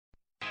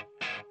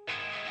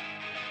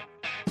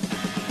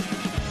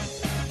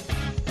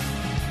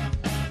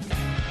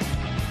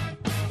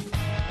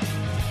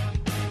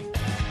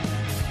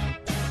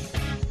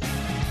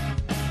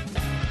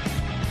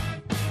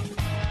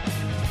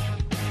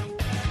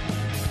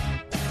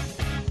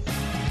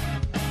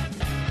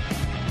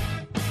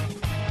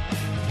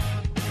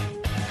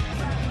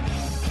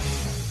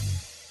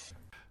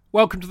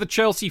Welcome to the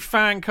Chelsea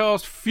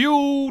FanCast,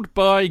 fueled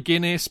by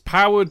Guinness,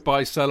 powered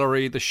by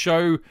celery, the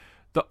show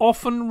that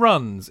often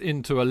runs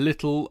into a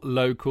little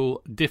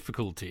local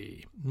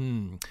difficulty.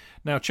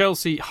 Now,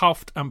 Chelsea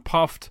huffed and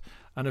puffed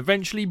and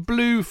eventually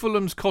blew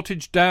Fulham's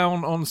Cottage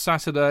down on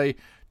Saturday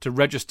to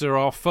register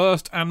our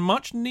first and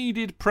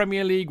much-needed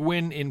Premier League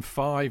win in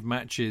 5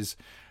 matches.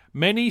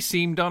 Many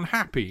seemed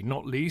unhappy,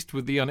 not least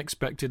with the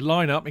unexpected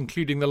lineup,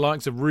 including the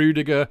likes of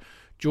Rudiger,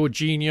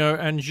 Jorginho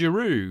and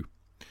Giroud.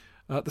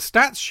 The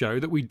stats show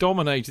that we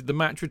dominated the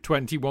match with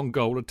 21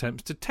 goal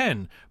attempts to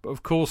 10, but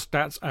of course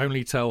stats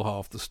only tell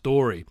half the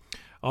story.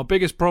 Our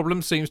biggest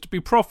problem seems to be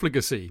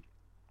profligacy,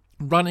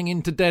 running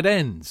into dead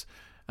ends,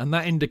 and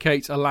that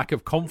indicates a lack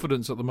of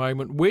confidence at the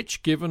moment,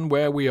 which, given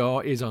where we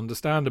are, is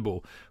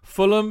understandable.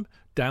 Fulham,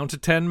 down to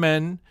 10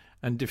 men,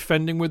 and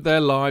defending with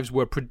their lives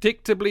were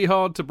predictably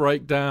hard to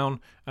break down,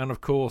 and of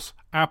course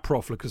our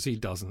profligacy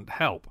doesn't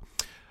help.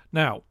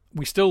 Now,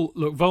 we still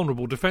look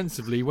vulnerable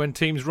defensively when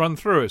teams run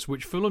through us,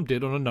 which Fulham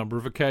did on a number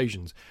of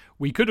occasions.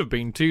 We could have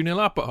been 2-0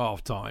 up at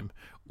half-time,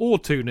 or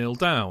 2-0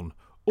 down,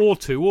 or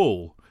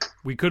 2-2.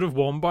 We could have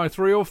won by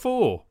 3 or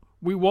 4.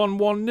 We won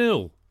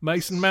 1-0.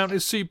 Mason Mount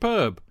is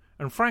superb.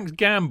 And Frank's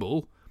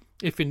gamble,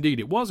 if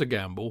indeed it was a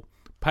gamble,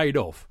 paid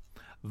off.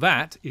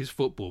 That is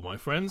football, my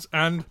friends.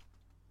 And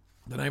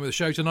the name of the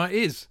show tonight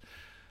is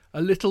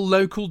A Little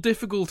Local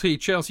Difficulty,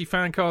 Chelsea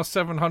FanCast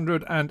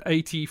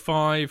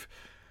 785.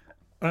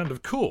 And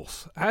of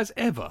course, as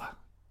ever,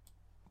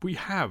 we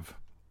have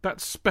that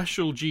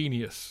special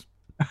genius,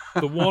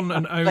 the one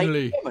and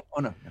only.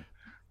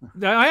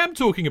 Now, I am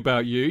talking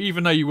about you,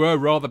 even though you were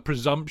rather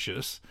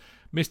presumptuous,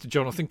 Mr.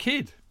 Jonathan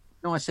Kidd.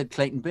 No, I said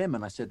Clayton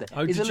Beerman. I said that.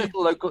 Oh, Is a did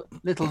little local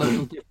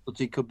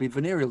difficulty could be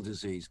venereal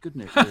disease,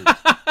 couldn't it?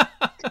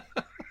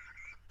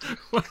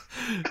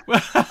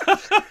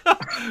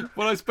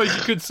 Well, I suppose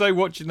you could say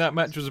watching that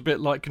match was a bit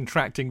like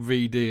contracting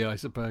VD, I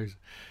suppose,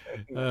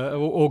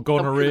 or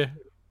gonorrhea.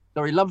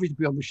 Sorry, lovely to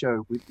be on the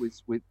show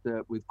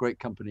with great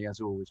company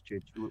as always,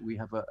 Chidge. We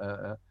have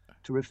a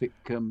terrific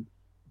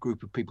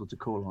group of people to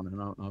call on,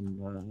 and I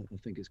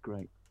think it's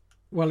great.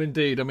 Well,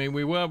 indeed. I mean,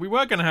 we were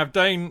going to have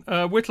Dane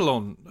Whittle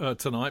on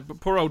tonight, but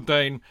poor old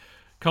Dane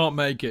can't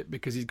make it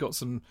because he's got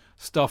some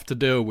stuff to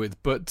deal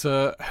with. But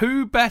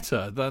who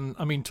better than,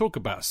 I mean, talk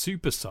about a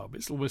super sub.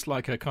 It's almost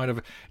like a kind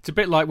of, it's a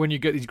bit like when you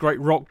get these great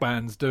rock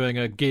bands doing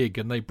a gig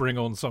and they bring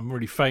on some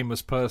really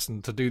famous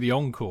person to do the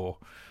encore.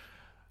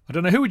 I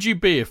don't know, who would you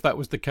be if that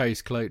was the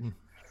case, Clayton?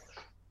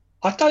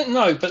 I don't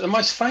know, but the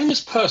most famous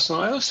person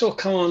I also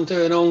come on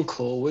do an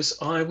encore was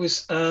I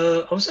was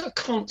at a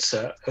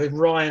concert with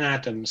Ryan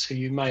Adams, who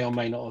you may or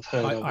may not have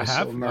heard of. I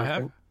have.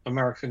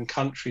 American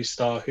country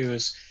star who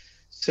has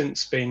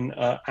since been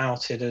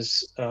outed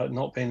as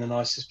not being the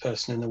nicest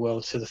person in the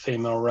world to the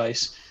female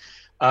race.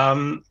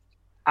 And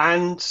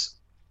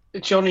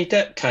Johnny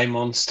Depp came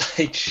on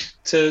stage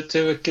to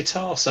do a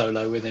guitar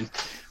solo with him,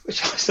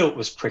 which I thought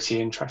was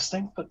pretty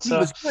interesting. But he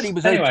was good. He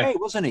was anyway, okay,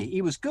 wasn't he?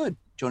 He was good,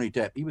 Johnny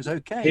Depp. He was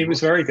okay. He was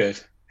very good.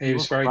 He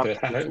was very good.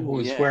 He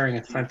was wearing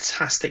a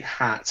fantastic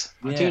hat.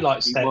 I do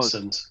like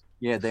Stetsons.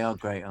 Yeah, they are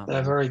great, aren't they?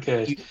 They're very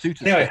good.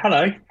 Anyway,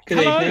 hello. Good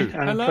evening.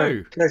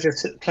 Hello.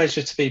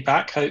 Pleasure to be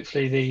back.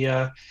 Hopefully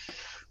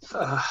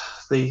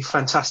the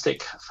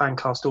fantastic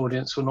FanCast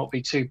audience will not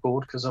be too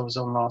bored because I was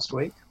on last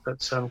week,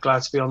 but I'm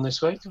glad to be on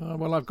this week.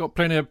 Well, I've got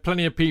plenty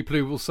of people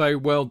who will say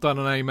well done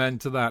and amen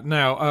to that.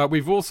 Now,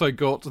 we've also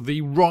got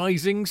the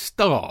rising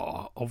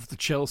star of the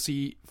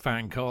Chelsea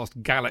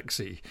FanCast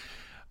galaxy.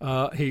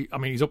 He's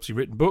obviously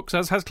written books,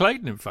 as has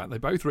Clayton, in fact. They've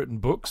both written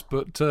books,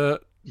 but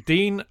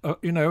Dean,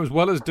 as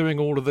well as doing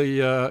all of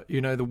the,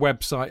 the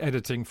website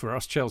editing for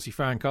us, Chelsea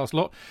FanCast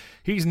lot,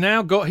 he's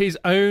now got his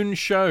own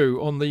show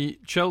on the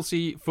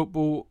Chelsea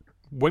football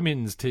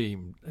women's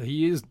team.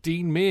 He is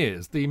Dean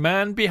Mears, the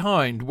man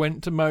behind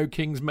Went to Mow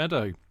Kings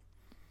Meadow.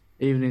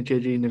 Evening,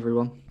 Eugene,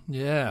 everyone.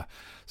 Yeah.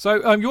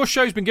 So your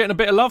show's been getting a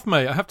bit of love,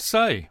 mate, I have to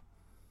say.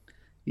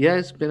 Yeah,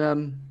 it's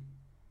been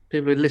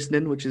people are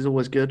listening, which is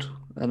always good.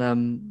 And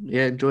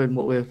enjoying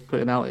what we're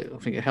putting out. I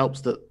think it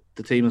helps that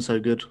the team are so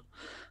good.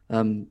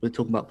 We're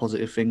talking about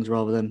positive things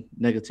rather than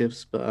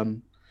negatives, but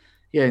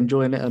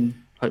enjoying it, and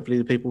hopefully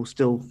the people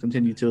still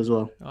continue to as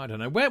well. I don't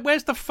know.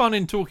 Where's the fun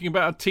in talking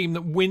about a team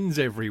that wins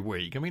every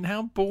week? I mean,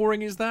 how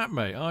boring is that,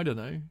 mate? I don't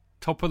know.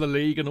 Top of the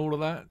league and all of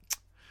that.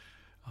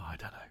 I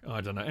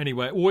don't know.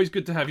 Anyway, always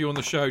good to have you on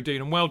the show,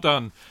 Dean, and well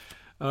done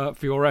for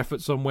your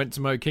efforts on Went to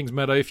Mow Kings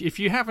Meadow. If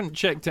you haven't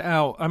checked it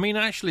out, I mean,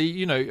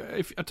 actually,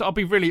 I'll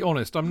be really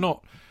honest,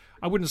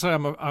 I wouldn't say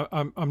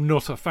I'm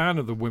not a fan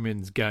of the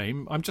women's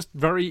game. I'm just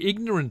very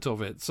ignorant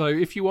of it. So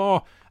if you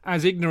are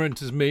as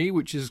ignorant as me,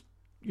 which is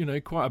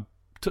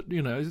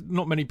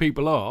not many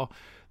people are,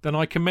 then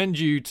I commend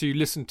you to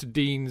listen to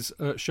Dean's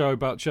show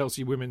about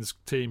Chelsea women's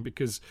team,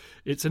 because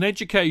it's an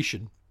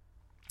education.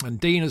 And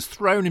Dean has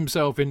thrown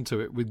himself into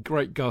it with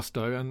great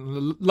gusto, and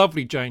the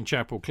lovely Jane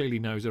Chappell clearly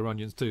knows her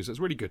onions too, so it's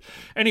really good.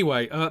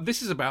 Anyway,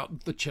 this is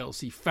about the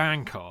Chelsea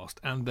FanCast,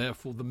 and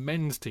therefore the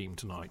men's team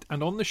tonight.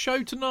 And on the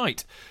show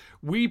tonight,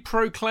 we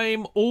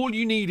proclaim all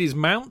you need is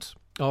Mount,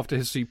 after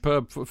his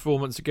superb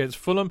performance against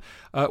Fulham.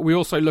 We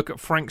also look at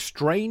Frank's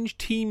strange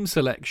team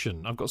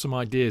selection. I've got some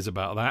ideas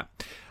about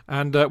that.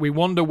 And we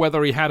wonder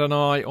whether he had an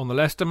eye on the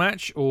Leicester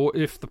match or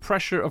if the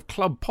pressure of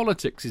club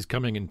politics is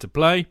coming into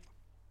play.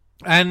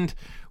 And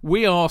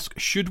we ask,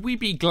 should we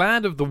be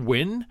glad of the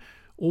win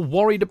or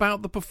worried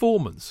about the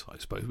performance? I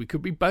suppose we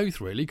could be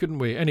both, really, couldn't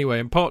we? Anyway,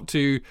 in part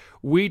 2,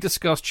 we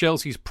discuss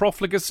Chelsea's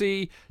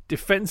profligacy,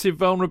 defensive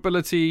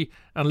vulnerability,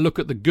 and look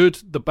at the good,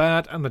 the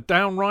bad, and the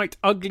downright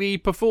ugly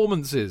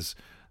performances.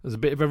 There's a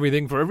bit of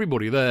everything for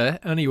everybody there.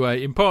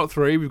 Anyway, in part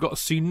 3, we've got a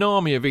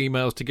tsunami of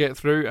emails to get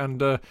through,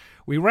 and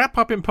we wrap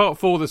up in part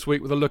 4 this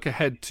week with a look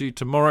ahead to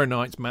tomorrow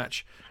night's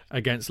match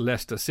against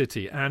Leicester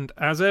City. And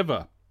as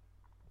ever,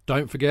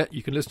 don't forget,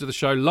 you can listen to the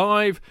show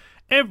live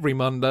every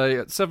Monday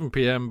at 7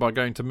 p.m. by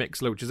going to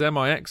Mixlr, which is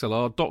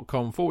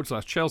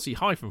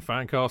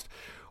mixlr.com/Chelsea-fancast,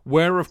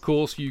 where, of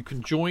course, you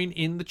can join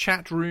in the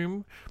chat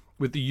room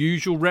with the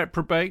usual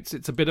reprobates.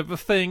 It's a bit of a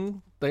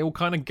thing. They all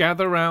kind of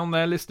gather around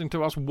there listening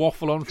to us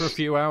waffle on for a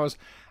few hours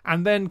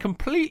and then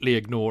completely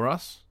ignore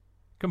us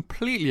and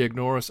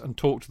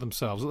talk to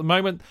themselves. At the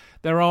moment,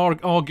 they're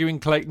arguing,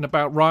 Clayton,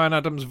 about Ryan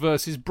Adams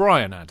versus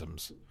Brian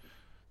Adams.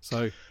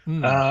 So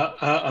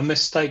a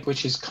mistake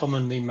which is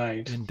commonly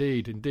made.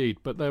 Indeed.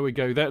 But there we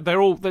go.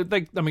 They're all.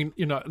 I mean,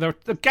 you know,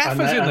 the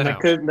gaffers in the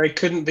house. They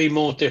couldn't be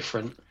more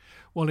different.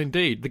 Well,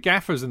 indeed, the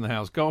gaffers in the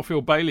house.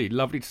 Garfield Bailey,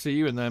 lovely to see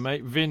you in there,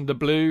 mate. Vin the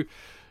Blue,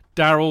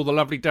 Daryl, the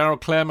lovely Daryl,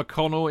 Claire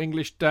McConnell,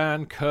 English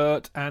Dan,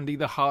 Kurt, Andy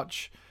the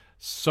Hutch.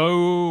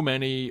 So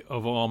many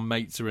of our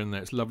mates are in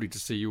there. It's lovely to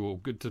see you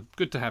all. Good to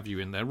have you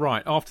in there.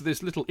 Right, after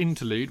this little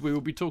interlude, we will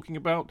be talking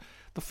about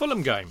the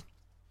Fulham game.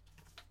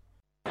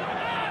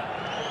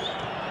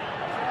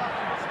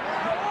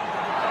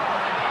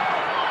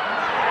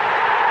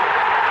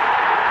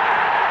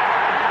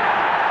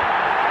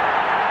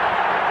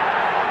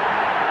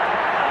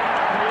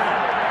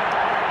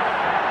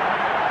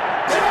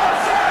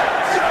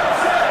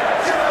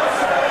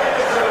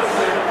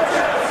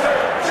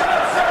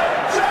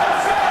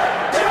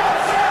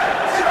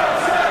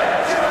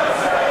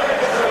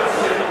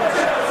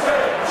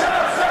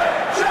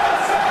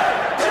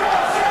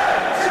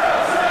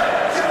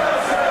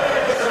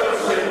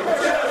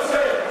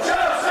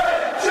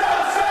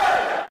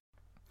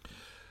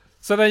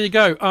 So there you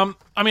go.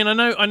 I mean, I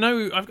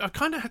know. I've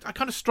kind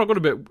of struggled a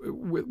bit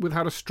with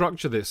how to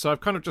structure this. So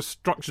I've kind of just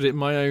structured it in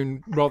my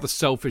own rather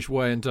selfish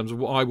way in terms of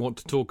what I want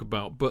to talk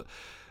about. But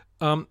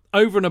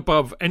over and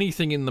above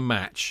anything in the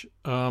match,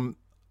 I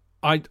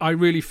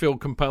really feel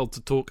compelled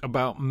to talk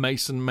about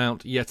Mason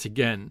Mount yet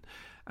again.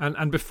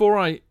 And before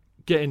I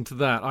get into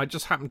that, I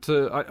just happened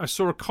to I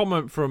saw a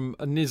comment from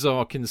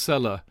Nizar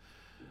Kinsella,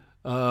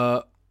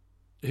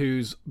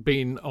 who's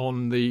been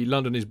on the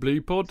London is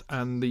Blue pod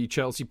and the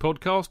Chelsea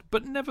podcast,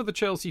 but never the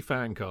Chelsea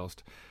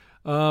Fancast.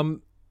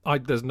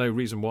 There's no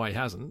reason why he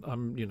hasn't.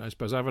 I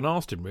suppose I haven't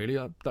asked him really.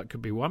 That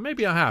could be why.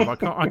 Maybe I have. I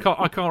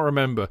can't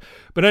remember.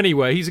 But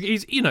anyway,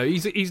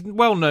 he's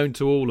well known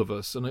to all of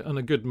us and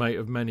a good mate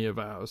of many of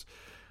ours.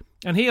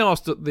 And he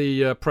asked at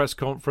the press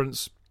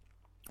conference,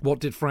 what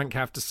did Frank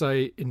have to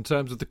say in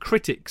terms of the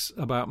critics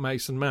about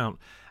Mason Mount?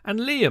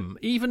 And Liam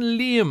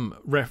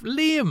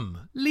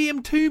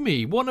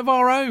Toomey, one of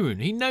our own,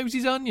 he knows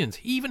his onions.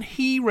 Even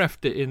he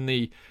refed it in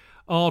the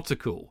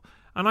article.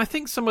 And I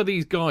think some of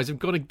these guys have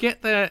got to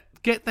get their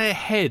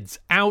heads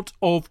out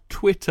of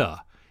Twitter.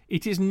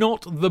 It is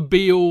not the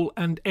be-all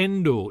and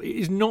end-all. It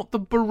is not the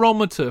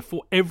barometer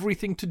for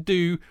everything to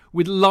do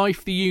with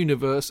life, the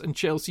universe, and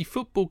Chelsea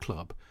Football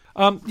Club.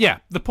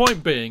 The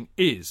point being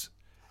is,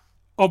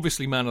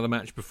 obviously, man of the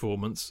match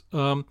performance.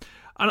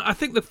 And I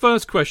think the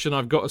first question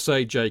I've got to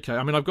say, JK,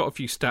 I mean, I've got a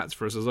few stats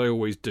for us, as I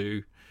always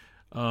do.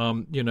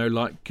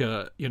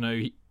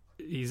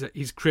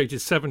 He's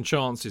created 7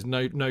 chances.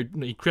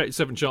 He created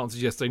 7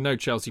 chances yesterday. No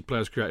Chelsea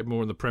players created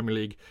more in the Premier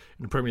League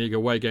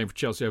away game for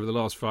Chelsea over the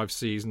last 5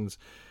 seasons.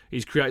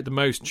 He's created the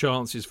most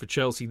chances for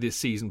Chelsea this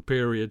season,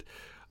 period.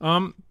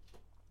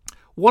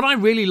 What I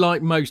really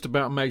like most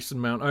about Mason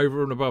Mount,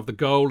 over and above the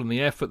goal and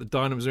the effort, the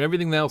dynamism,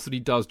 everything else that he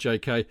does,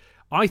 JK,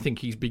 I think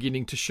he's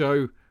beginning to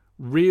show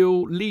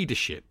real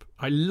leadership.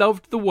 I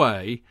loved the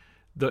way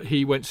that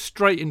he went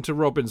straight into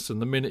Robinson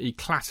the minute he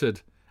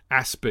clattered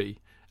Aspie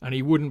and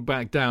he wouldn't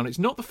back down. It's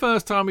not the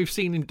first time we've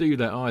seen him do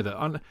that either.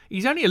 And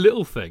he's only a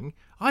little thing.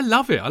 I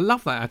love it. I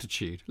love that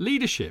attitude.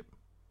 Leadership.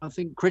 I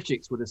think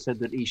critics would have said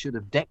that he should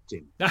have decked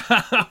him.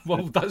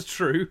 Well, that's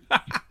true.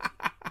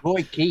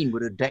 Roy Keane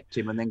would have decked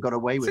him and then got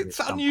away with it. It's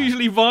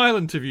unusually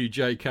violent of you,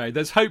 JK.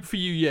 There's hope for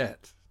you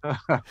yet. Well,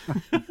 I'm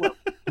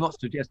not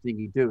suggesting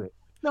he do it.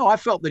 No, I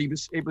felt that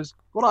it was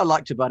what I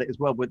liked about it as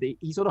well, but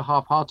he sort of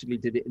half-heartedly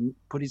did it and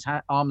put his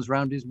arms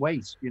around his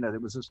waist. There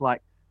was a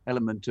slight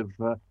element of,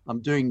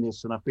 I'm doing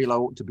this and I feel I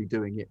ought to be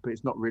doing it, but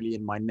it's not really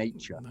in my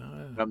nature.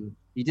 No.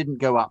 He didn't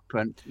go up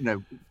and,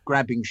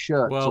 grabbing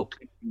shirts or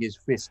his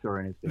fist or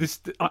anything.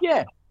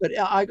 Yeah, but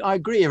I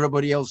agree.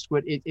 Everybody else,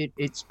 but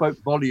it spoke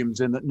volumes,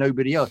 and that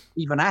nobody else,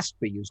 even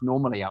Aspie, who's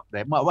normally up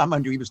there. Well, I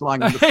wonder he was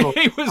lying on the floor.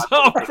 He was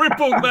half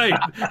crippled, mate.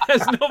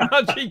 There's not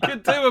much he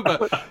could do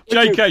about it.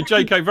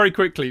 JK, very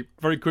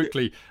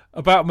quickly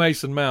about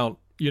Mason Mount.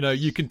 You know,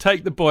 you can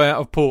take the boy out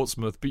of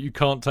Portsmouth, but you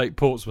can't take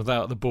Portsmouth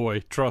out of the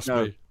boy. Trust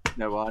me.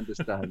 No, I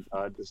understand.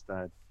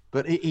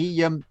 But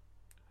he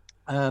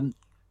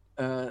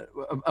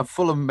a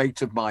Fulham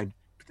mate of mine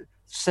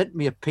sent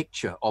me a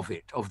picture of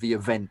the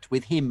event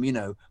with him, you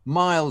know,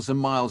 miles and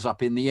miles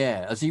up in the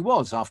air, as he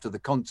was after the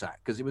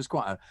contact, because it was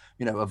quite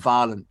a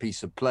violent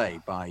piece of play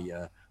by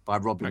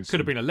Robinson. It could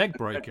have been a leg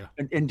breaker.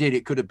 Indeed,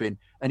 it could have been.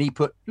 And he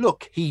put,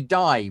 look, he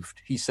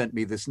dived. He sent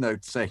me this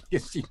note saying,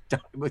 yes, he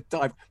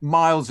dived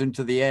miles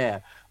into the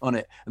air on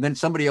it. And then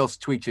somebody else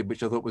tweeted,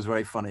 which I thought was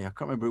very funny. I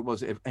can't remember who it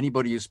was. If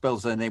anybody who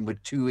spells their name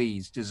with two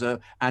E's,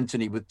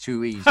 Anthony with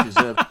two E's,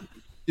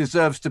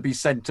 deserves to be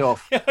sent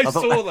off. Yeah, I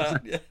saw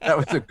that. That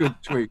was a good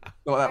tweet.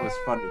 Oh, that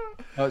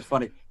was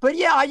funny. But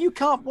yeah, you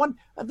can't want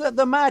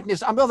the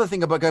madness. Another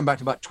thing about going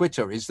back about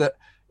Twitter is that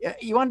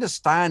you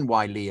understand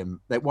why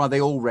why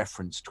they all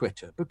reference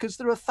Twitter, because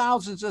there are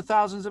thousands and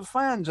thousands of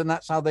fans, and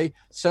that's how they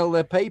sell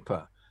their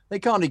paper. They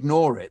can't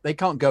ignore it. They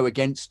can't go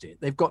against it.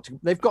 They've got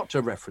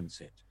to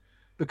reference it,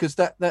 because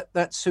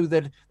that's who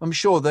I'm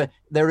sure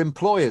their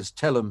employers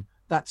tell them.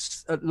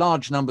 That's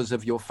large numbers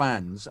of your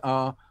fans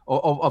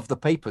of the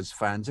paper's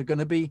fans are going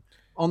to be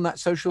on that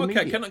social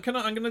media. Okay, can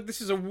I? I'm gonna. This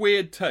is a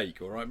weird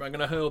take, all right? But I'm going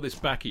to hurl this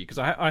back at you because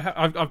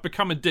I've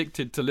become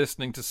addicted to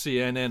listening to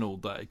CNN all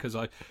day because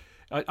I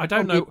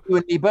don't know. You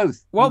and me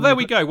both. Well, there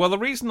we go. Well, the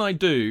reason I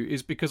do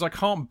is because I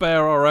can't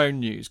bear our own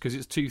news because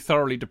it's too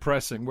thoroughly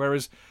depressing.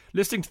 Whereas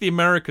listening to the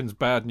Americans'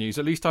 bad news,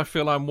 at least I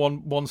feel I'm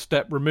one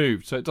step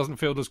removed, so it doesn't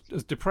feel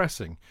as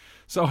depressing.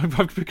 So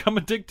I've become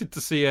addicted to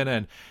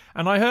CNN.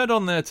 And I heard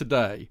on there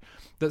today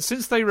that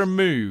since they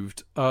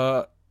removed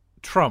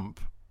Trump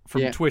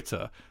from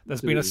Twitter,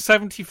 there's been a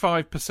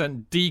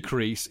 75%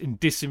 decrease in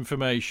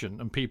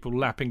disinformation and people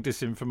lapping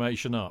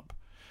disinformation up.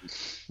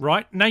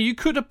 Right? Now, you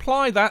could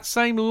apply that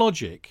same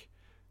logic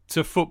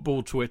to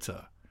football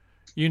Twitter.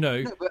 You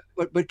know,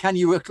 but can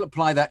you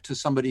apply that to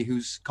somebody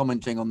who's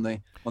commenting on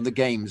the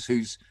games,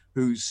 whose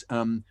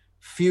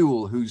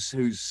fuel,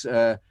 whose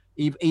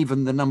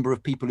even the number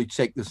of people who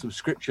take the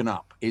subscription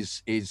up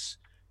is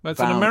well, it's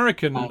an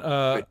American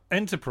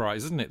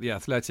enterprise, isn't it? The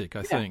Athletic,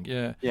 I think.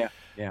 Yeah.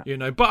 You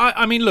know, but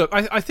I mean, look,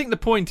 I think the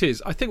point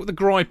is, I think the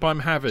gripe I'm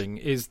having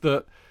is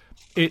that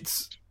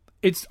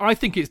I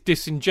think it's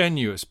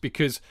disingenuous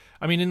because,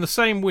 I mean, in the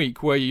same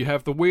week where you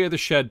have the We Are the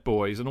Shed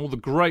boys and all the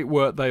great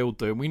work they all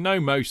do, and we know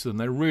most of them,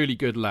 they're really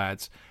good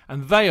lads,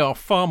 and they are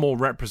far more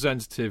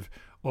representative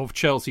of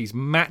Chelsea's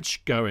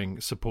match-going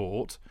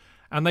support,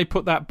 and they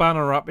put that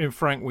banner up in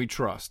Frank We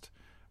Trust,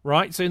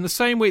 right? So in the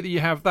same week that you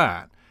have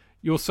that,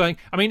 you're saying,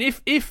 I mean,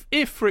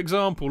 if for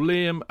example,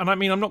 Liam, and I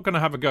mean, I'm not going to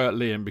have a go at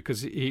Liam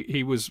because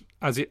he was,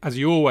 as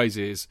he always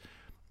is,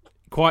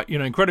 quite, you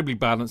know, incredibly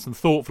balanced and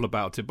thoughtful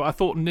about it. But I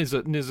thought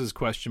Nizza's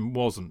question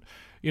wasn't.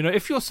 You know,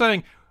 if you're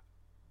saying,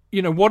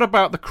 you know, what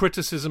about the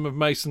criticism of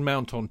Mason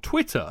Mount on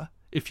Twitter?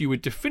 If you were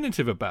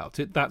definitive about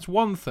it, that's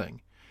one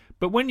thing.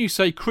 But when you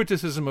say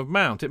criticism of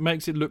Mount, it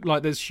makes it look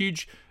like there's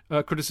huge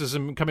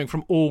criticism coming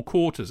from all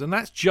quarters, and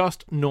that's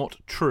just not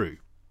true.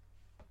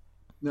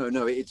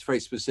 No, it's very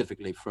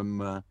specifically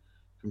from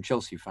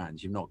Chelsea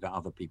fans. You've not got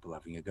other people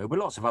having a go, but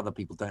lots of other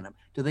people don't have.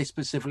 Do they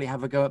specifically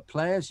have a go at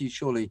players? You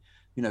surely,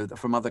 you know,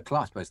 from other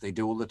clubs, they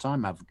do all the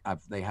time.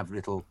 They have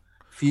little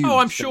feuds. Oh,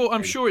 I'm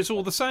sure it's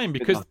all the same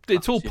because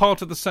it's all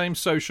part of the same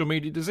social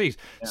media disease.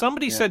 Yeah,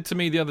 Somebody said to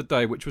me the other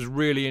day, which was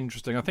really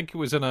interesting. I think it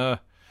was it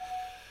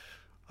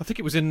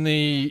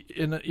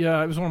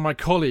was one of my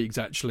colleagues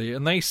actually,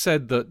 and they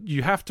said that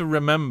you have to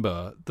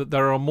remember that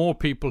there are more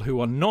people who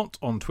are not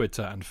on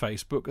Twitter and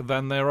Facebook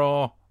than there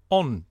are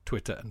on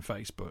Twitter and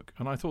Facebook.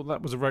 And I thought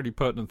that was a very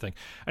pertinent thing.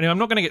 Anyway, I'm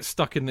not going to get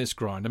stuck in this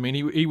grind. I mean,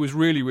 he was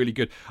really, really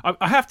good.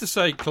 I have to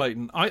say,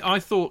 Clayton, I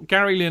thought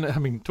Gary Lineker, I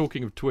mean,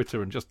 talking of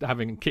Twitter and just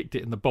having kicked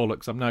it in the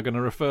bollocks, I'm now going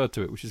to refer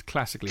to it, which is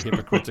classically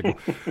hypocritical.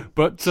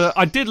 But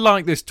I did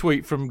like this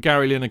tweet from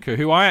Gary Lineker,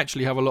 who I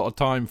actually have a lot of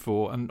time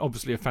for, and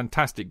obviously a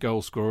fantastic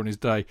goal scorer in his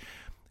day.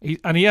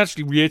 He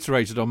actually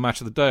reiterated on Match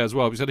of the Day as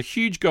well. He said a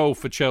huge goal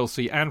for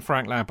Chelsea and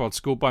Frank Lampard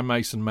scored by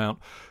Mason Mount.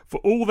 For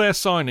all their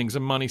signings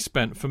and money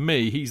spent, for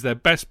me, he's their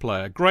best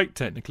player. Great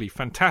technically,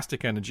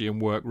 fantastic energy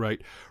and work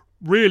rate.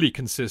 Really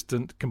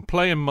consistent, can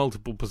play in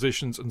multiple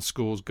positions and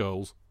scores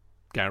goals.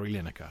 Gary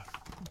Lineker.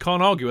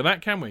 Can't argue with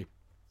that, can we?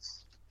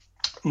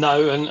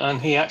 No,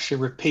 and he actually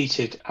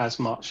repeated as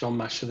much on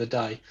Match of the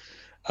Day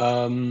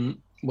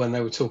when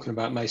they were talking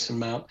about Mason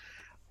Mount.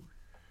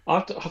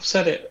 I've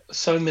said it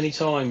so many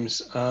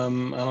times,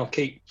 and I'll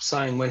keep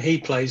saying, when he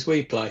plays,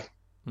 we play.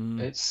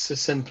 It's as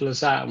simple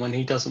as that. And when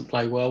he doesn't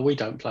play well, we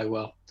don't play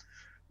well.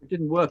 It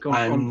didn't work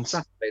on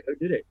Saturday, though,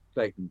 did it,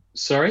 Clayton?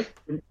 Sorry?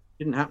 It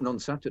didn't happen on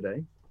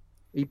Saturday.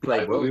 He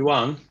played well. We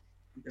won.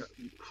 Are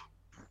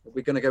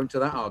we going to go into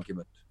that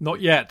argument?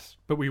 Not yet,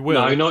 but we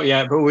will. No, not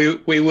yet, but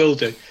we will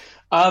do.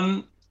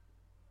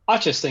 I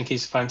just think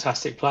he's a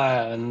fantastic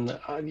player, and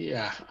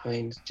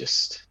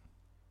just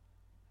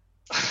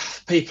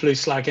people who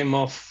slag him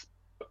off,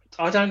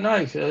 I don't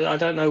know. I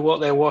don't know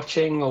what they're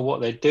watching or what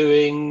they're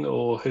doing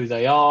or who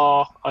they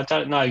are. I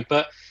don't know,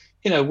 but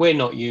we're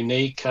not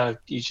unique.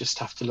 You just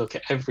have to look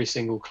at every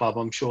single club.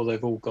 I'm sure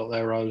they've all got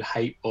their own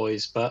hate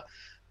boys, but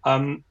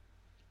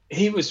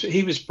he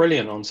was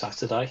brilliant on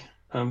Saturday.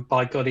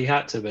 By God, he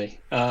had to be,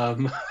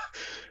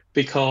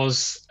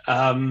 because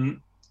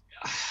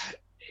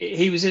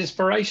he was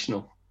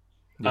inspirational.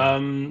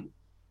 Yeah.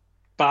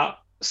 But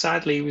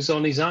sadly, he was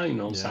on his own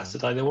on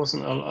Saturday. There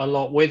wasn't a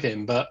lot with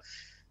him, but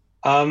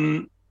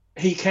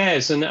he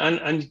cares. And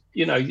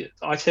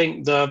I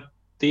think the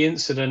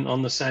incident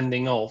on the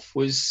sending off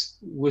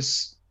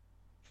was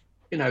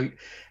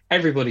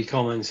everybody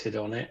commented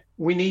on it.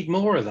 We need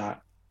more of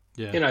that.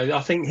 Yeah.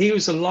 I think he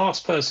was the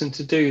last person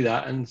to do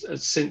that, and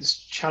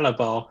since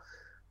Chalabar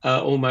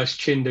almost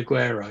chinned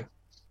Aguero.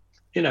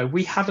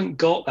 We haven't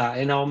got that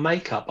in our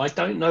makeup. I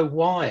don't know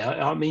why.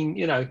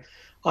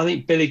 I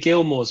think Billy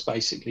Gilmore's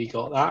basically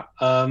got that.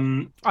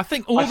 I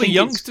think the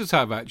youngsters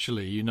have,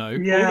 actually,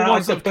 Yeah, all the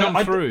ones that have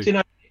come through.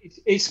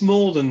 It's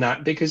more than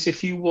that, because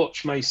if you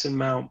watch Mason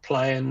Mount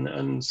play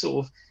and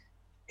sort of,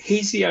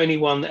 he's the only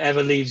one that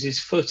ever leaves his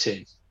foot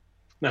in.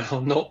 Now,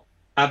 I'm not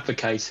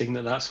advocating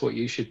that that's what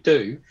you should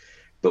do,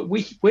 but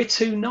we're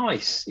too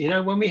nice.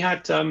 When we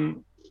had,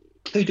 who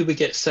did we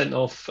get sent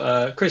off?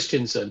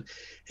 Christensen.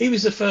 He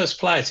was the first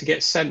player to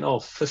get sent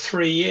off for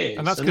 3 years.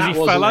 And that's because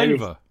he fell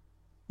over.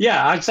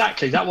 Yeah,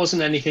 exactly. That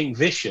wasn't anything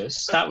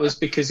vicious. That was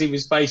because he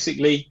was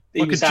basically...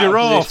 Like a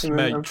giraffe,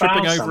 mate,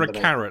 tripping over a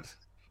carrot.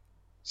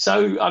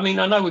 So, I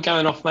know we're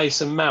going off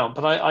Mason Mount,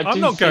 but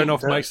I'm not going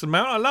off Mason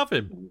Mount. I love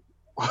him.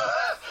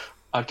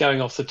 I'm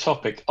going off the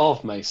topic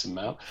of Mason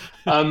Mount.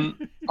 I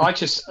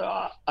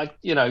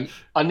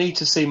need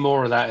to see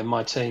more of that in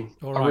my team.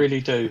 Right. I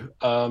really do.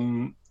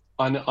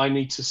 I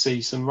need to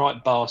see some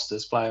right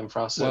bastards playing for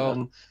us,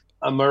 and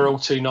we're all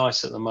too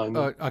nice at the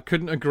moment. I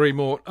couldn't agree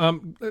more.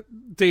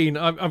 Dean,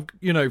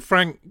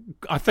 Frank,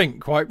 I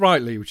think quite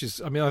rightly,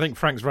 I think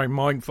Frank's very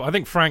mindful. I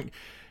think Frank,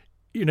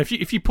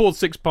 if you poured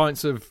 6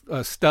 pints of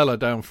Stella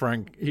down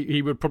Frank,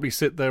 he would probably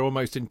sit there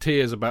almost in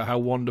tears about how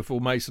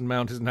wonderful Mason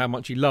Mount is and how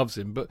much he loves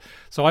him. But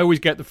so I always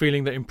get the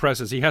feeling that in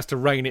presses he has to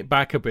rein it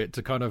back a bit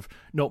to kind of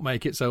not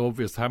make it so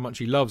obvious how much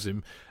he loves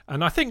him.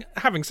 And I think,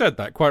 having said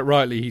that, quite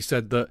rightly, he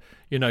said that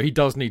he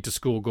does need to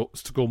score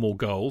more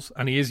goals,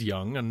 and he is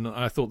young. And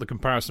I thought the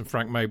comparison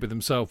Frank made with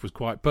himself was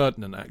quite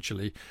pertinent,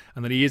 actually,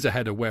 and that he is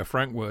ahead of where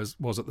Frank was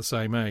at the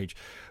same age.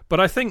 But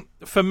I think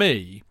for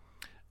me,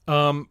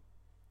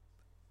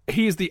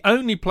 he is the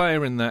only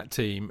player in that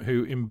team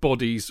who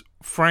embodies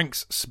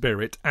Frank's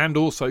spirit and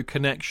also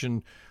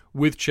connection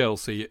with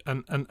Chelsea,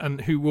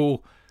 and who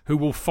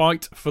will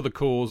fight for the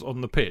cause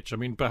on the pitch. I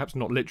mean, perhaps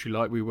not literally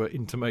like we were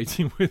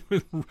intimating with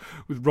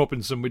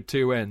Robinson with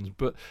 2 ends,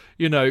 but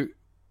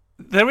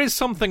there is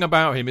something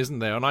about him, isn't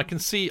there? And I can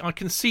see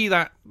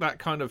that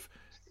kind of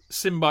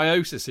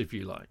symbiosis, if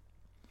you like.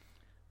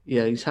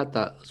 Yeah, he's had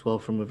that as well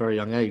from a very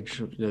young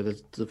age.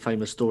 There's the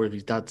famous story of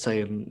his dad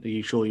saying, "Are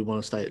you sure you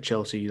want to stay at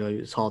Chelsea?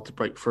 It's hard to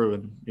break through."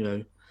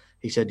 And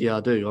he said, "Yeah,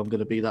 I do. I'm going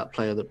to be that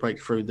player that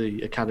breaks through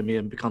the academy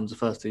and becomes a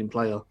first-team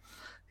player."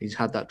 He's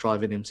had that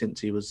drive in him since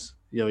he was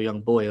a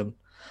young boy, and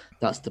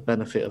that's the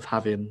benefit of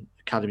having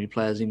academy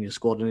players in your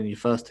squad and in your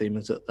first team,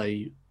 is that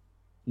they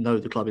know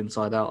the club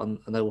inside out and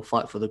they will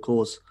fight for the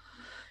cause.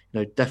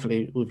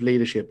 Definitely with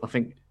leadership, I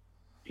think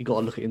you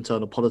got to look at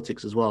internal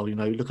politics as well.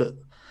 Look at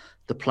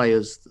the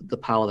players, the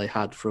power they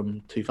had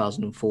from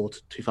 2004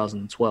 to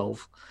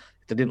 2012.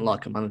 If they didn't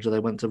like a manager, they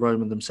went to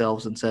Roman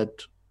themselves and said,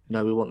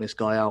 we want this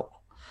guy out.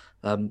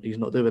 He's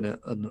not doing it.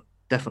 And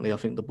definitely, I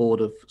think the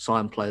board have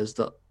signed players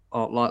that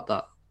aren't like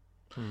that.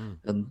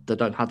 Mm-hmm. And they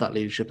don't have that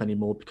leadership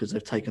anymore because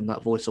they've taken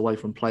that voice away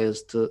from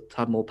players to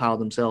have more power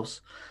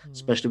themselves,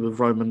 especially with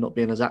Roman not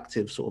being as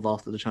active sort of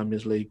after the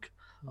Champions League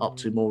up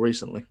to more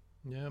recently.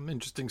 Yeah,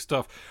 interesting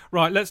stuff.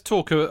 Right, let's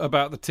talk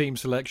about the team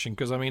selection,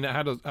 because it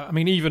had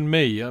even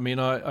me. I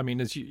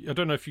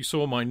don't know if you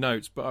saw my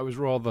notes, but I was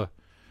rather,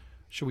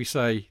 shall we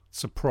say,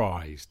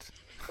 surprised.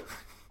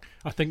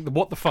 I think the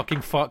what the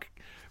fucking fuck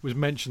was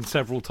mentioned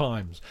several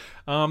times,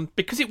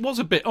 because it was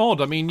a bit odd.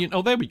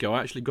 There we go.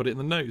 I actually got it in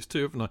the notes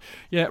too, haven't I?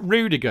 Yeah,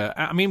 Rudiger.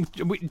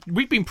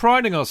 We've been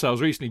priding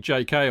ourselves recently,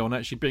 JK, on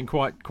actually being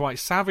quite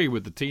savvy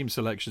with the team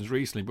selections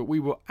recently, but we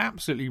were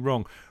absolutely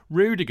wrong.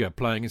 Rudiger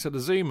playing instead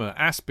of Zuma.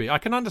 Aspie. I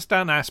can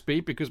understand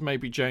Aspie because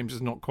maybe James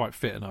is not quite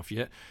fit enough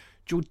yet.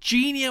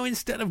 Jorginho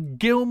instead of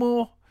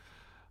Gilmore.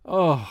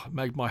 Oh,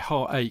 made my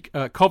heart ache.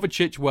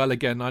 Kovacic, well,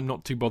 again, I'm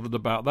not too bothered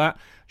about that.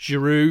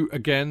 Giroud,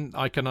 again,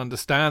 I can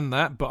understand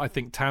that, but I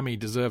think Tammy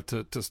deserved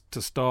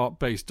to start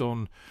based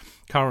on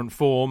current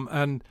form.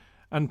 And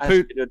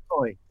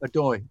Odoi,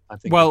 I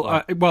think.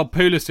 Well,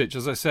 Pulisic,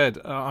 as I said,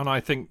 and I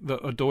think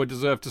that Odoi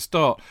deserved to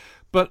start.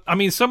 But,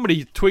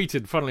 somebody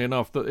tweeted, funnily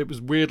enough, that it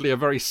was weirdly a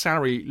very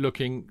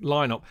Sarri-looking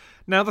lineup.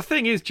 Now, the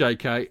thing is,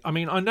 JK,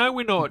 I know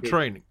we're not at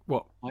training.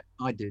 What?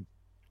 I did.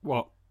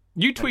 What?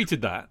 You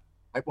tweeted that?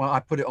 I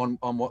put it on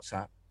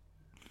WhatsApp.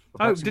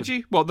 Oh, did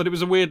you? What, that it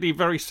was a weirdly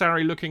very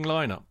Sarri-looking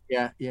lineup?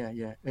 Yeah.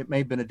 It may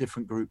have been a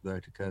different group, though,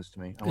 it occurs to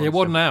me. It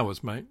wasn't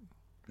ours, mate.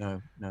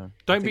 No.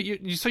 Don't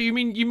be. So you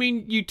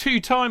mean you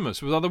two-time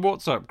us with other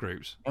WhatsApp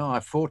groups? No, I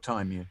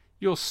 4-time you.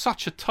 You're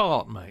such a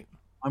tart, mate.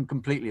 I'm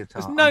completely a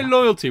tart. There's no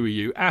loyalty with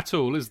you at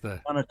all, is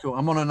there? None at all.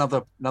 I'm on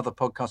another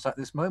podcast at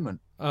this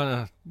moment.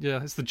 Yeah,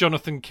 it's the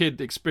Jonathan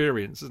Kidd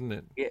experience, isn't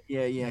it?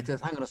 Yeah. It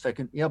does. Hang on a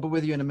second. Yeah, I'll be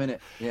with you in a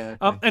minute. Yeah.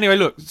 Okay. Anyway,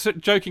 look. So,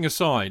 joking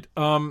aside,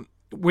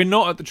 we're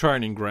not at the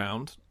training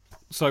ground,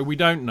 so we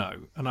don't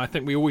know, and I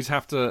think we always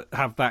have to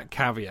have that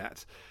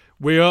caveat.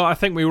 I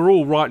think we were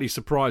all rightly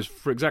surprised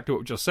for exactly what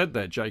we just said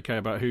there, JK,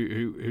 about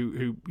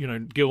who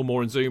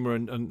Gilmore and Zuma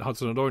and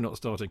Hudson-Odoi not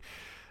starting.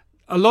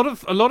 A lot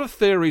of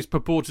theories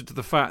purported to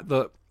the fact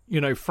that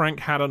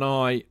Frank had an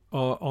eye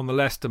on the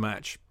Leicester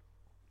match.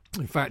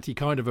 In fact, he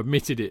kind of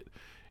admitted it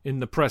in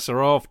the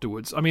presser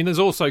afterwards. I mean, there's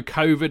also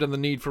COVID and the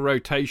need for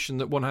rotation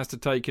that one has to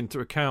take into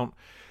account.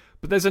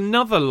 But there's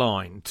another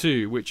line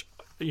too, which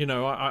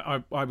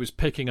I was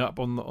picking up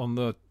on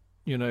the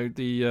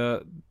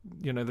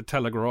the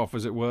Telegraph,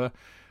 as it were,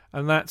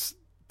 and that's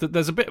that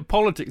there's a bit of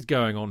politics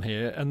going on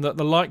here, and that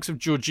the likes of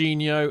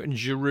Jorginho and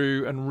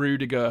Giroud and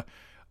Rudiger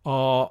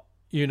are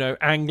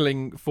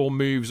angling for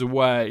moves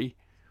away,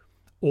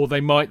 or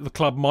the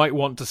club might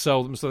want to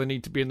sell them, so they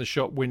need to be in the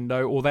shop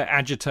window, or they're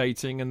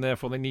agitating and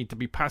therefore they need to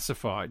be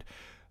pacified.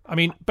 I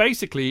mean,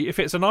 basically, if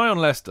it's an eye on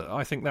Leicester,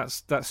 I think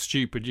that's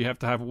stupid. You have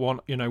to have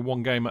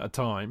one game at a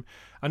time.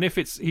 And if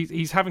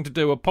he's having to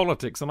do with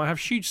politics, then I have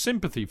huge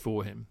sympathy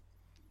for him.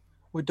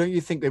 Well, don't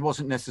you think it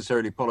wasn't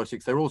necessarily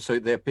politics? They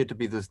appear to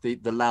be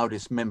the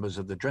loudest members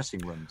of the dressing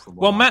room.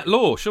 Matt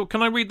Law.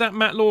 Can I read that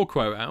Matt Law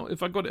quote out?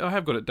 If I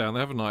have got it down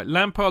there, haven't I?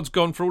 Lampard's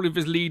gone for all of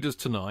his leaders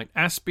tonight.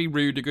 Aspie,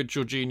 Rudiger,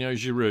 Jorginho,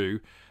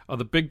 Giroud are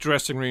the big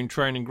dressing room,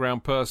 training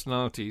ground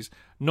personalities.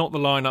 Not the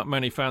lineup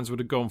many fans would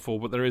have gone for,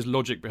 but there is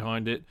logic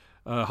behind it.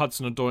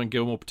 Hudson-Odoi and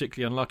Gilmore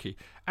particularly unlucky.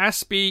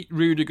 Aspie,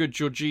 Rudiger,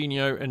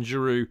 Jorginho, and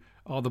Giroud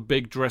are the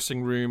big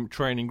dressing room,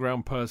 training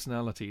ground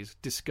personalities.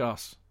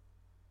 Discuss.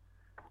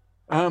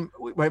 Well,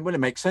 it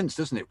makes sense,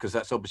 doesn't it? Because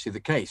that's obviously the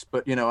case.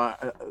 But,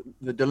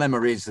 the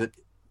dilemma is that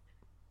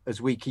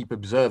as we keep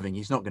observing,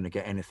 he's not going to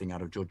get anything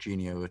out of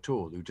Jorginho at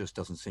all, who just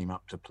doesn't seem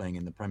up to playing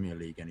in the Premier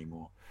League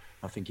anymore.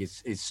 I think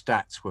his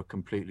stats were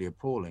completely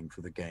appalling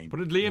for the game. What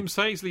did Liam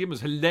say? Liam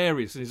was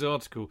hilarious in his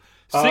article.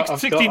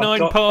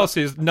 69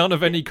 passes, none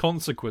of any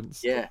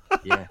consequence. Yeah.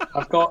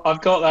 I've got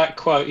that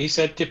quote. He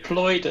said,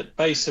 deployed at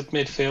base of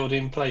midfield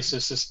in place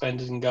of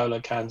suspended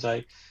N'Golo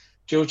Kante.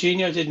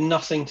 Jorginho did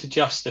nothing to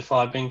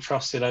justify being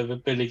trusted over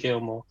Billy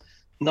Gilmore.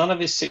 None of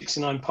his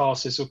 69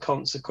 passes were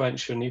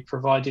consequential, and he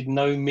provided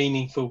no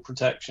meaningful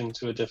protection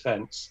to a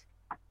defence.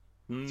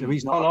 So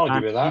he's not Can't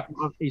argue with that.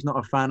 He's not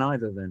a fan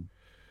either, then.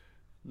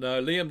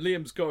 No,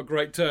 Liam's got a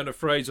great turn of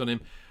phrase on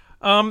him.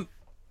 He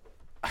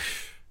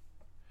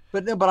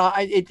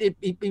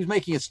was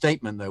making a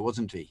statement, though,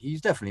 wasn't he?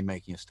 He's definitely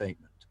making a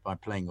statement by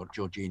playing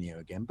Jorginho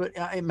again. But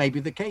it may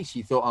be the case.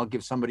 He thought, I'll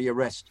give somebody a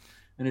rest,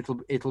 and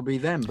it'll be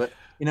them. But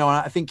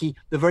I think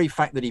the very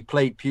fact that he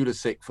played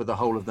Pulisic for the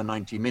whole of the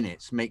 90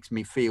 minutes makes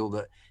me feel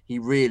that he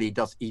really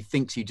does. He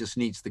thinks he just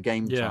needs the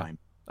game time.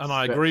 And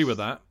I agree with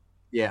that.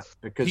 Yeah,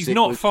 because he's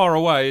not far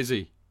away, is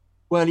he?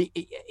 Well,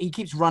 he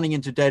keeps running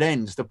into dead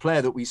ends. The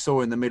player that we saw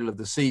in the middle of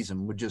the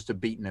season would just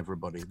have beaten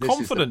everybody.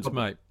 Confidence,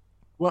 mate.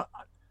 Well,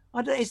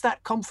 is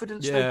that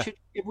confidence? Yeah.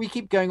 If we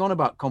keep going on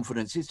about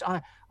confidence,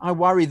 I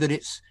worry that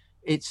it's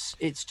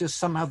just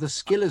somehow the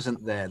skill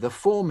isn't there, the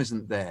form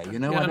isn't there.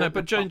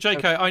 But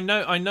JK,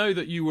 I know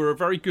that you were a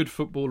very good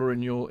footballer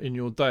in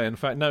your day. In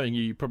fact, knowing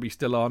you probably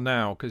still are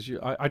now, because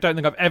I don't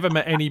think I've ever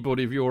met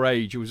anybody of your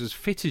age who was as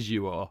fit as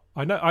you are.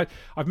 I know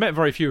I've met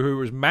very few who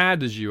are as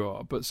mad as you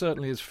are, but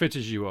certainly as fit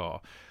as you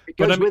are. It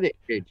goes with it,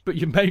 kid. But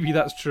maybe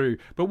that's true.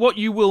 But what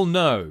you will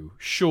know,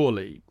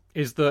 surely,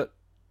 is that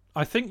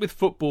I think with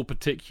football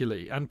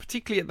particularly, and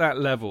particularly at that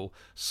level,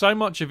 so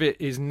much of it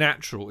is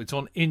natural. It's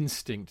on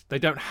instinct. They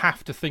don't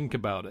have to think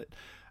about it.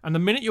 And the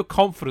minute your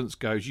confidence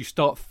goes, you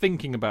start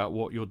thinking about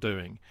what you're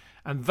doing.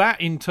 And that,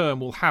 in turn,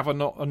 will have a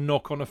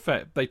knock-on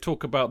effect. They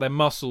talk about their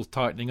muscles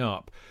tightening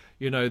up.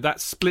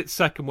 That split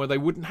second where they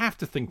wouldn't have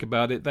to think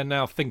about it, they're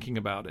now thinking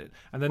about it.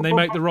 And then they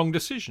make the wrong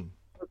decision.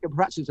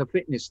 Perhaps it's a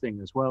fitness thing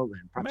as well,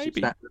 then. Perhaps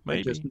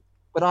maybe.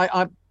 But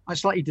I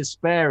slightly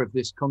despair of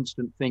this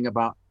constant thing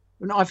about...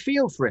 I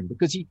feel for him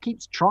because he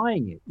keeps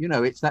trying it.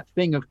 It's that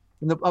thing of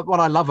what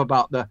I love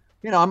about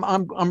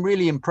I'm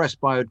really impressed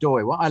by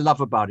Odoi. What I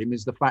love about him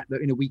is the fact that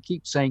we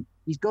keep saying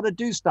he's got to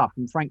do stuff,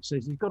 and Frank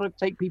says he's got to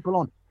take people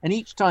on, and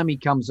each time he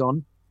comes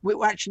on,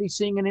 we're actually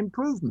seeing an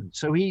improvement.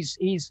 So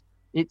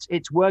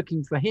it's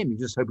working for him. You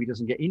just hope he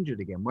doesn't get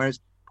injured again.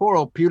 Whereas poor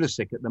old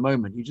Pulisic at the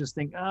moment, you just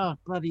think,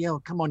 bloody hell,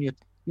 come on,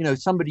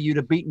 somebody you'd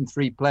have beaten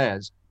 3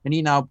 players. And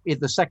he now,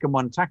 if the second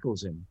one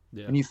tackles him,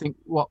 and you think,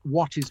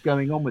 what is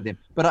going on with him?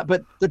 But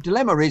the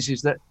dilemma is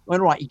that,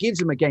 he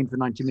gives him a game for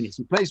 90 minutes.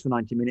 He plays for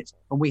 90 minutes,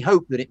 and we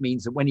hope that it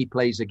means that when he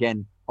plays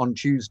again on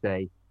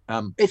Tuesday,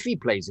 if he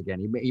plays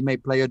again, he may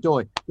play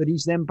Odoi, that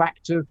he's then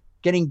back to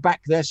getting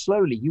back there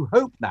slowly. You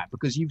hope that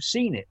because you've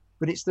seen it.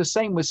 But it's the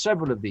same with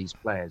several of these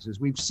players, as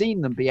we've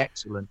seen them be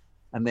excellent,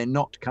 and they're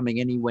not coming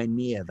anywhere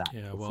near that.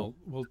 Yeah, well,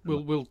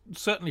 we'll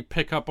certainly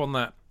pick up on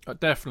that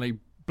definitely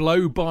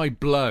blow by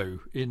blow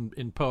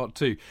in part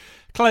 2.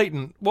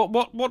 Clayton,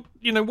 what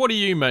do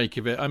you make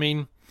of it? I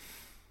mean,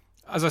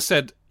 as I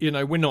said,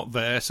 we're not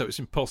there, so it's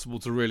impossible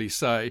to really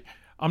say.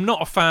 I'm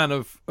not a fan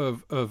of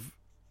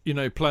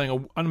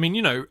playing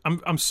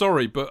I'm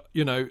sorry, but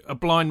a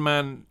blind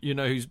man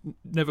who's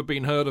never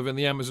been heard of in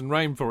the Amazon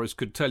rainforest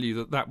could tell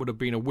you that would have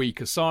been a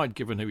weaker side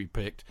given who he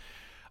picked.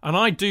 And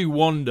I do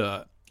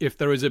wonder if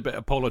there is a bit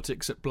of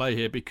politics at play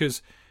here,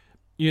 because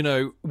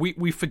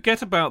we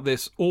forget about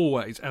this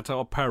always at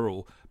our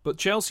peril, but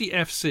Chelsea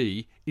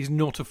FC is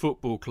not a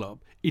football club,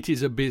 it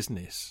is a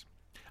business.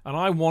 And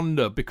I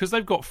wonder, because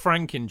they've got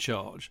Frank in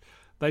charge,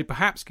 they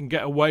perhaps can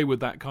get away with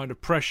that kind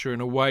of pressure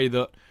in a way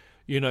that,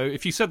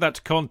 if you said that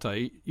to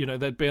Conte,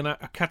 there'd be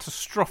a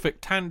catastrophic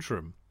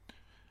tantrum.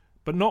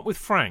 But not with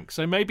Frank.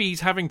 So maybe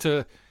he's having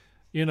to,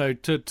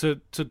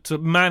 to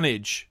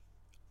manage,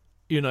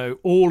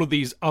 all of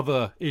these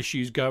other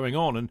issues going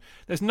on. And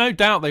there's no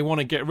doubt they want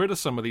to get rid of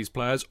some of these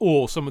players,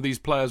 or some of these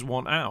players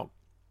want out,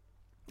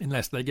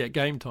 unless they get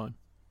game time.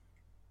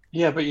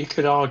 Yeah, but you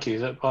could argue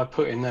that by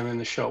putting them in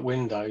the shop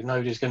window,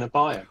 nobody's going to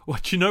buy them. Well,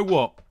 do you know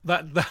what?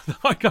 That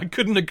I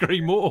couldn't agree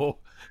more.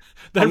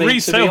 Their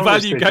resale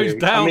value goes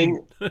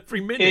down every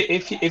minute.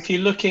 If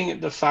you're looking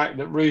at the fact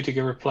that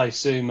Rudiger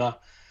replaced Zuma,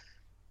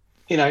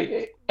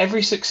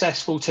 every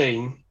successful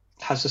team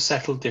has a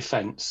settled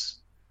defence,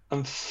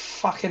 and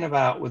fucking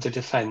about with the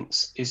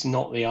defence is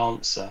not the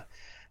answer.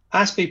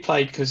 Aspie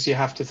played because you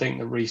have to think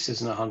that Reece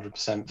isn't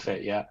 100%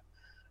 fit yet.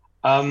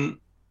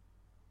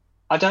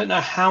 I don't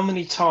know how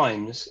many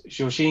times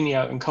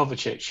Jorginho and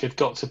Kovacic have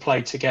got to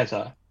play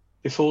together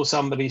before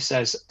somebody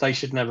says they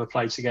should never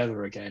play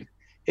together again.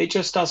 It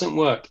just doesn't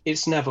work.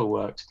 It's never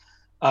worked.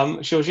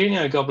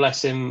 Jorginho, God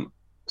bless him,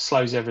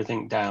 slows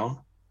everything down.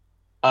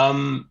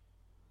 I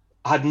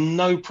had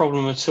no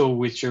problem at all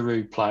with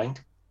Giroud playing.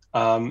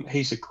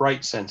 He's a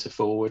great centre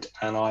forward,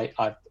 and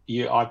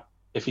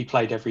if he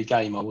played every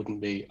game, I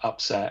wouldn't be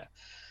upset.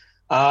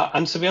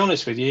 And to be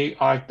honest with you,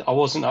 I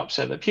wasn't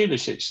upset that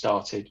Pulisic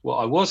started. What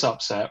I was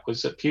upset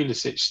was that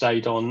Pulisic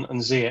stayed on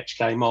and Ziyech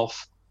came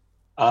off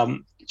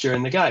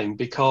during the game,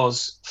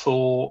 because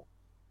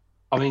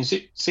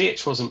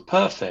Ziyech wasn't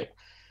perfect,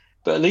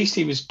 but at least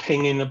he was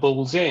pinging the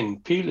balls in.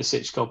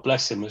 Pulisic, God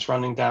bless him, was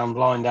running down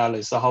blind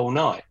alleys the whole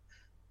night.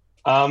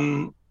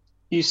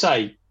 You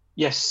say,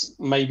 yes,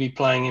 maybe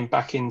playing him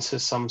back into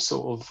some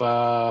sort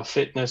of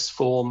fitness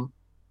form,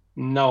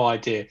 no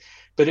idea.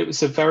 But it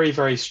was a very,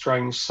 very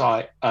strange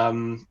side. I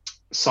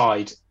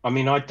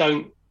mean, I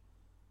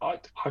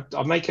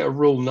make it a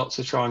rule not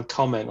to try and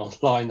comment on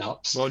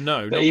lineups. Well,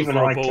 no, but even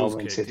I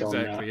commented on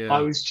that. Yeah. I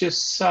was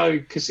just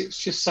because it was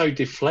just so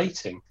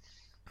deflating.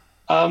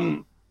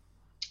 But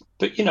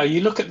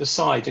you look at the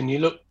side and you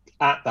look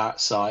at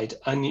that side,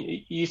 and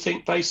you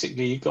think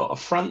basically you've got a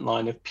front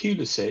line of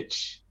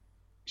Pulisic,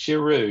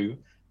 Giroud,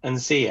 and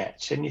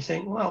Ziyech, and you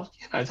think, well,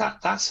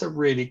 that's a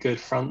really good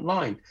front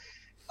line.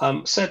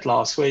 Said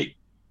last week,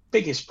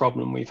 biggest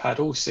problem we've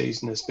had all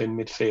season has been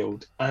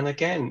midfield. And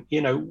again,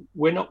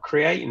 we're not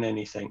creating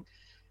anything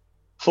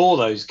for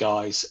those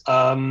guys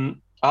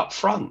up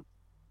front.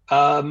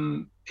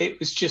 It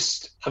was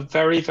just a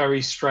very,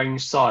 very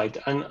strange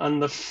side.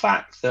 And the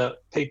fact that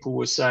people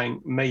were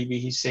saying maybe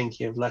he's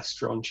thinking of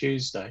Leicester on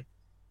Tuesday,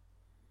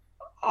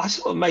 I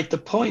sort of made the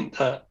point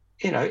that,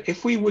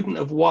 if we wouldn't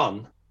have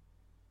won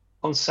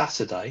on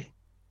Saturday,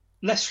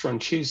 Leicester on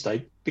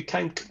Tuesday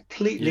became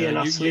completely and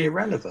utterly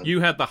irrelevant.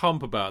 You had the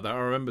hump about that. I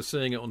remember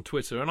seeing it on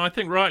Twitter, and I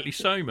think rightly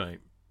so, mate.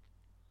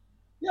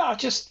 Yeah, I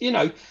just,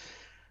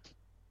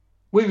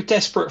 we were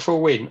desperate for a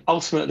win.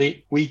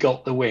 Ultimately, we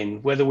got the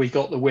win. Whether we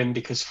got the win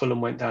because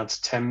Fulham went down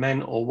to 10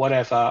 men or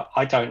whatever,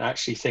 I don't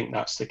actually think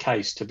that's the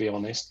case, to be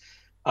honest,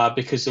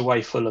 because the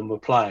way Fulham were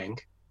playing,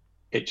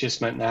 it just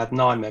meant they had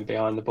 9 men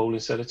behind the ball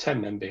instead of 10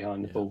 men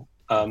behind the ball.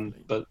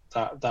 But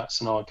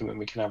that's an argument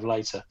we can have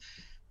later.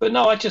 But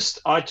no, I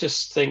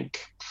just think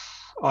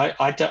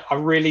I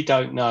really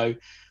don't know,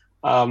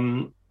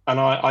 and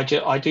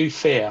I do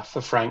fear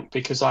for Frank,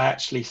 because I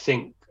actually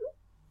think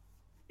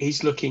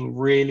he's looking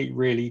really,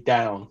 really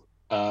down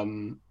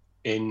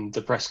in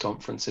the press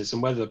conferences,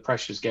 and whether the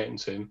pressure's getting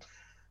to him,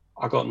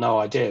 I got no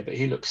idea. But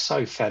he looked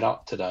so fed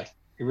up today.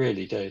 He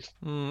really did.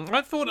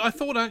 I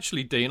thought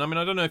actually, Dean. I mean,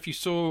 I don't know if you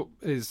saw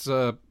his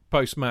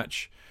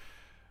post-match.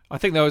 I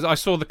think I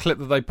saw the clip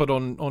that they put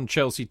on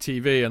Chelsea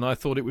TV, and I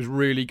thought it was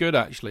really good,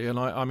 actually. And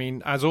I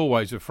mean, as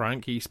always with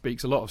Frank, he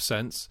speaks a lot of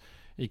sense.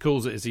 He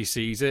calls it as he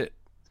sees it.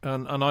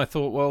 And I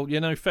thought, well,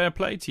 fair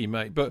play to you,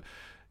 mate. But,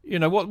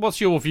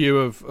 what's your view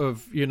of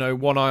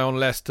one eye on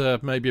Leicester,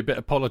 maybe a bit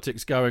of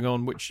politics going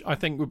on, which I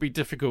think would be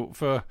difficult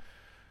for...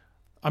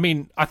 I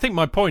mean, I think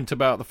my point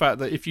about the fact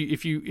that if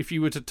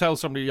you were to tell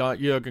somebody like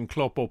Jurgen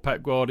Klopp or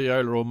Pep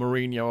Guardiola or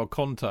Mourinho or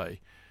Conte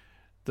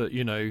that,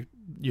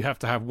 you have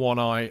to have one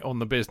eye on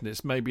the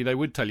business, maybe they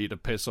would tell you to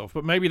piss off.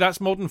 But maybe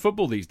that's modern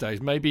football these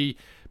days. Maybe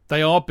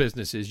they are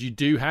businesses. You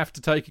do have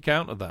to take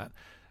account of that.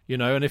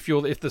 And if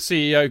the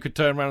CEO could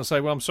turn around and say,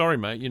 well, I'm sorry,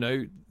 mate,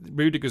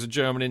 Rudiger's a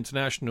German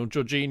international,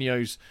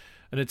 Jorginho's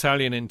an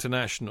Italian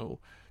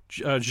international,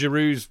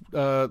 Giroud's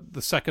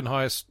the second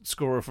highest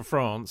scorer for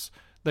France.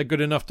 They're good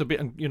enough to be,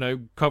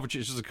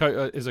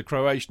 Kovacic is a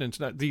Croatian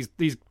international.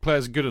 These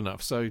players are good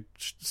enough, so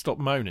stop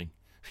moaning.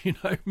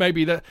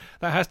 Maybe that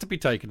has to be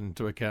taken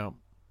into account.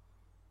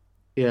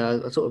 Yeah,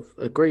 I sort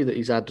of agree that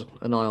he's had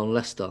an eye on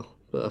Leicester,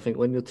 but I think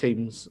when your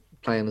team's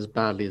playing as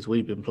badly as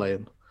we've been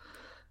playing,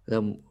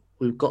 then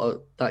we've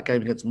got that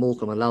game against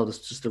Morecambe allowed us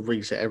just to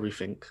reset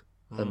everything.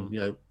 And,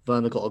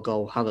 Werner got a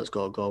goal, Havertz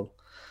got a goal.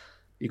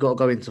 You've got to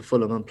go into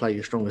Fulham and play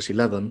your strongest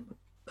 11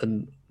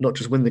 and not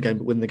just win the game,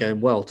 but win the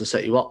game well to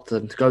set you up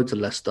then to go to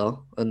Leicester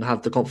and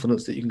have the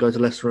confidence that you can go to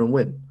Leicester and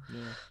win.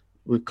 Yeah.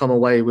 We've come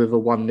away with a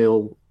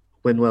 1-0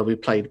 win where we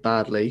played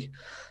badly.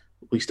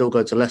 We still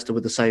go to Leicester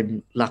with the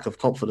same lack of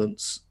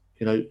confidence.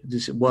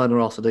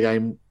 Werner after the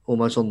game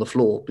almost on the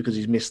floor because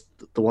he's missed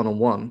the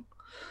one-on-one.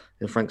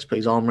 Frank's put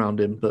his arm around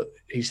him, but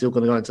he's still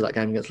going to go into that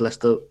game against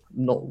Leicester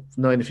not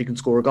knowing if he can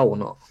score a goal or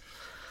not.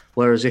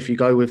 Whereas if you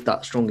go with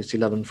that strongest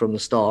 11 from the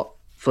start,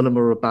 Fulham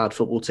are a bad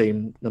football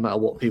team, no matter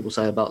what people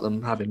say about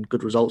them having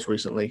good results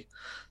recently.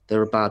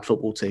 They're a bad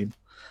football team.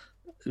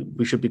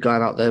 We should be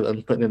going out there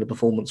and putting in a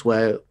performance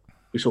where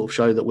we sort of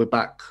show that we're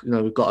back.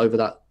 We've got over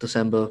that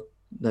December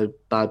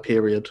bad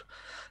period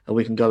and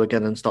we can go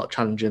again and start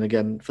challenging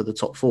again for the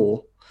top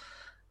 4.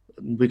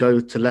 We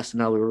go to Leicester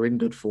now, we were in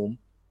good form,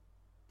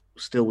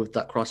 still with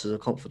that crisis of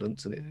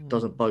confidence, and it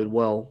doesn't bode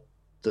well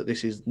that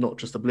this is not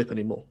just a blip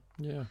anymore.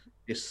 Yeah.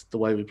 It's the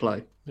way we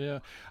play. Yeah.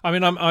 I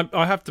mean,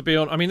 I have to be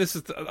on. I mean,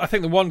 I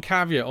think the one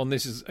caveat on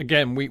this is,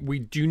 again, we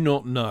do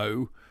not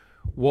know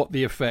what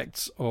the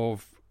effects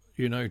of,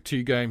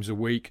 2 games a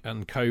week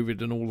and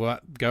COVID and all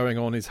that going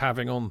on is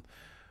having on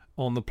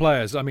the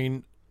players. I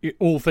mean,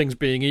 all things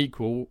being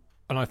equal,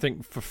 and I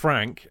think for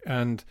Frank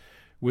and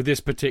with this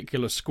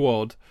particular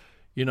squad,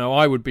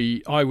 I would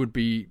be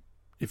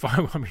if I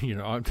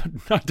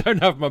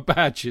don't have my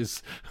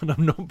badges and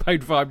I'm not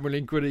paid £5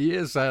 million a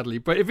year, sadly.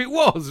 But if it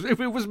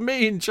was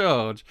me in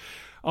charge,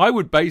 I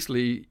would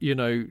basically,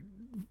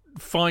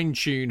 fine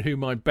tune who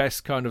my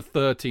best kind of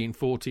 13,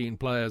 14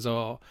 players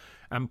are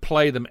and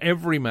play them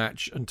every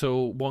match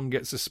until one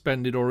gets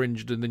suspended or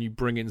injured, and then you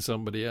bring in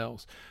somebody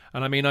else.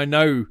 And I mean, I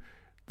know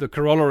the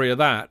corollary of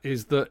that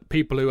is that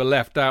people who are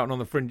left out and on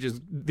the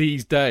fringes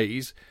these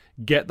days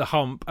get the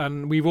hump.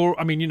 And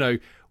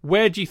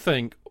where do you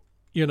think,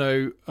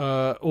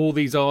 all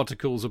these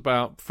articles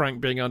about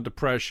Frank being under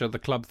pressure, the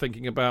club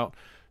thinking about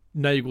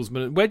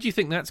Nagelsmann, where do you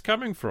think that's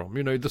coming from?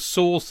 The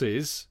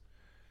sources,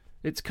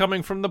 it's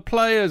coming from the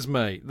players,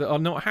 mate, that are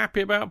not happy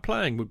about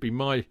playing, would be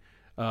my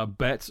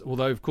bet.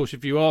 Although, of course,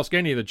 if you ask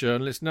any of the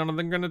journalists, none of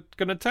them are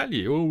going to tell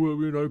you. Oh,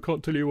 well,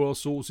 can't tell you who our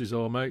sources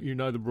are, mate. You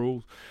know the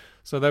rules.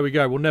 So there we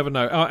go. We'll never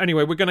know.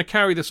 Anyway, we're going to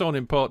carry this on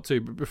in part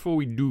 2. But before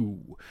we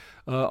do,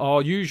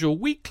 our usual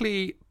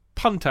weekly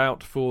punt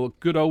out for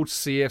good old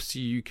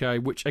CFC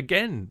UK, which,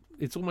 again,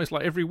 it's almost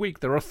like every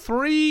week. There are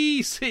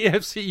 3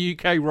 CFC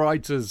UK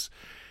writers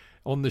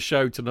on the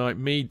show tonight.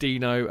 Me,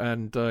 Dino,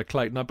 and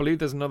Clayton. I believe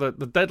there's another.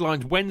 The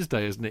deadline's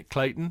Wednesday, isn't it,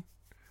 Clayton?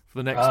 For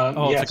the next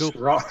article. Yes,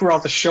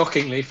 rather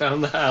shockingly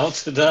found that out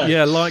today.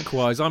 Yeah,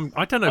 likewise. I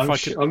don't know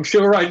I'm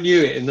sure I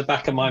knew it in the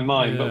back of my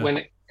mind, but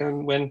when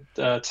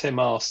Tim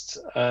asked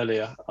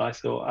earlier, I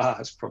thought,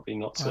 it's probably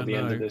not till the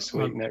end of this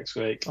week, next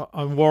week.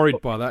 I'm worried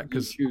by that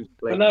because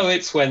no,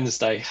 it's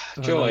Wednesday.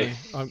 Joy.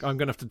 I'm going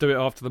to have to do it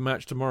after the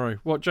match tomorrow.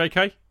 What,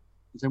 JK?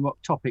 So, what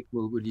topic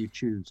will you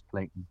choose,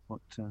 Clayton?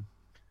 What?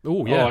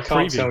 Oh yeah, I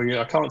can't tell you.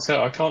 I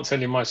can't tell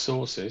you my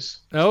sources.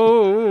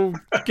 Oh,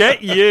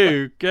 get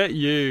you.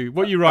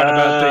 What are you writing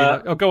about,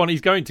 Dino? Oh, go on. He's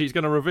going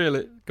to reveal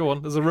it. Go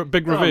on. There's a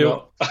big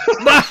reveal.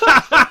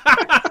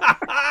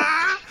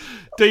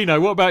 Dino,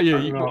 what about you?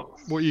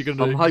 What are you going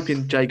to do? I'm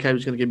hoping JK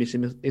was going to give me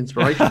some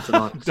inspiration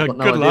tonight. I've got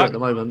no idea at the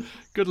moment.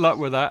 Good luck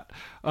with that.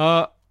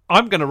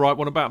 I'm going to write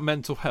one about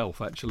mental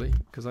health, actually,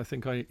 because I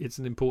think it's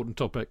an important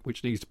topic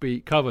which needs to be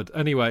covered.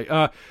 Anyway,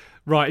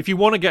 right, if you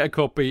want to get a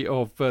copy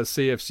of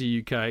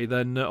CFC UK,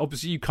 then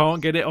obviously you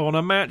can't get it on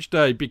a match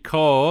day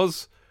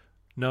because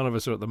none of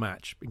us are at the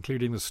match,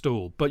 including the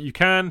stall. But you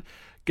can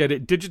get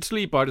it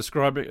digitally by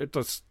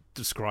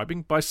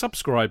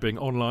subscribing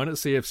online at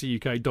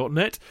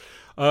cfcuk.net.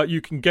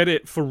 You can get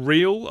it for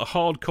real, a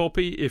hard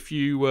copy, if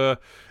you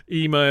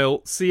email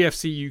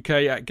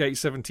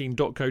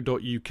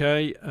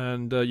cfcuk@gate17.co.uk,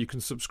 and you can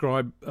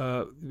subscribe,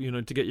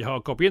 to get your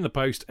hard copy in the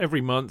post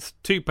every month,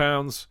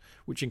 £2,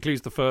 which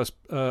includes the first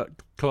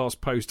class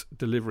post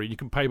delivery. You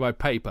can pay by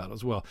PayPal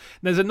as well.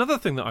 And there's another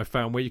thing that I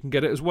found where you can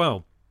get it as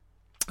well.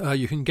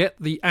 You can get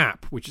the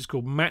app, which is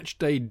called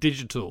Matchday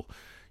Digital,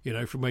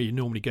 from where you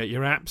normally get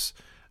your apps.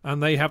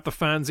 And they have the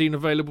fanzine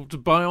available to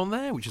buy on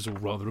there, which is all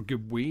rather a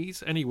good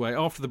wheeze. Anyway,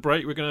 after the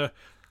break, we're going to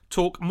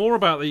talk more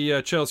about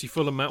the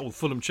Chelsea-Fulham match, or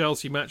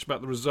Fulham-Chelsea match,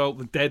 about the result,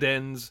 the dead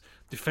ends,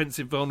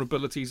 defensive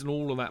vulnerabilities, and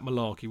all of that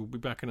malarkey. We'll be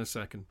back in a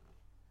second.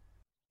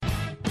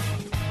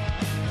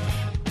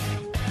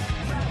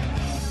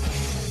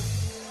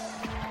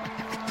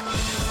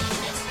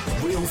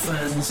 Real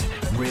fans,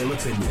 real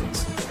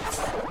opinions.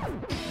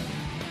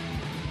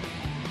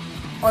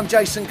 I'm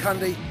Jason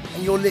Cundy,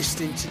 and you're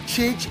listening to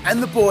Chidge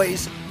and the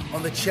boys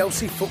on the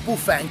Chelsea Football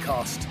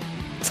Fancast.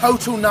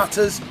 Total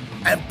nutters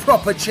and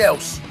proper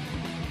Chelsea.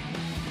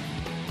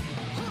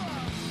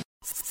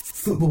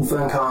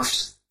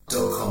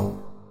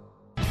 Footballfancast.com.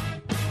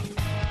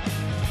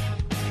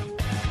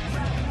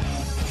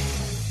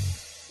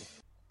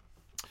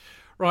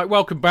 Right,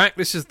 welcome back.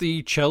 This is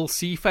the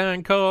Chelsea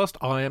Fancast.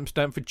 I am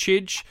Stamford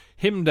Chidge.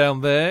 Him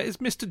down there is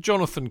Mr.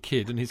 Jonathan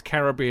Kidd and his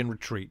Caribbean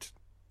retreat.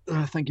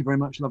 Thank you very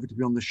much. Lovely to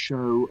be on the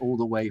show all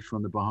the way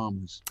from the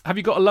Bahamas. Have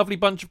you got a lovely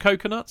bunch of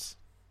coconuts?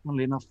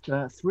 Funnily enough,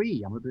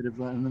 3. I'm a bit of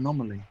an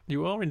anomaly.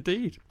 You are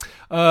indeed.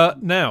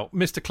 Now,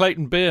 Mr.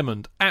 Clayton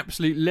Beerman,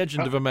 absolute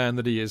legend of a man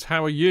that he is.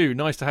 How are you?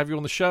 Nice to have you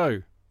on the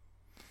show.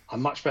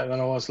 I'm much better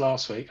than I was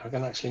last week. I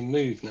can actually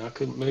move now. I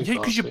couldn't move. Yeah,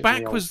 because your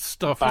back was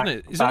stuff, wasn't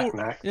it? Back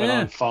neck, but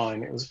I'm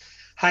fine. It was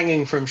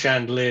hanging from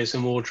chandeliers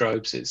and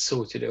wardrobes. It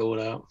sorted it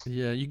all out.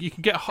 Yeah, you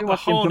can get a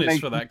harness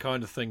for that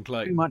kind of thing,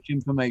 Clayton. Too much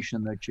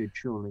information, though, Chid,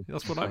 surely.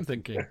 That's what I'm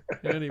thinking.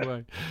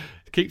 Anyway,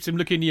 keeps him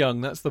looking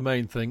young. That's the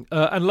main thing.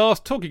 And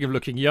last, talking of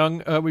looking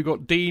young, we've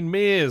got Dean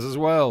Mears as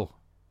well.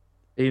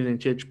 Evening,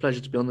 Chidge.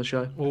 Pleasure to be on the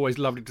show. Always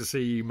lovely to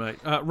see you, mate.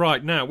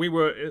 Right, now, we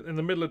were in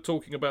the middle of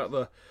talking about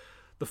the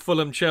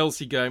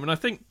Fulham-Chelsea game, and I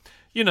think,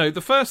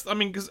 the first,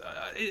 because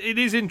it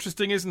is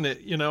interesting, isn't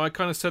it? I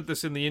kind of said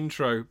this in the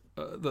intro,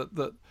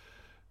 that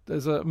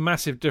there's a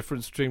massive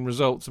difference between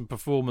results and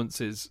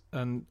performances,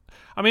 and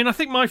I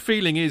think my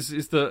feeling is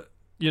that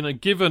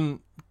given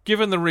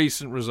the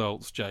recent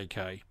results,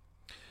 JK,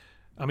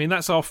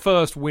 that's our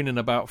first win in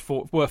about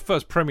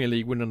first Premier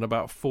League win in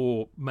about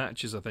 4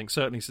 matches, I think,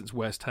 certainly since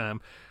West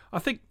Ham. I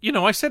think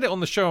I said it on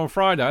the show on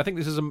Friday. I think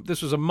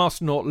this was a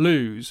must not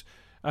lose,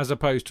 as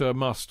opposed to a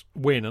must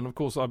win, and of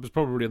course I was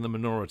probably in the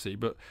minority.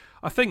 But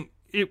I think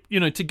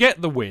to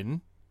get the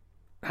win,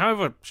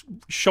 however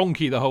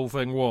shonky the whole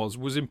thing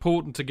was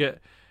important to get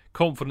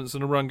confidence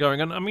and a run going.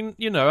 And I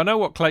know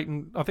what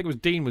Clayton, I think it was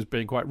Dean, was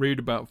being quite rude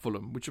about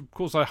Fulham, which of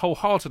course I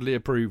wholeheartedly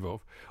approve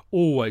of.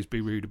 Always be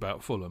rude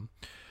about Fulham.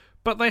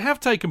 But they have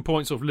taken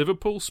points off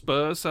Liverpool,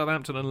 Spurs,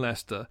 Southampton and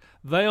Leicester.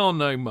 They are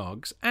no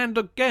mugs. And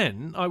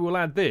again, I will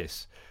add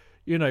this,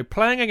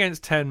 playing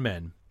against 10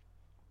 men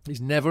is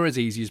never as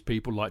easy as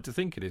people like to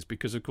think it is,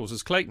 because, of course,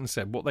 as Clayton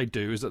said, what they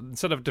do is that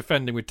instead of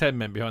defending with 10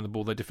 men behind the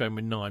ball, they defend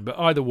with 9. But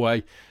either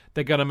way,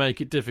 they're going to make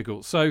it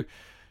difficult. So,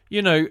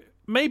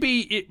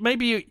 maybe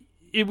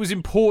it was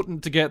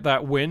important to get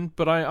that win,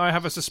 but I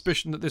have a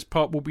suspicion that this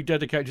part will be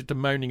dedicated to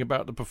moaning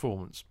about the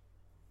performance.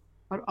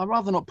 I'd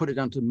rather not put it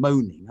down to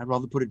moaning. I'd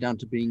rather put it down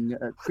to being...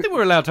 I think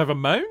we're allowed to have a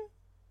moan.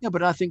 Yeah,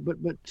 but I think...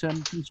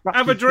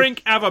 have a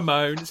drink, have a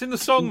moan. It's in the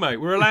song, mate.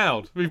 We're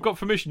allowed. We've got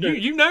permission.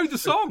 You know the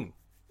song.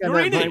 You're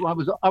in it.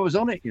 I was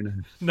on it,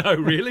 No,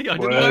 really? I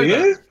didn't know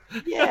that.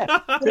 Yeah.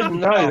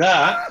 Didn't know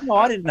that. No,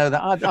 I didn't know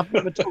that. I've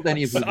never told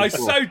any of you before. I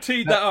so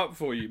teed that up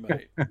for you,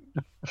 mate.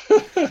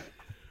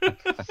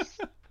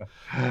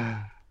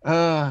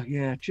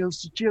 Yeah,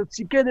 Chelsea,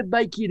 gonna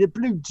make it a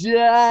blue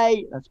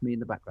day. That's me in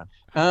the background.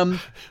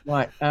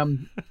 Right.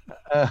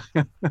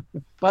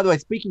 By the way,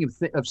 speaking of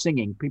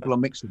singing, people are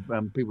mixed.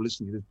 People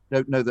listening to this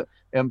don't know that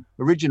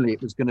originally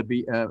it was going to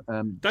be.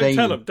 Don't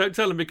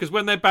tell them, because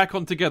when they're back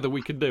on together,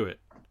 we can do it.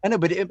 I know,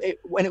 but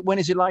when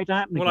is it likely to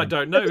happen? Well, again? I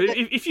don't know.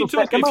 If you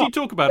talk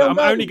about it, I'm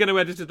only going to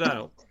edit it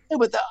out. No,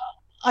 but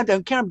I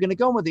don't care. I'm going to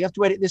go on with it. You have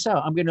to edit this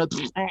out. I'm going to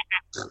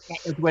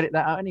edit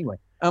that out anyway.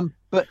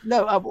 But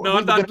no,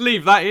 I'd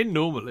leave that in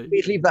normally.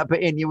 We'd leave that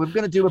bit in. Yeah, we're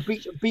going to do a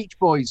Beach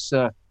Boys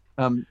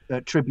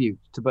tribute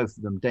to both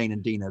of them, Dane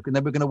and Dino, and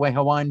then we're going to wear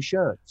Hawaiian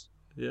shirts.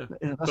 Yeah,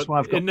 that's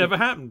why it never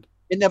happened.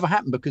 It never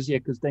happened because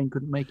Dane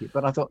couldn't make it.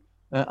 But I thought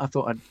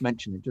I'd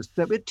mention it. Just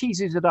it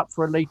teases it up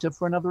for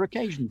another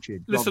occasion,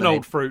 Chid. Listen,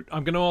 old fruit,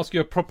 I'm going to ask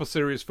you a proper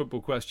serious football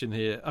question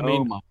here.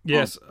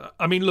 Yes.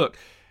 Look,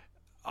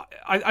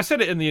 I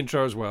said it in the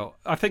intro as well.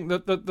 I think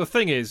that the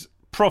thing is,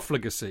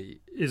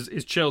 profligacy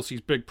is Chelsea's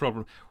big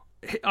problem.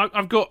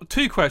 I've got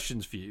 2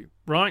 questions for you,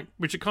 right?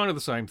 Which are kind of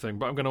the same thing,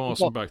 but I'm going to ask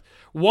them both.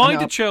 Why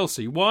did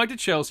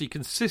Chelsea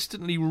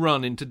consistently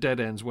run into dead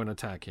ends when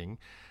attacking,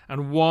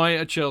 and why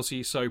are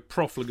Chelsea so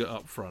profligate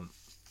up front?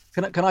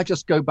 Can I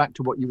just go back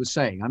to what you were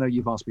saying? I know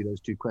you've asked me those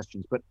 2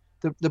 questions, but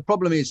the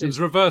problem is... It's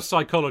reverse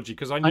psychology,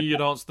 because I knew you'd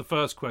answer the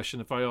first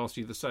question if I asked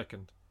you the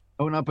second.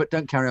 Oh, no, but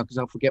don't carry on, because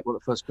I'll forget what the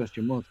first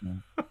question was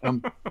now.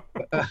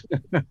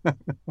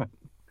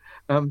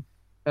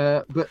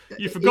 But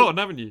you've forgotten,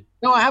 haven't you?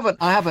 No, I haven't.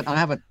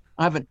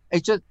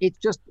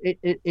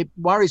 It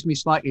worries me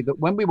slightly that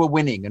when we were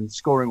winning and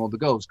scoring all the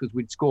goals, because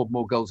we'd scored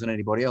more goals than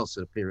anybody else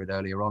at a period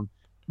earlier on,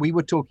 we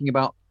were talking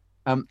about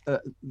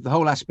the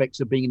whole aspects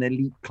of being an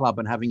elite club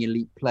and having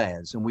elite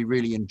players, and we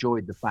really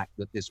enjoyed the fact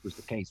that this was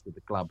the case with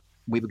the club.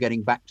 We were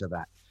getting back to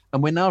that.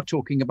 and we're now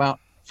talking about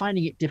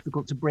finding it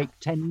difficult to break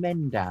 10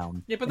 men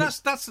down. Yeah, but And that's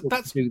that,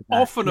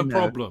 often a you know.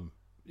 problem.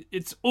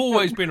 It's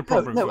always been a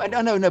problem. No,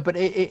 but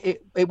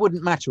it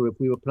wouldn't matter if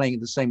we were playing at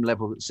the same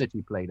level that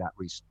City played at.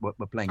 We're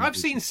playing. I've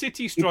seen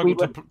City struggle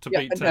to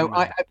beat 10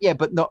 men.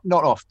 But not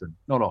often,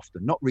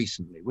 not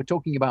recently. We're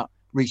talking about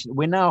recent.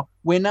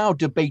 We're now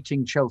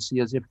debating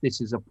Chelsea as if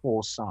this is a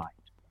poor side,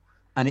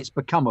 and it's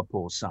become a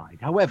poor side.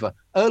 However,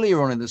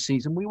 earlier on in the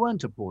season, we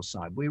weren't a poor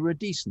side. We were a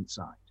decent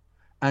side,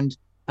 and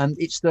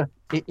it's the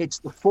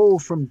fall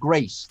from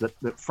grace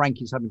that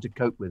Frank is having to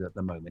cope with at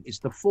the moment. It's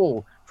the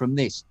fall from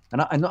this,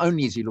 and not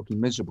only is he looking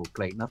miserable,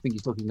 Clayton, I think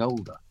he's looking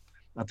older.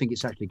 I think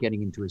it's actually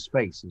getting into his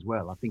face as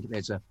well. I think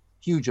there's a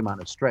huge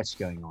amount of stress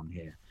going on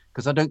here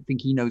because I don't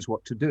think he knows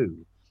what to do,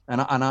 and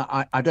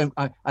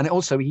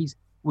also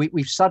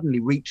we've suddenly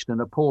reached an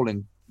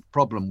appalling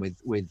problem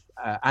with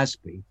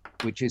Aspie,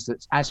 which is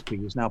that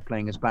Aspie is now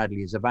playing as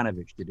badly as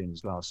Ivanovic did in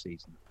his last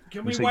season.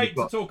 Can we wait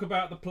to talk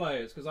about the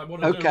players? Because I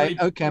want to.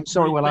 Okay. I'm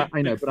sorry.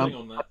 I know, but I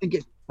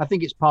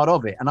think it's part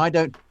of it, and I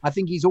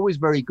think he's always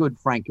very good,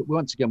 Frank.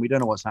 Once again, we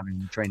don't know what's happening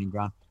in the training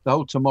ground. The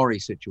whole Tomori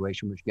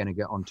situation, which we're going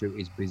to get onto,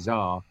 is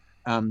bizarre.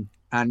 And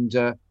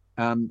the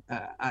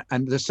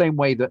same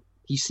way that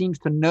he seems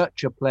to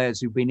nurture players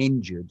who've been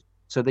injured,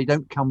 so they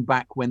don't come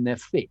back when they're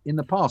fit. In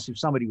the past, if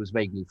somebody was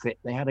vaguely fit,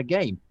 they had a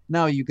game.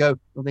 Now you go,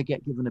 well, they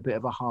get given a bit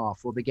of a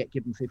half, or they get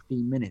given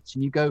 15 minutes,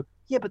 and you go,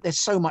 yeah, but they're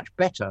so much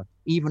better,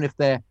 even if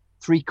they're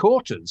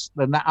 3/4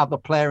 than that other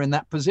player in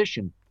that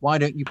position. Why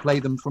don't you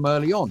play them from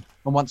early on?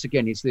 And once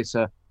again, is this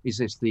the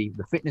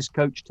fitness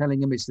coach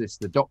telling them? Is this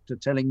the doctor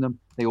telling them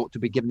they ought to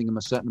be giving them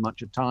a certain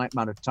amount of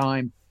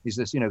time? Is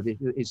this,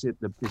 is it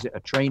a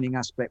training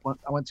aspect?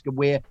 Once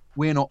again,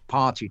 we're not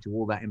party to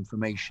all that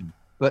information.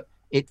 But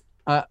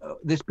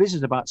this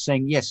business about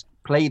saying, yes,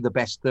 play the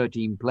best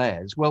 13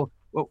 players. Well,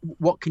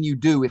 what can you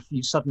do if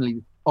you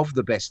suddenly, of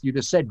the best, you'd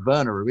have said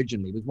Werner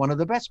originally was one of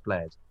the best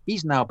players.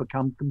 He's now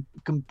become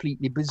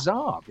completely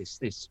bizarre, this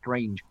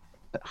strange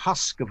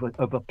husk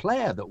of a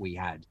player that we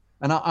had.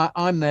 And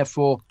I'm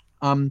therefore,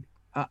 I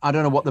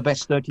don't know what who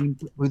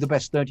the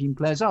best 13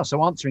 players are.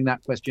 So answering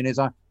that question is,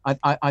 I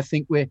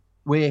think we're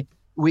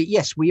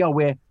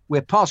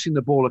passing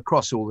the ball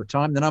across all the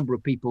time. The number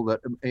of people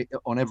that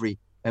on every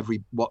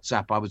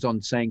WhatsApp I was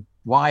on saying,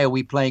 why are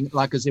we playing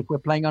like as if we're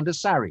playing under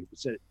Sarri? I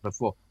said it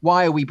before.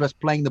 Why are we just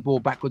playing the ball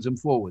backwards and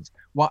forwards?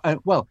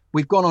 Well,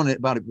 we've gone on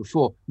about it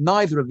before.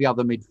 Neither of the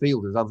other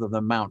midfielders, other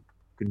than Mount,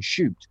 can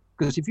shoot.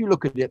 Because if you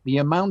look at it, the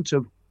amount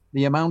of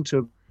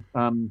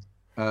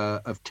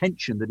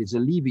tension that is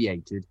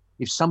alleviated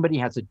if somebody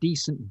has a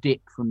decent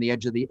dip from the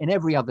edge in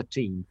every other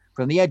team,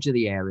 from the edge of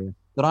the area,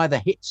 that either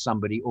hits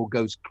somebody or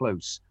goes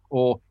close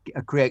or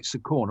creates a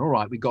corner. All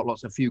right, we got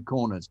a few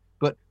corners,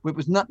 but it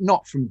was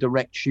not from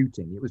direct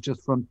shooting. It was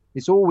just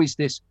it's always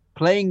this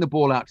playing the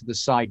ball out to the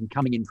side and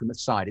coming in from the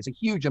side. It's a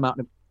huge amount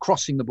of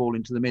crossing the ball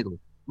into the middle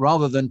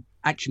rather than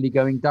actually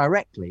going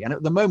directly. And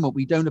at the moment,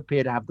 we don't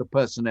appear to have the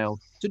personnel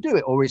to do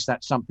it. Or is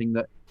that something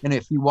that,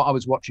 I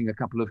was watching a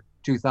couple of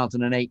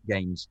 2008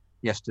 games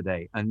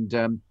yesterday,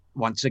 and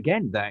once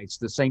again, it's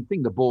the same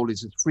thing. The ball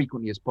is as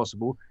frequently as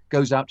possible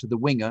goes out to the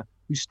winger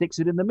who sticks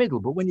it in the middle.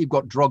 But when you've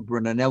got Drogba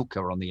and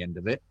Anelka on the end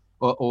of it,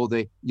 or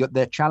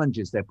their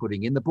challenges they're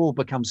putting in, the ball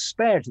becomes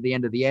spared to the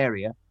end of the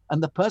area,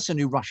 and the person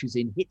who rushes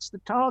in hits the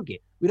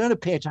target. We don't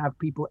appear to have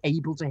people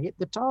able to hit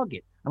the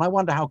target. And I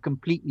wonder how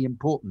completely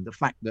important the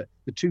fact that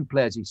the two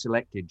players he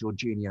selected,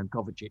 Jorginho and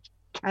Kovacic,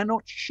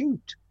 cannot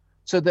shoot.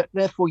 So that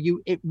therefore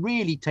it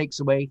really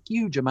takes away a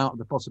huge amount of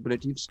the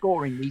possibility of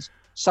scoring these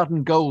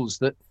sudden goals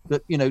that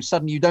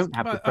suddenly you don't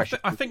have the pressure.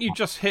 I think you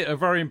just hit a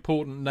very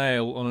important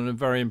nail on a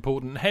very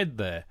important head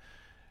there,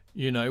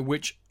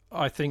 which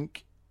I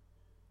think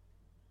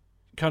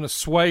kind of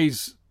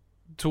sways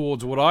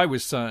towards what I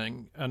was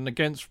saying and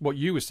against what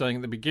you were saying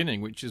at the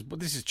beginning, which is,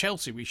 this is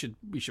Chelsea, we should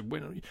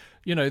win.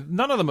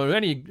 None of them are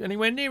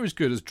anywhere near as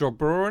good as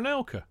Drogba or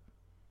Anelka.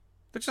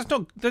 They're just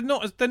not. They're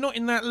not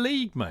in that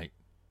league, mate.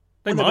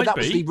 That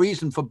was the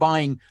reason for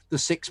buying the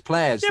 6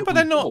 players. Yeah, but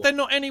they're not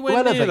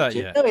anywhere near that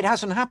yet. No, it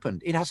hasn't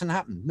happened.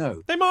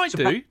 No. They might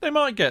do. They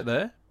might get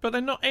there, but they're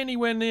not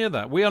anywhere near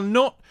that. We are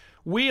not.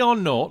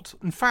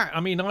 In fact,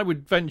 I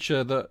would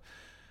venture that.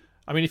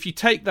 If you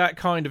take that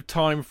kind of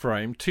time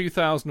frame,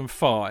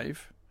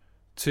 2005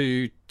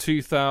 to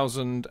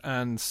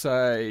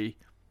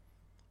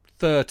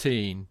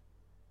 2013,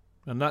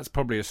 and that's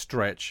probably a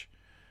stretch.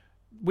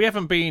 We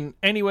haven't been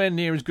anywhere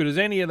near as good as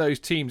any of those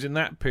teams in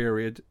that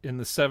period in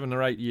the 7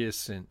 or 8 years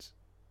since,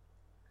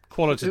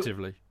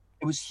 qualitatively.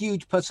 It was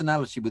huge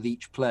personality with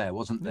each player,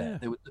 wasn't there?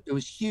 Yeah. It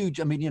was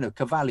huge.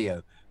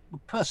 Carvalho,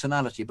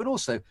 personality, but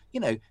also,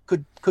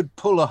 could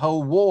pull a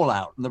whole wall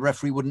out and the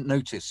referee wouldn't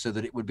notice, so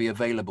that it would be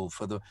available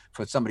for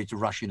somebody to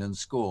rush in and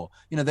score.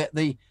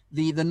 The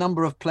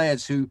number of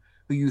players who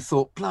you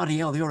thought, bloody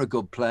hell, you're a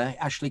good player.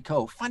 Ashley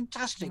Cole,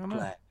 fantastic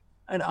player.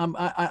 And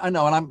I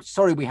know, and I'm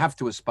sorry we have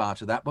to aspire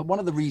to that. But one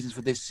of the reasons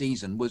for this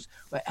season was,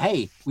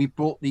 hey, we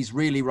brought these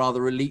really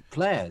rather elite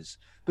players.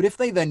 But if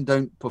they then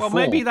don't perform...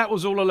 Well, maybe that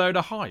was all a load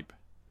of hype.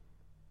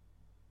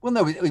 Well,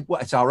 no,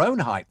 it's our own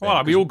hype. Then,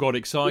 Well, we all got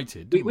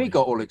excited, didn't we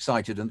got all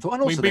excited and thought,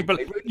 and also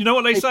you know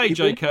what they say,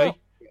 JK? Well.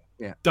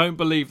 Yeah. Don't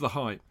believe the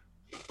hype.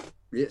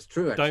 It's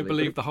true, actually. Don't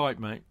believe the hype,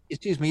 mate.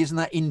 Excuse me, isn't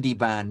that indie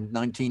band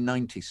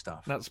 1990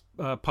 stuff? That's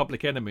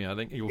Public Enemy, I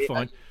think you'll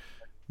find.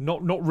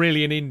 Not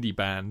really an indie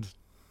band.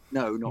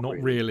 No,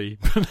 not really.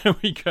 There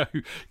we go.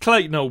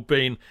 Clayton Old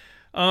Bean.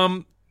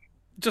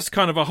 Just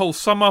kind of a whole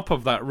sum up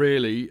of that,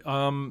 really.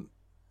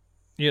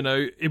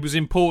 It was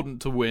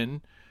important to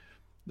win,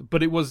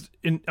 but it was.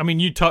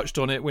 You touched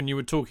on it when you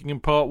were talking in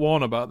part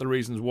one about the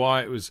reasons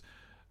why it was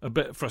a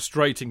bit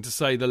frustrating, to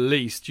say the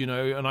least.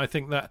 And I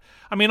think that.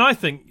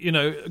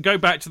 Go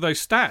back to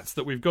those stats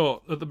that we've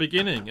got at the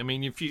beginning.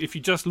 If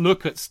you just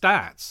look at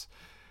stats,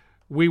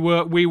 we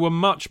were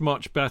much,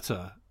 much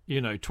better.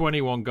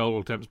 21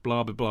 goal attempts,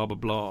 blah, blah, blah, blah,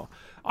 blah.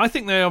 I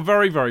think they are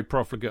very, very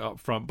profligate up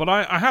front. But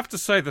I have to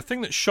say, the thing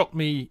that shocked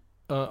me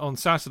on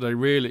Saturday,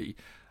 really,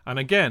 and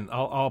again,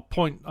 I'll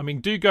point...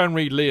 do go and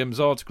read Liam's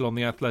article on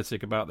The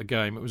Athletic about the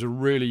game. It was a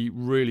really,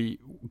 really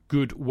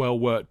good,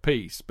 well-worked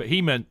piece. But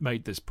he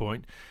made this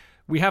point.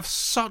 We have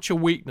such a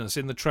weakness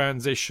in the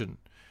transition,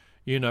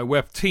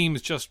 where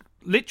teams just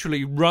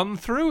literally run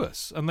through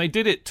us. And they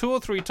did it 2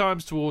 or 3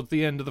 times towards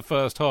the end of the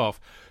first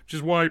half, which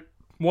is why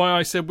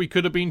I said we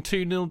could have been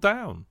 2-0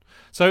 down.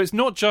 So it's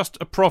not just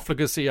a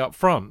profligacy up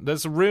front.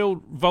 There's a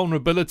real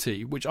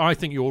vulnerability, which I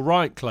think you're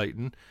right,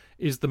 Clayton,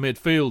 is the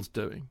midfield's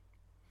doing.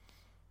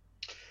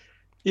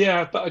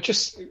 Yeah, but I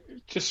just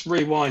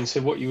rewind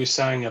to what you were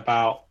saying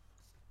about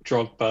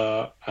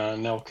Drogba,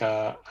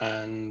 Nelka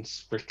and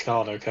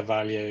Ricardo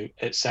Carvalho,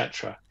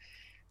 etc.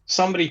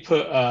 Somebody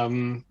put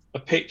a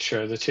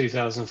picture of the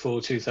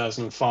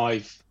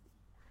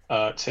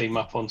 2004-2005 team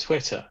up on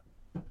Twitter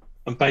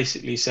and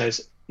basically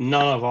says,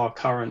 none of our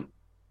current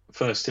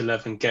first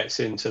 11 gets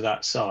into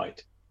that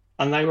side.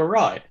 And they were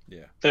right.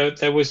 Yeah.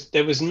 There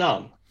was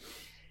none.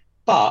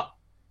 But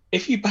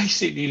if you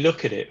basically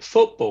look at it,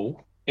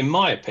 football, in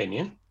my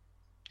opinion,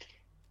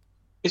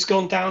 it's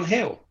gone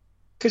downhill.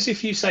 Because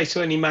if you say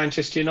to any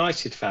Manchester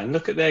United fan,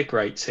 look at their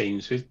great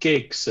teams with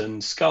Giggs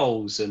and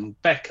Scholes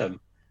and Beckham,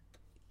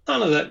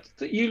 none of that.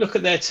 You look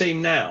at their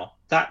team now,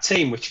 that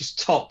team which is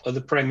top of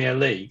the Premier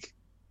League.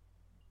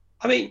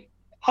 I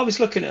was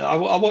looking at. I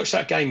watched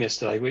that game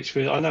yesterday, which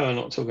I know I'm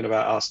not talking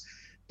about us,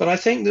 but I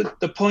think that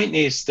the point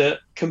is that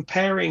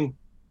comparing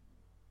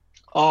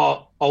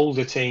our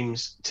older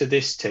teams to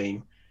this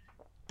team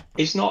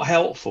is not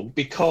helpful,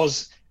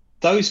 because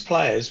those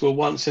players were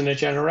once in a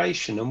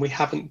generation, and we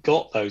haven't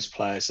got those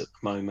players at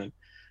the moment.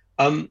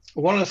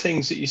 One of the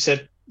things that you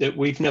said, that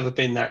we've never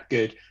been that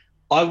good,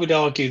 I would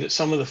argue that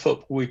some of the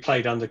football we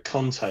played under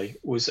Conte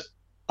was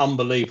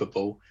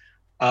unbelievable.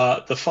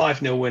 The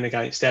 5-0 win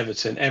against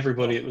Everton,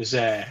 everybody that was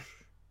there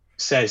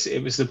says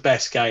it was the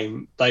best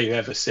game they've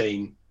ever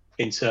seen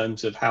in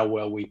terms of how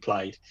well we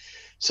played.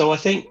 So I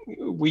think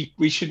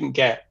we shouldn't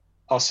get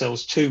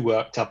ourselves too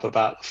worked up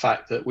about the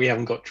fact that we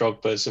haven't got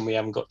Drogbas and we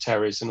haven't got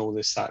Terrys and all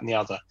this, that and the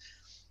other.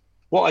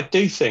 What I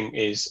do think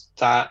is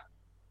that,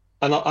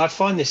 and I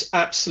find this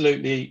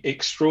absolutely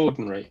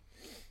extraordinary,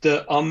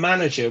 that our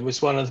manager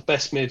was one of the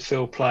best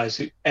midfield players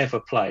who ever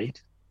played.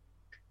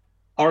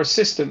 Our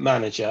assistant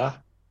manager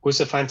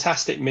was a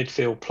fantastic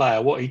midfield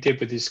player. What he did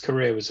with his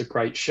career was a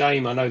great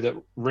shame. I know that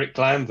Rick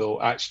Glanville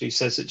actually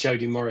says that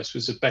Jody Morris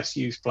was the best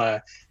youth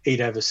player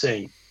he'd ever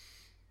seen.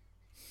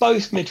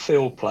 Both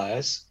midfield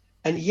players,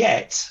 and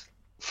yet,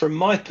 from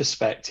my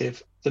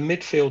perspective, the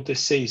midfield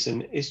this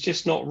season is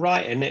just not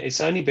right, and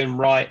it's only been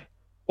right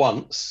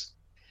once,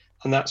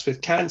 and that's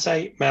with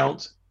Kante,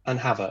 Mount and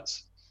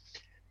Havertz.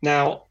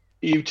 Now,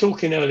 you were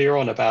talking earlier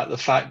on about the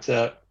fact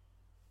that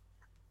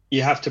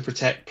you have to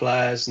protect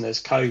players and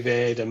there's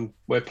COVID and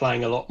we're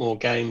playing a lot more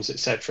games,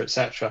 etc.,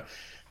 etc.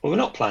 Well, we're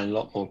not playing a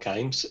lot more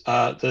games.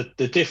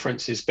 The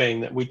difference is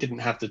being that we didn't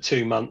have the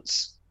 2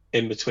 months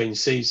in between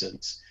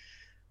seasons.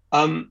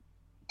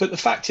 But the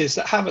fact is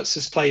that Havertz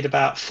has played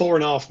about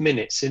 4.5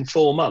 minutes in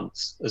 4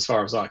 months, as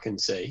far as I can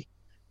see.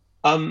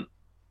 I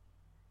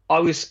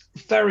was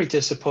very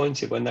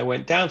disappointed when they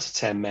went down to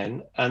 10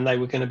 men and they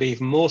were going to be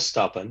even more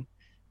stubborn,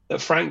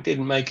 that Frank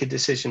didn't make a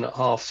decision at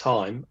half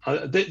time.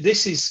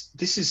 This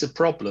is a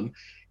problem.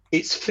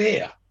 It's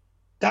fear.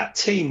 That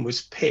team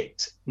was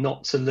picked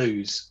not to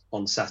lose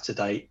on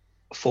Saturday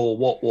for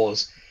what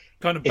was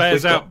kind of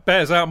bears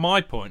out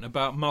my point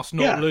about must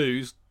not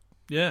lose.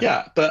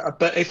 Yeah.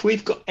 But if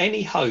we've got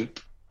any hope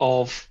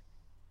of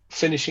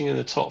finishing in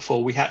the top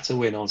 4, we had to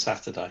win on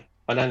Saturday.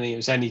 I don't think there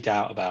was any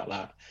doubt about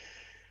that.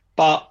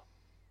 But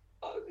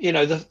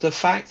the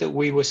fact that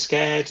we were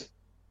scared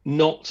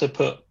not to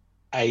put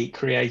a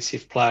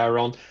creative player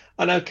on,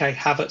 and okay,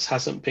 Havertz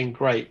hasn't been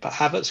great, but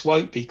Havertz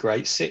won't be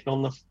great sitting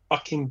on the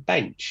fucking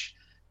bench.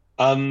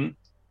 The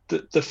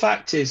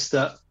fact is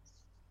that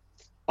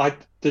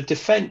the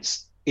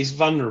defence is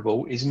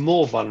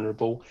more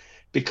vulnerable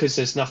because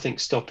there's nothing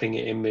stopping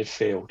it in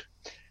midfield.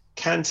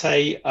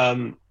 Kante,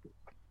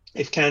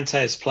 if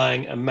Kante is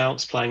playing and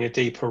Mount's playing a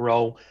deeper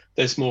role,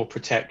 there's more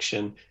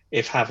protection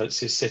if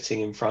Havertz is sitting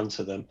in front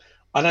of them.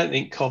 I don't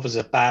think Cover's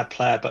a bad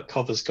player, but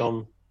Cover's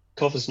gone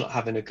Cover's not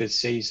having a good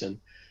season.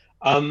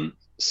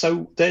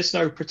 So there's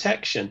no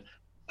protection.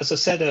 As I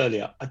said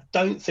earlier, I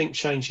don't think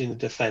changing the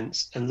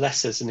defence,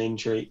 unless there's an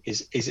injury,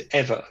 is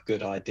ever a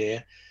good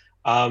idea.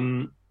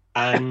 And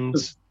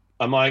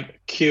am I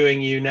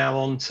cueing you now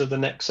on to the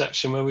next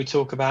section where we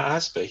talk about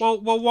Asby?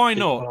 Well, why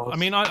not? I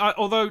mean,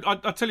 although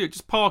I tell you,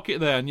 just park it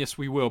there, and yes,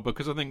 we will,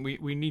 because I think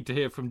we need to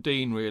hear from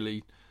Dean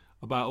really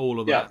about all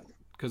of that,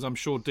 because I'm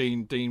sure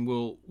Dean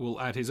will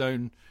add his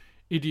own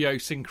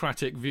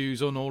idiosyncratic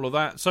views on all of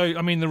that. So,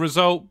 I mean, the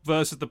result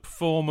versus the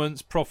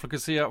performance,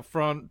 profligacy up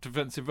front,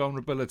 defensive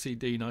vulnerability,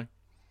 Dino.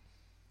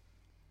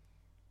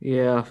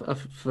 Yeah,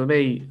 for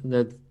me,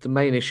 the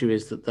main issue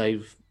is that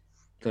they've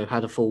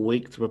had a full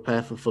week to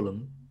prepare for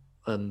Fulham,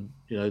 and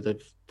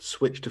they've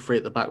switched to three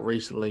at the back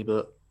recently,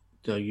 but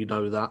you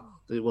know that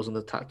it wasn't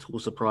a tactical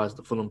surprise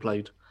that Fulham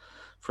played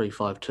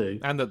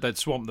 3-5-2, and that they'd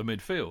swamp the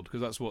midfield, because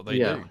that's what they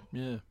do.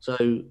 Yeah.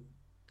 So,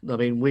 I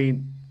mean,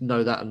 we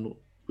know that, and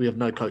we have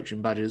no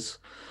coaching badges.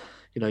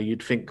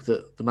 You'd think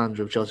that the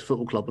manager of Chelsea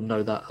Football Club would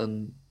know that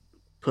and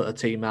put a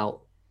team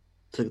out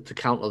to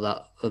counter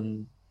that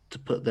and to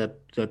put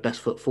their best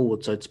foot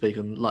forward, so to speak.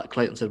 And like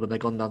Clayton said, when they've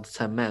gone down to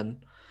 10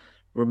 men,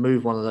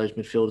 remove one of those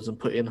midfielders and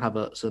put in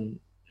Havertz and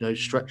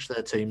stretch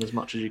their team as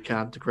much as you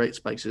can to create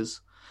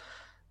spaces.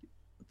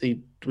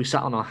 We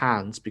sat on our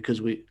hands because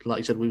like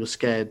you said, we were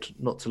scared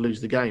not to lose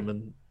the game,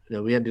 and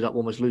we ended up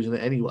almost losing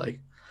it anyway.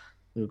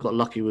 We got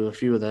lucky with a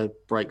few of their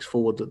breaks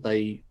forward that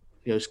they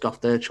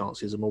scuffed their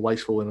chances and were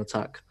wasteful in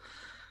attack.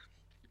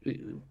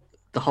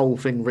 The whole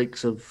thing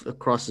reeks of a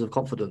crisis of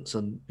confidence,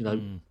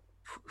 and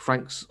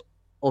Frank's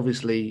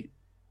obviously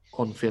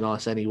on thin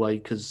ice anyway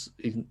because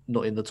he's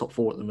not in the top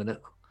four at the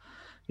minute.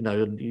 And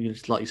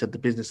like you said, the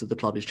business of the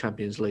club is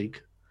Champions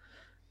League.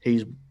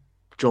 His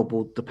job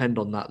will depend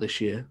on that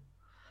this year.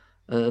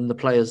 And the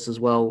players as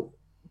well,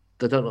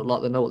 they don't look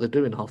like they know what they're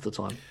doing half the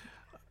time.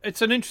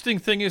 It's an interesting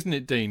thing, isn't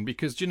it, Dean?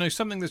 Because,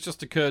 something that's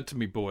just occurred to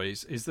me,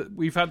 boys, is that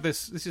we've had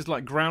this is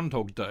like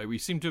Groundhog Day. We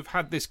seem to have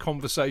had this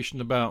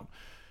conversation about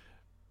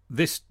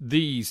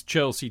these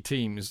Chelsea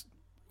teams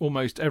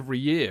almost every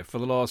year for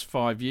the last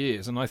 5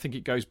 years. And I think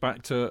it goes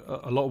back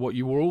to a lot of what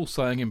you were all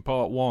saying in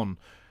part one,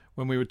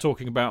 when we were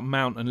talking about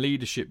Mount and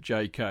leadership,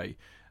 JK,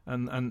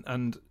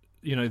 and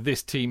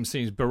this team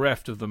seems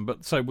bereft of them,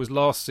 but so was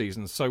last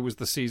season, so was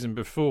the season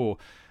before.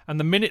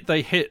 And the minute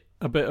they hit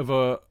a bit of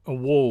a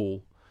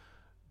wall,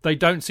 they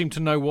don't seem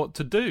to know what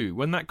to do.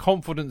 When that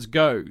confidence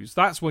goes,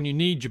 that's when you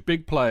need your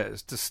big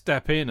players to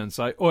step in and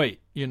say, oi,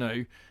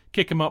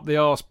 kick them up the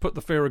arse, put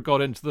the fear of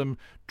God into them,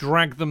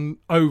 drag them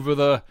over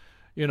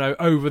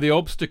the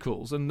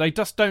obstacles. And they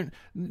just don't,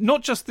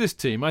 not just this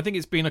team, I think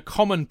it's been a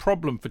common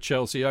problem for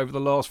Chelsea over the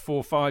last 4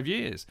 or 5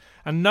 years.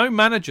 And no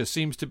manager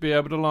seems to be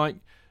able to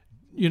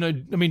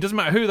it doesn't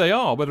matter who they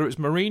are, whether it's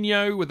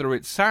Mourinho, whether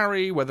it's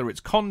Sarri, whether it's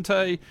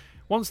Conte,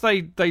 once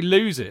they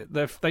lose it,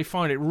 they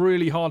find it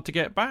really hard to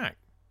get back.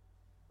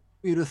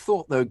 You'd have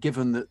thought, though,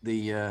 given that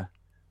the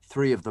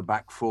three of the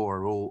back four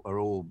are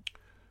all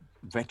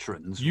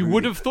veterans. You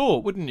would have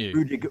thought, wouldn't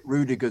you?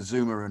 Rudiger,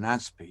 Zuma, and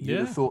Aspi. You'd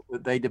have thought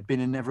that they'd have been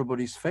in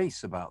everybody's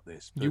face about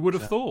this. But, you would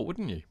have thought,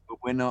 wouldn't you? But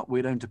we're not.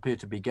 We don't appear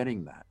to be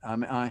getting that.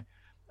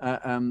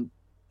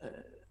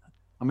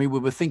 We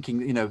were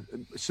thinking,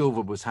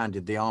 Silva was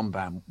handed the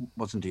armband,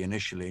 wasn't he,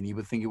 initially? And you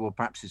were thinking, well,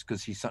 perhaps it's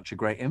because he's such a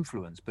great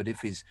influence. But if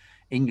his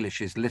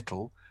English is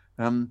little,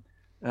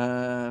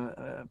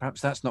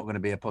 perhaps that's not going to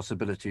be a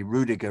possibility.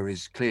 Rudiger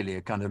is clearly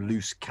a kind of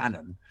loose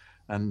cannon,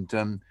 and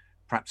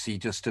perhaps he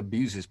just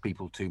abuses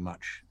people too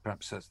much.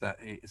 Perhaps that's that.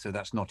 So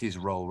that's not his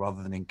role,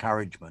 rather than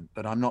encouragement.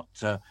 But I'm not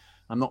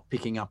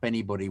picking up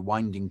anybody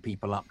winding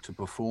people up to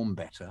perform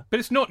better.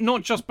 But it's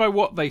not just by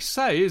what they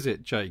say, is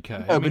it,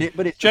 JK? No, but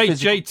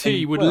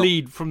JT would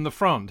lead from the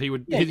front. He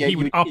would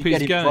up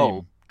his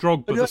game.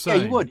 Drogba the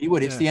same. Yeah, he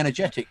would. It's the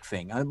energetic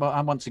thing. And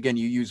once again,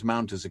 you use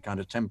Mount as a kind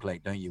of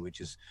template, don't you?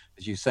 Which is,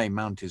 as you say,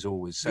 Mount is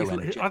always so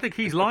energetic. I think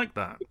he's like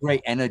that.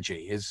 Great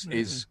energy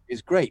is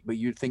great, but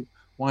you'd think,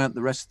 why aren't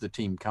the rest of the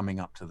team coming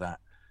up to that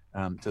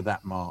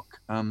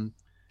mark?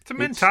 It's a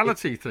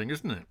mentality thing,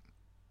 isn't it?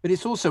 But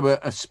it's also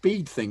a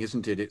speed thing,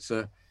 isn't it?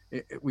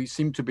 We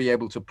seem to be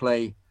able to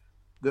play.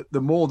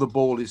 The more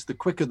the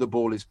quicker the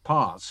ball is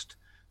passed,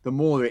 the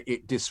more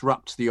it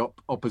disrupts the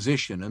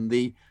opposition, and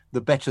the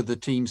better the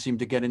team seem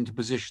to get into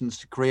positions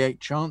to create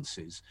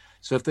chances.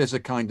 So if there's a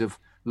kind of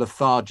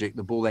lethargic,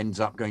 the ball ends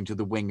up going to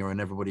the winger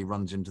and everybody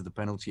runs into the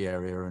penalty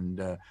area,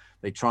 and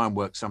they try and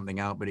work something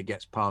out, but it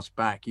gets passed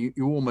back. You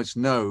almost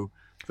know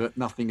that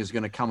nothing is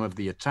going to come of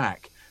the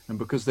attack. And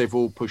because they've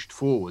all pushed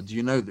forwards,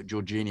 you know that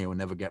Jorginho will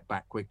never get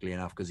back quickly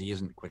enough because he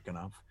isn't quick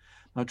enough.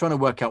 I'm trying to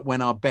work out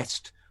what our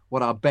best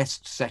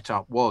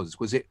setup was.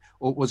 Was it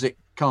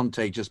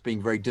Kante just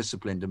being very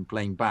disciplined and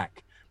playing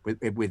back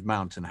with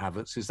Mount and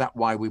Havertz? Is that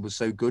why we were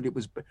so good?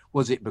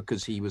 Was it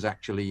because he was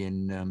actually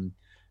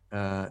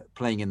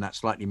playing in that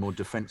slightly more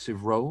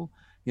defensive role?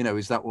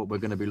 Is that what we're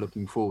going to be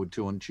looking forward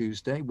to on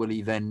Tuesday? Will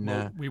he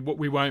then? We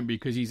won't,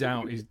 because he's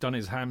out. He's done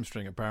his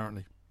hamstring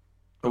apparently.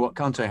 what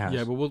Kante has.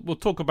 Yeah, well, we'll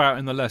talk about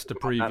in the Leicester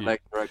That preview.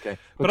 later, okay.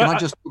 But But can I- I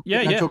just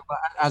yeah, can I yeah. talk about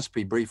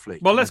Aspie briefly?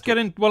 Well, Can let's I get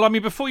talk- in. Well, I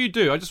mean, before you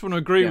do, I just want to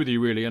agree Yeah. with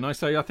you, really, and I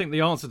say I think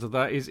the answer to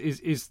that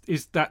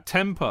is that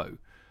tempo.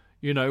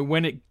 You know,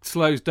 when it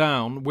slows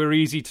down, we're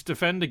easy to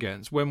defend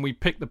against. When we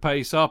pick the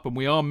pace up and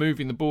we are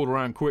moving the ball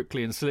around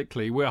quickly and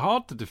slickly, we're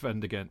hard to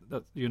defend against.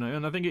 That, you know,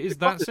 and I think it is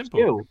that the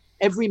simple. skill.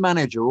 Every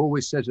manager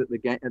always says at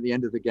the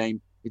end of the game,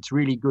 it's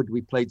really good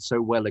we played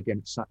so well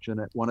against such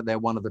one of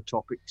the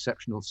top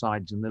exceptional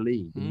sides in the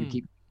league. And you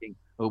keep thinking,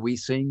 are we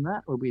seeing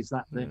that? Is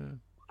that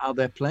how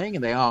they're playing?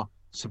 And they are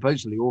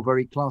supposedly all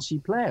very classy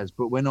players,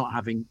 but we're not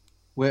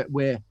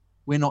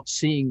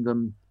seeing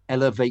them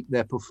elevate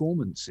their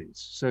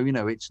performances. So, you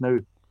know, it's no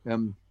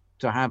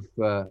to have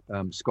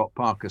Scott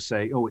Parker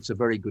say, "Oh, it's a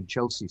very good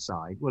Chelsea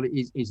side." Well,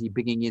 is he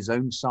bigging his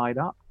own side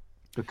up?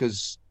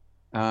 Because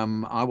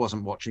I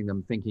wasn't watching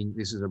them thinking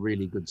this is a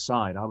really good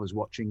side. I was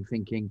watching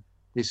thinking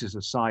this is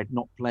a side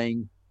not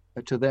playing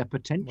to their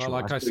potential. Well,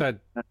 like I said,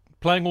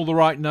 playing all the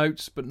right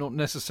notes, but not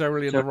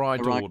necessarily in the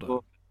right order.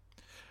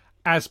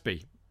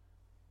 Aspie.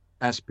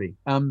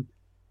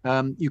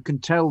 You can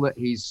tell that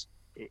he's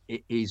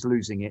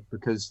losing it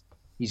because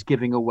he's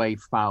giving away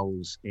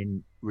fouls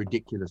in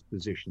ridiculous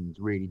positions,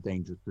 really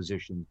dangerous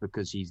positions,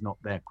 because he's not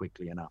there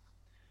quickly enough.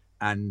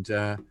 And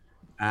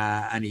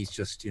he's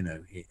just, you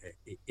know,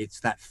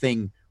 it's that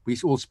thing. We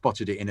all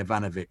spotted it in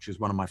Ivanovic, who's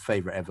one of my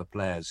favourite ever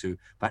players, who, in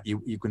fact,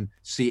 you can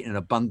see it in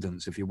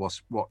abundance if you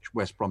watch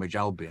West Bromwich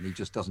Albion. He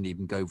just doesn't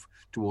even go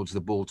towards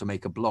the ball to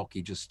make a block.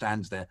 He just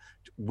stands there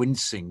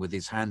wincing with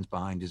his hands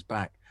behind his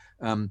back.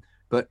 No,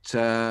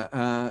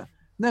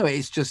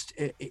 it's just,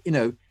 you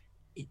know,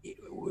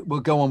 will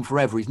go on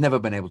forever. He's never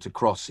been able to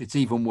cross. It's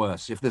even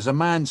worse. If there's a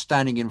man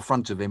standing in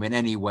front of him in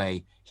any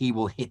way, he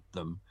will hit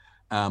them.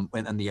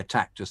 And the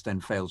attack just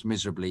then fails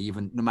miserably,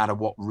 even no matter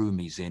what room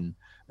he's in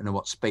and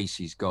what space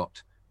he's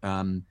got.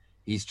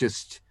 He's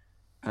just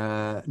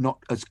not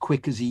as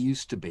quick as he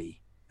used to be,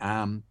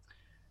 and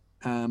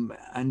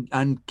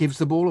gives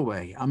the ball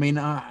away. I mean,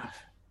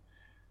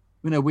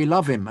 you know, we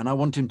love him, and I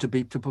want him to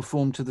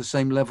perform to the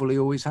same level he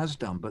always has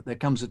done. But there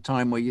comes a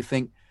time where you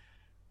think,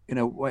 you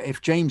know,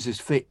 if James is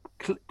fit,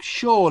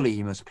 surely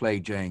he must play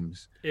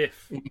James. Is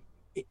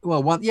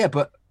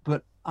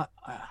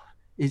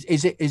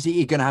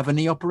he going to have a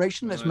knee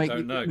operation? Let's make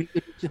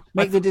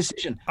the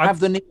decision. Have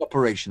the knee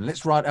operation.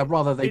 Let's write. I'd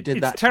rather they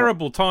did that. It's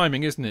terrible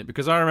timing, isn't it?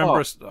 Because I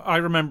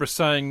remember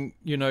saying,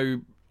 you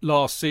know,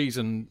 last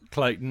season,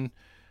 Clayton,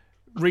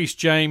 Reece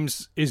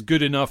James is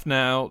good enough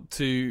now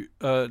to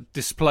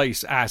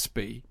displace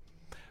Aspie.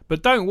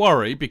 But don't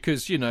worry,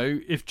 because, you know,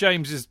 if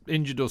James is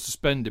injured or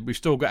suspended, we've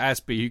still got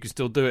Aspie who can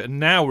still do it.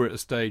 And now we're at a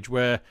stage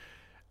where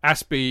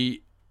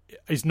Aspie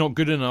is not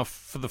good enough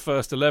for the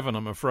first 11,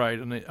 I'm afraid.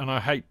 And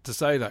I hate to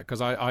say that, because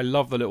I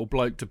love the little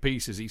bloke to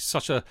pieces. He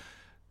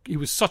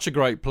was such a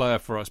great player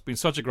for us, been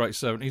such a great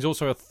servant. He's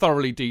also a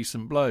thoroughly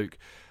decent bloke.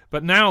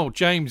 But now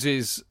James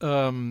is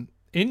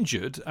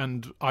injured,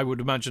 and I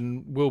would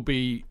imagine will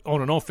be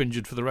on and off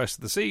injured for the rest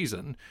of the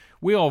season.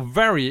 We are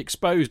very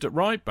exposed at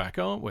right back,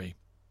 aren't we?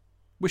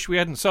 Wish we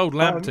hadn't sold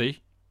Lamptey.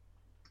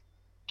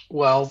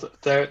 Well,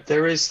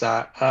 there is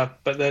that,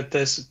 but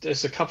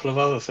there's a couple of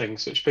other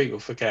things which people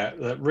forget.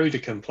 That Rudiger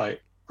can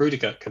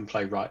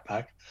play right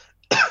back.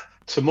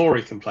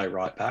 Tomori can play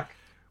right back.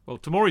 Well,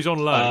 Tomori's on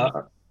loan.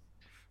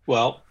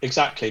 Well,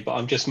 exactly, but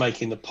I'm just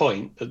making the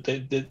point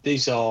that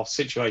these are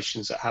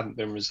situations that haven't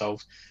been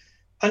resolved,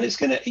 and it's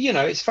going to, you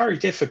know, it's very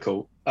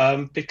difficult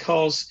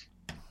because,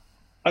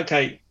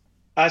 okay,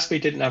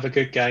 Aspie didn't have a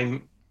good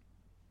game,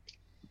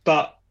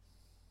 but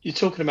you're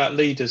talking about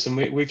leaders, and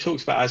we've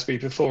talked about Aspie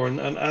before, and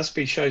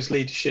Aspie shows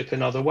leadership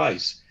in other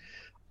ways.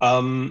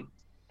 And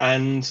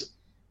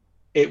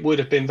it would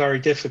have been very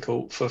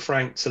difficult for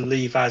Frank to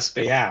leave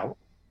Aspie out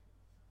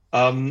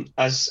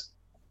as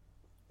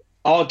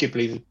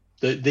arguably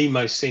the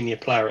most senior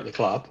player at the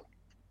club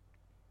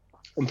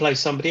and play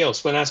somebody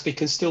else when Aspie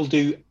can still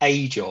do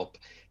a job.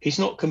 He's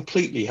not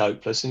completely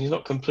hopeless and he's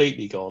not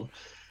completely gone.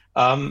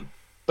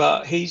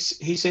 But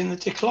he's in the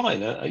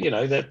decline. You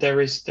know, that there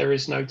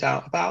is no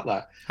doubt about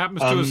that.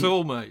 Happens to us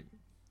all, mate.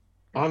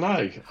 I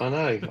know.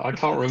 I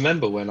can't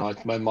remember when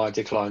my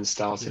decline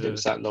started. Yeah. It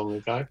was that long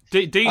ago.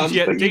 Dean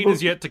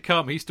is yet to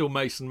come. He's still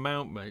Mason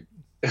Mount, mate.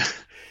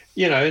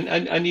 You know,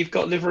 and you've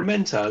got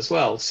Livramento as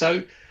well.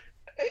 So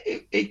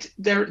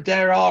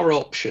there are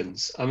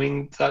options. I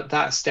mean,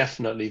 that's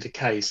definitely the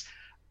case.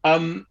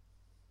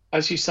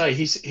 As you say,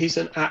 he's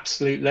an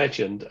absolute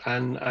legend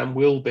and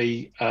will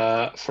be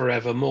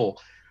forevermore.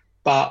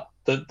 But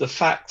the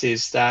fact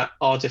is that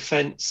our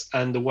defence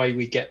and the way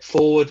we get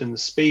forward and the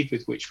speed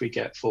with which we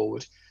get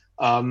forward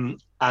and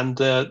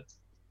the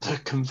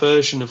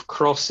conversion of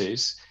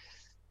crosses,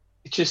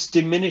 it just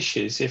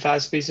diminishes if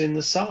Aspie's in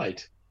the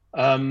side.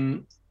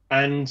 And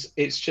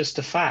it's just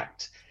a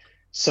fact.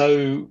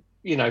 So,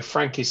 you know,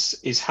 Frank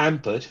is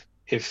hampered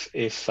if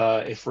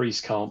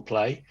Reece can't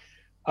play.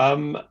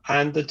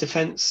 And the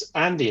defence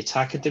and the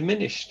attack are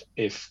diminished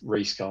if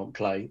Reece can't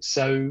play.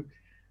 So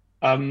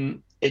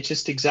it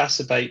just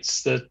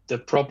exacerbates the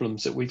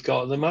problems that we've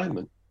got at the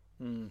moment.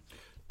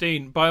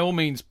 Dean, by all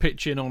means,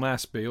 pitch in on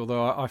Aspie,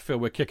 although I feel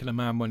we're kicking a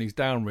man when he's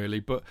down, really.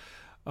 But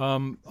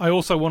I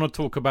also want to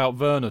talk about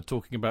Werner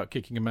talking about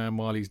kicking a man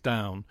while he's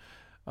down.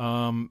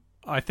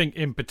 I think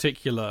in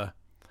particular,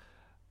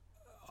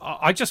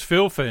 I just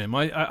feel for him.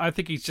 I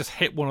think he's just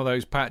hit one of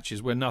those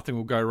patches where nothing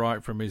will go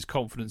right for him. His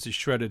confidence is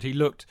shredded. He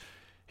looked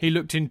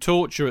in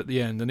torture at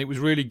the end, and it was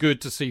really good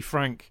to see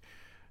Frank.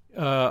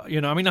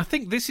 I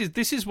think this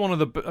is one of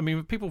the. I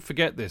mean, people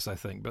forget this, I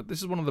think, but this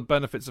is one of the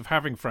benefits of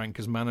having Frank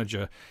as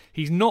manager.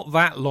 He's not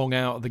that long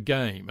out of the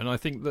game, and I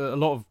think that a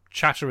lot of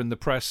chatter in the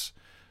press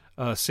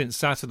since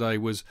Saturday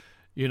was,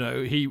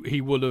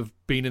 he would have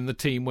been in the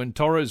team when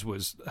Torres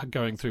was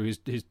going through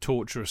his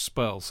torturous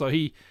spell. So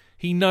he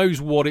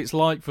knows what it's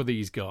like for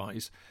these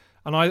guys,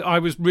 and I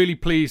was really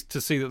pleased to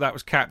see that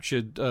was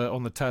captured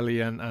on the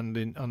telly and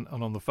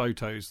on the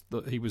photos,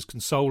 that he was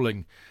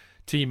consoling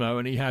Timo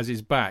and he has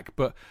his back.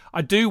 But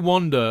I do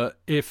wonder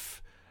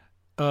if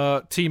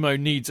Timo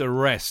needs a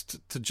rest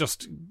to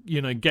just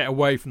get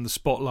away from the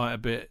spotlight a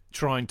bit,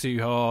 trying too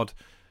hard,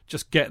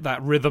 just get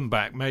that rhythm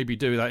back, maybe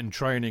do that in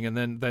training and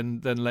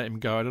then let him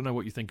go. I don't know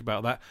what you think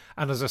about that.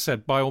 And as I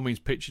said, by all means,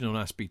 pitching on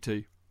Aspie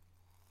too.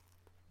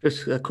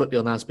 Just quickly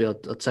on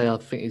Aspie, I'd say I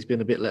think he's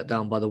been a bit let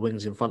down by the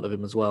wings in front of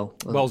him as well.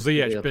 Well,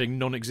 Ziyech being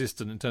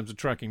non-existent in terms of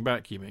tracking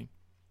back, you mean?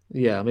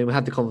 Yeah, I mean, we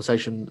had the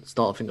conversation at the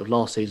start, I think, of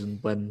last season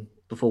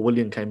before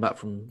Willian came back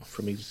from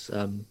his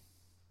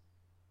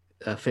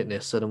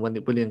fitness, and then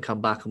when Willian came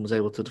back and was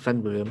able to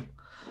defend with him,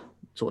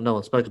 sort of no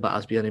one spoke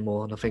about Aspie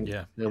anymore. And I think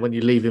when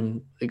you leave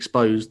him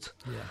exposed,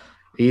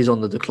 he is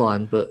on the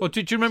decline. But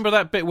did you remember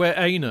that bit where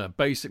Aina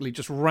basically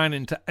just ran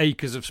into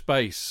acres of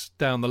space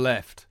down the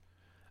left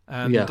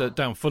and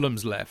down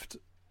Fulham's left,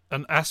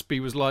 and Aspie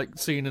was like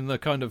seen in the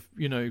kind of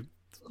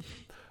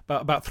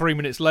about 3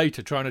 minutes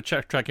later trying to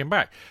track him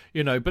back,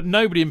 but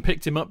nobody had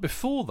picked him up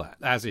before that,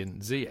 as in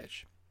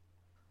Ziyech.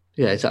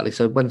 Yeah, exactly.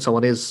 So when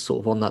someone is sort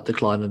of on that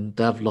decline and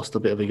they have lost a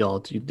bit of a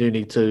yard, you do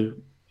need to,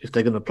 if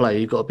they're going to play,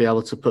 you've got to be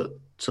able to put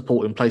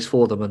support in place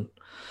for them. And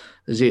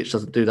Ziyech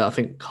doesn't do that. I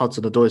think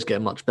Hudson-Odoi is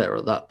getting much better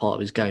at that part of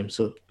his game.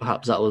 So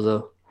perhaps that was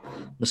a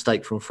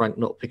mistake from Frank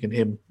not picking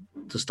him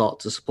to start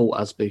to support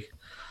Aspie.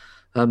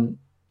 On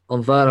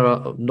Werner,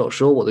 I'm not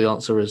sure what the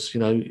answer is.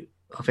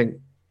 I think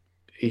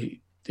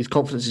his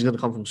confidence is going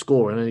to come from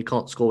scoring, and he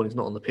can't score when he's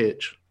not on the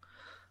pitch.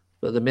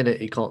 But at the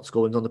minute, he can't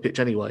score when he's on the pitch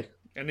anyway.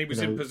 And he was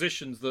in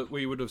positions that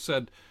we would have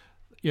said,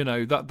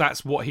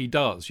 that's what he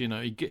does.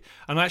 And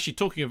actually,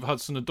 talking of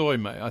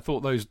Hudson-Odoi, mate, I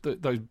thought those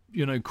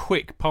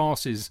quick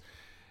passes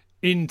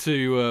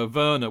into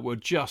Werner were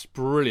just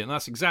brilliant.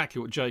 That's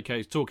exactly what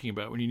JK is talking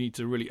about when you need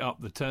to really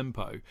up the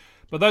tempo.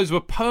 But those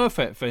were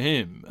perfect for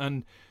him.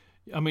 And,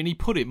 I mean, he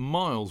put it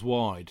miles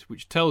wide,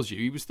 which tells you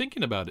he was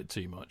thinking about it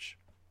too much.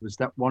 It was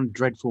that one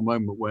dreadful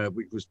moment where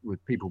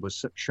people were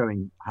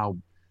showing how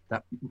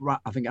that,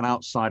 I think, an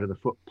outside of the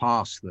foot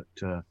pass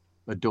that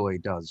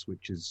Odoi does,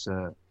 which is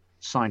a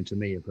sign to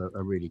me of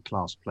a really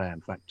class player.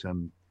 In fact,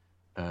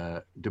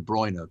 De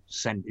Bruyne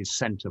is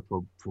centre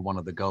for one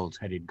of the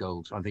headed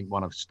goals. I think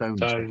one of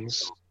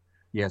Stones.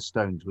 Yeah,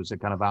 Stones was a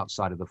kind of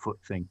outside of the foot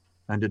thing,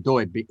 and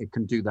Odoi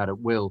can do that at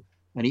will.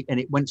 And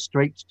it went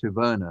straight to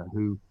Werner,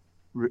 who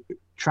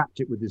trapped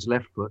it with his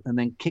left foot and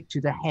then kicked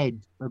it ahead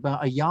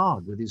about a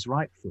yard with his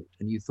right foot.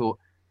 And you thought,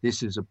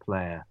 this is a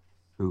player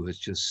who has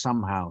just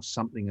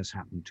something has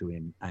happened to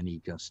him, and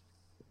he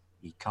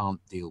can't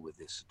deal with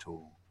this at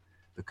all,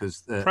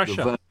 because the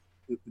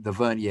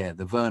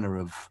Werner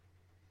of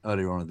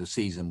earlier on of the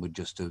season would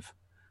just have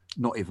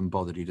not even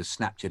bothered. He'd have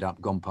snapped it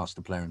up, gone past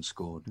the player and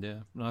scored. Yeah,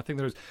 no, I think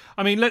there is.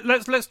 I mean,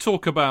 let's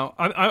talk about.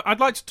 I'd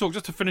like to talk,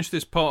 just to finish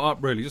this part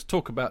up, really, just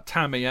talk about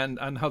Tammy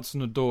and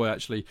Hudson-Odoi,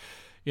 actually.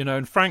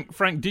 And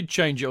Frank did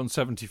change it on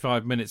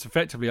 75 minutes,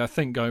 effectively, I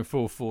think, going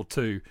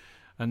 4-4-2,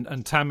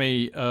 and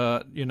Tammy,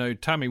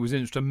 Tammy was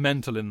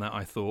instrumental in that,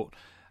 I thought.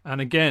 And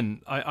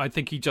again, I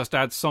think he just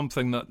adds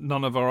something that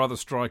none of our other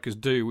strikers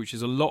do, which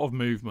is a lot of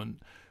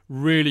movement,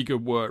 really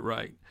good work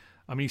rate.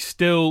 I mean,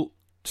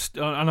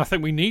 and I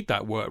think we need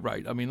that work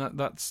rate. I mean,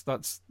 that's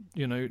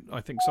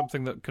I think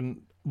something that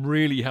can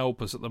really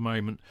help us at the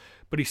moment.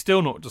 But he's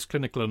still not just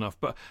clinical enough.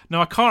 But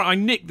now I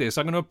nicked this.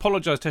 I'm going to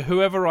apologise to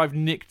whoever I've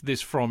nicked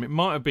this from. It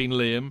might have been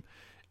Liam.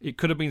 It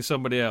could have been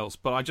somebody else.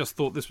 But I just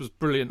thought this was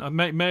brilliant. It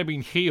may have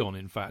been Heon,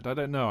 in fact. I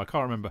don't know. I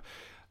can't remember.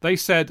 They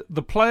said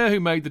the player who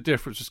made the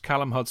difference was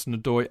Callum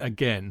Hudson-Odoi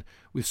again,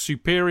 with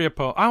superior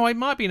pass. Oh, it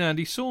might have been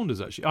Andy Saunders,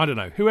 actually. I don't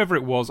know. Whoever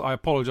it was, I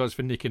apologise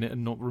for nicking it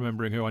and not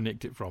remembering who I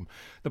nicked it from.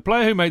 The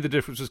player who made the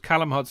difference was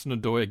Callum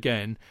Hudson-Odoi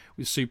again,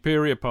 with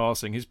superior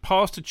passing. His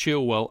pass to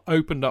Chilwell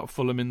opened up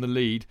Fulham in the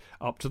lead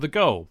up to the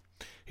goal.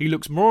 He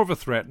looks more of a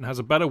threat and has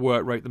a better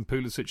work rate than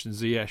Pulisic and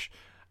Ziyech,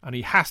 and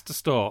he has to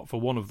start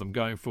for one of them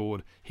going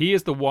forward. He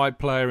is the wide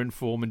player in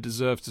form and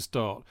deserves to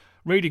start.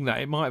 Reading that,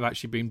 it might have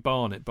actually been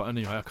Barnett, but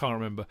anyway, I can't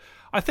remember.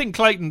 I think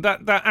Clayton,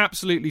 that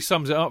absolutely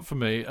sums it up for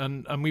me,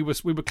 and we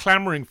were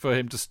clamouring for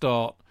him to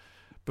start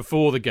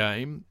before the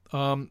game.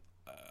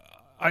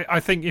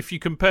 I think if you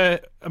compare,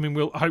 I mean,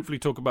 we'll hopefully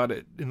talk about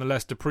it in the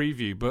Leicester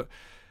preview, but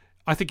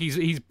I think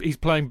he's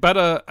playing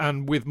better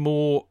and with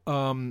more,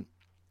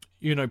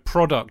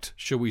 product,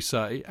 shall we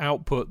say,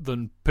 output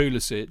than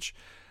Pulisic.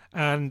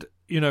 And,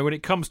 when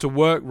it comes to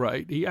work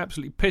rate, he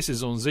absolutely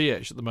pisses on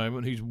Ziyech at the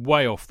moment, who's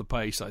way off the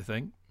pace, I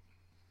think.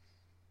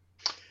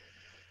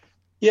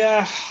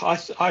 Yeah,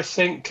 I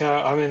think,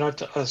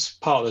 as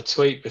part of the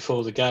tweet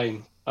before the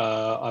game,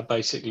 I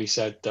basically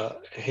said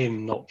that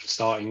him not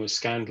starting was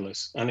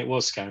scandalous. And it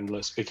was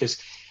scandalous because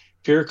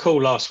if you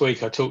recall last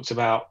week, I talked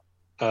about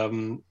a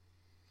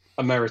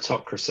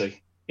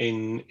meritocracy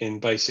in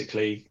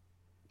basically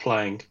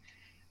playing.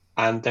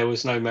 And there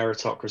was no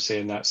meritocracy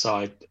in that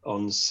side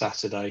on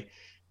Saturday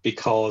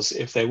because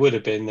if there would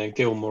have been, then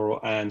Gilmour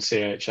and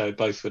CHO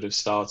both would have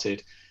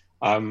started.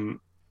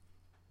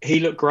 He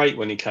looked great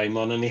when he came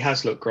on, and he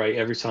has looked great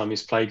every time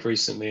he's played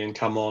recently and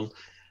come on.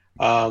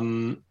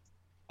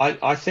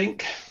 I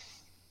think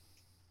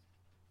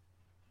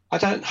I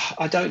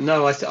don't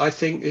know. I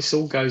think this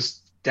all goes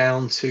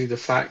down to the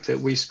fact that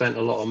we spent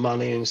a lot of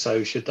money, and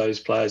so should those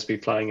players be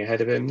playing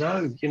ahead of him?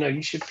 No,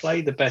 you should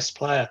play the best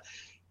player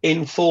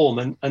in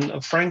form.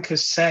 And Frank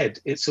has said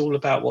it's all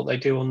about what they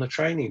do on the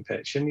training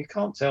pitch, and you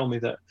can't tell me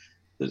that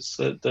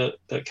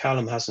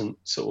Callum hasn't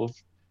sort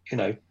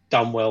of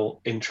done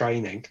well in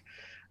training.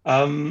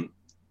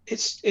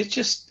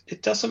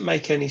 It doesn't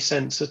make any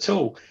sense at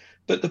all.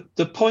 But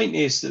the point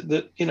is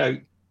that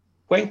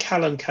when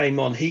Callum came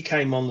on, he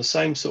came on the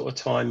same sort of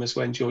time as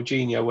when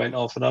Jorginho went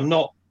off. And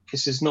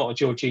this is not a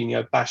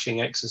Jorginho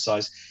bashing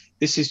exercise.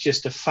 This is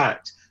just a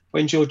fact.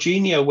 When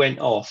Jorginho went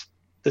off,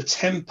 the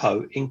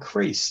tempo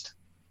increased.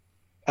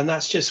 And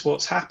that's just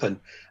what's happened.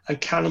 And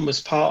Callum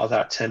was part of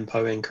that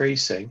tempo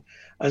increasing.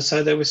 And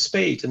so there was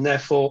speed. And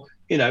therefore,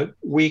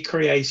 we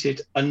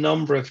created a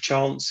number of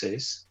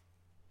chances.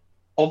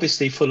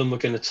 Obviously, Fulham were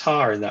going to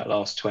tire in that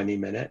last 20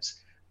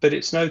 minutes, but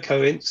it's no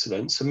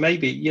coincidence. And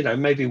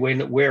maybe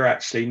we're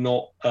actually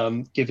not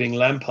giving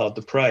Lampard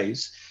the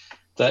praise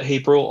that he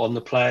brought on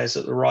the players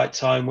at the right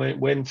time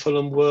when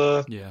Fulham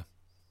were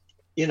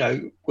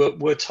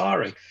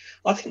tiring.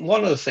 I think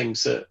one of the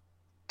things that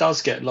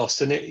does get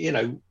lost,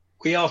 and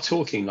we are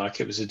talking like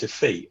it was a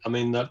defeat. I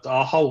mean,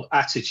 our whole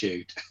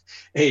attitude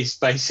is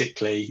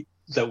basically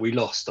that we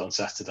lost on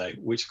Saturday,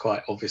 which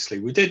quite obviously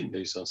we didn't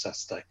lose on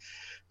Saturday.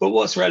 But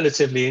what's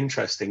relatively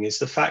interesting is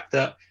the fact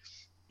that,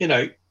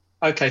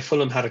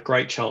 Fulham had a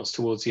great chance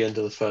towards the end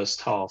of the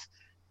first half,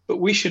 but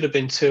we should have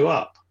been 2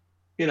 up.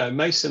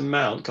 Mason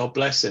Mount, God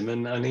bless him,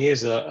 and he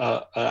is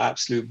a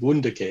absolute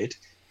wunderkid.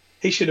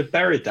 He should have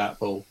buried that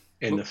ball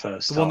in the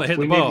first half. The one that hit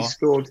the bar. Nearly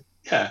scored,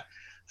 yeah.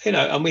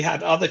 And we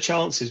had other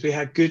chances. We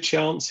had good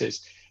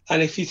chances.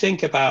 And if you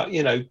think about,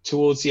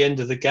 towards the end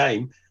of the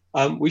game,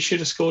 we should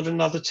have scored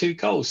another 2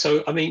 goals.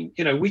 So, I mean,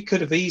 we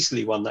could have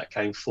easily won that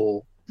game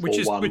 4-1.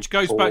 Which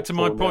goes back to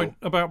my point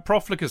about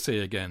profligacy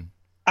again.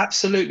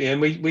 Absolutely.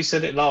 And we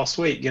said it last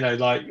week,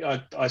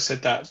 I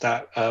said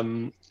that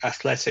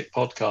athletic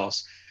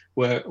podcast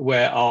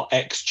where our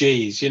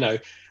XGs,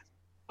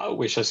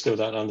 which I still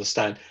don't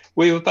understand.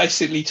 We were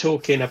basically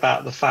talking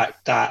about the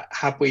fact that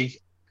had we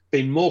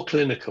been more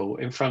clinical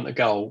in front of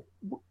goal,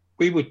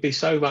 we would be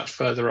so much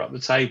further up the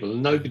table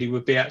and nobody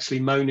would be actually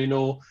moaning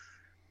or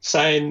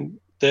saying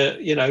that,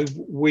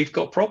 we've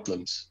got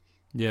problems.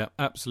 Yeah,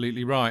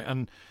 absolutely right.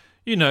 And,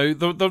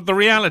 the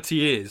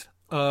reality is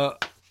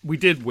we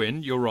did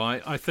win. You're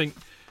right. I think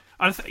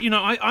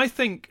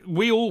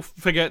we all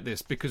forget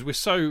this because we're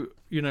so,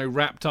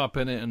 wrapped up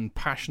in it and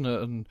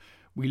passionate and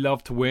we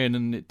love to win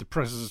and it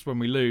depresses us when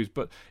we lose.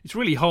 But it's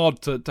really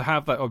hard to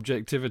have that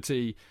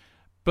objectivity.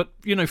 But,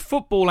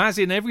 football, as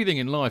in everything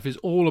in life, is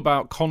all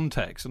about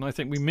context. And I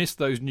think we miss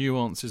those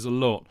nuances a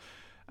lot.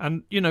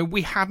 And,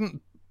 we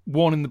hadn't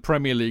won in the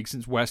Premier League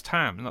since West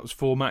Ham, and that was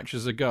 4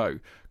 matches ago.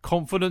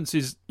 Confidence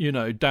is,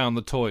 down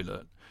the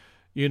toilet.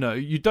 You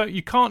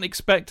can't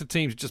expect a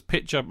team to just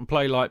pitch up and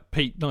play like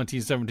peak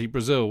 1970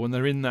 Brazil when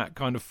they're in that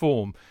kind of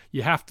form.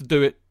 You have to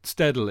do it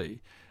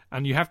steadily,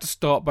 and you have to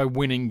start by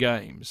winning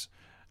games.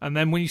 And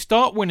then when you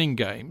start winning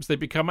games, they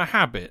become a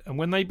habit. And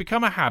when they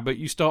become a habit,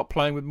 you start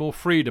playing with more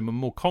freedom and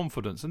more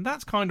confidence. And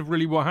that's kind of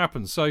really what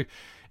happens. So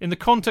in the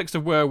context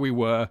of where we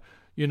were,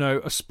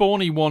 a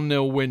spawny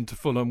 1-0 win to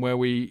Fulham where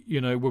we,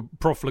 were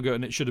profligate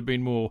and it should have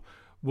been more,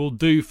 will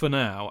do for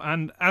now.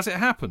 And as it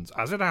happens,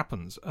 we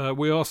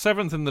are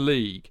 7th in the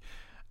league,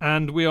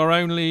 and we are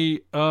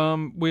only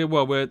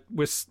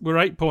we're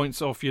 8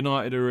 points off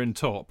United, who are in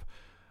top,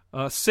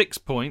 6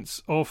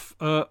 points off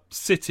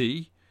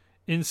City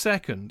in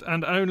second,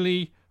 and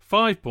only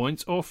 5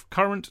 points off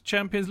current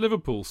champions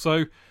Liverpool.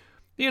 So,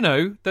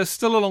 there's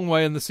still a long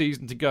way in the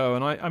season to go.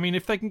 And I mean,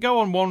 if they can go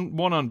on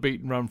one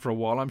unbeaten run for a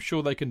while, I'm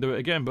sure they can do it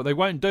again. But they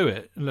won't do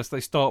it unless they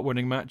start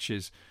winning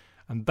matches.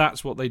 And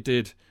that's what they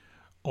did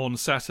on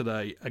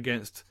Saturday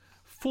against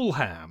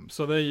Fulham.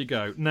 So there you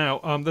go.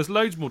 Now, there's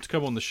loads more to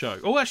come on the show.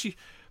 Oh, actually,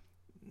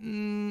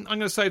 I'm going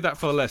to save that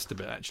for the Leicester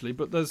bit, actually.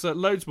 But there's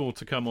loads more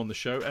to come on the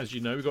show, as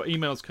you know. We've got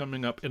emails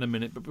coming up in a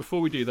minute. But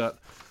before we do that,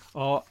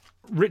 our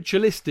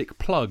ritualistic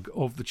plug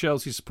of the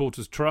Chelsea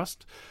Supporters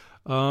Trust.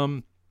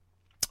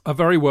 A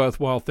very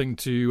worthwhile thing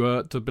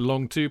to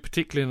belong to,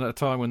 particularly at a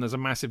time when there's a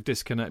massive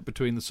disconnect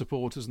between the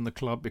supporters and the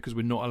club because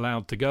we're not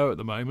allowed to go at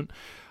the moment.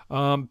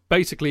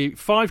 Basically,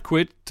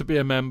 £5 to be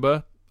a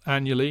member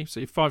annually, so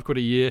 £5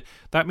 a year.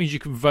 That means you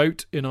can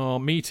vote in our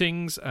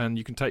meetings and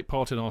you can take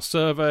part in our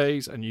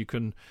surveys and you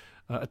can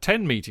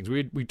attend meetings.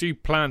 We do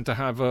plan to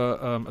have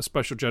a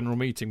special general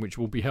meeting which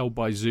will be held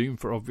by Zoom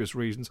for obvious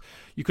reasons.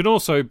 You can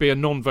also be a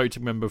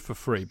non-voting member for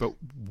free, but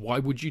why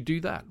would you do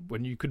that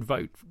when you can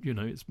vote? You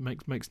know, it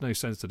makes no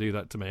sense to do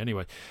that to me.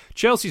 Anyway,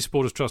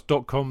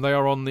 ChelseaSupportersTrust.com. They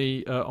are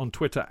on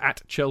Twitter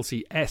at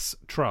Chelsea S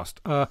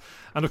Trust. And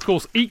of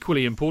course,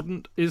 equally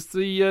important is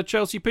the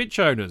Chelsea Pitch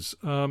Owners.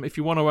 If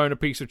you want to own a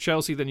piece of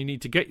Chelsea, then you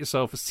need to get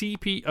yourself a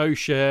CPO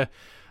share.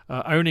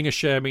 Owning a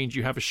share means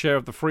you have a share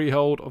of the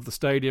freehold of the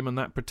stadium, and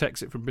that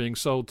protects it from being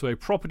sold to a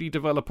property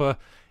developer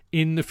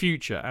in the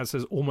future, as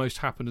has almost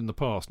happened in the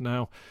past.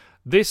 Now,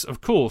 this,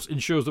 of course,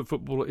 ensures that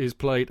football is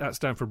played at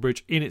Stamford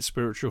Bridge in its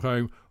spiritual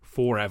home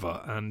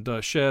forever. And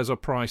shares are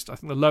priced, I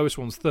think the lowest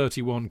one's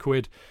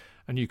 £31,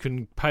 and you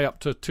can pay up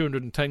to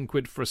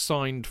 £210 for a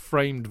signed,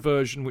 framed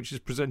version which is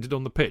presented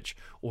on the pitch,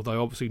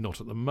 although obviously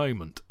not at the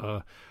moment.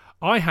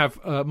 I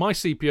have my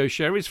CPO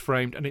share is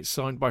framed and it's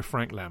signed by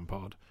Frank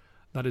Lampard.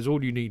 That is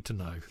all you need to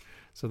know.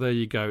 So there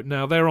you go.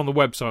 Now, they're on the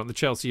website, on the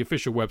Chelsea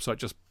official website.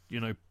 Just,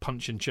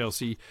 punch in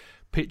Chelsea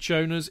Pitch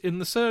Owners in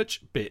the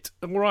search bit.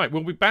 All right,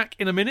 we'll be back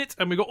in a minute,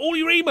 and we've got all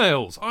your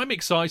emails. I'm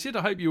excited.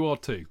 I hope you are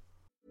too.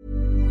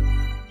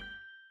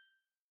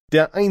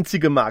 Der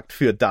einzige Markt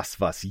für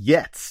das, was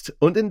jetzt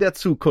und in der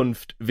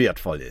Zukunft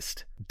wertvoll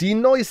ist. Die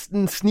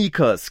neuesten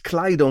Sneakers,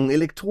 Kleidung,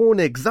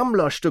 Elektronik,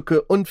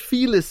 Sammlerstücke und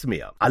vieles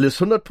mehr.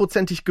 Alles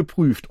 100%ig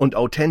geprüft und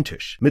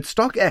authentisch. Mit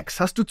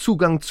StockX hast du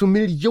Zugang zu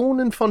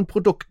Millionen von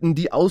Produkten,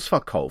 die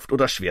ausverkauft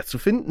oder schwer zu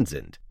finden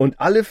sind. Und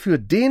alle für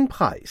den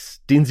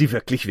Preis, den sie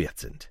wirklich wert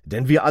sind.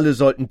 Denn wir alle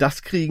sollten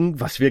das kriegen,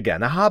 was wir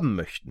gerne haben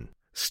möchten.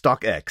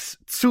 StockX.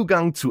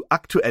 Zugang zu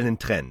aktuellen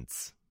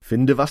Trends.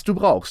 Finde, was du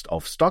brauchst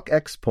auf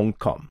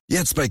StockX.com.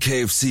 Jetzt bei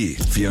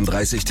KFC.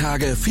 34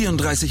 Tage,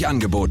 34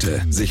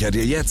 Angebote. Sicher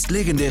dir jetzt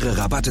legendäre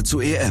Rabatte zu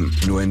EM.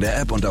 Nur in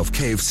der App und auf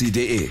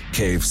kfc.de.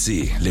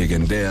 KFC.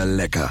 Legendär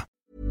lecker.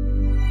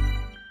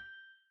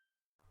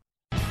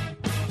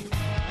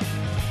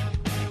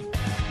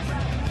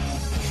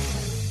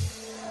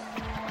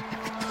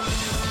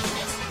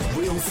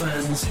 Real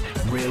fans,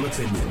 real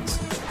opinions.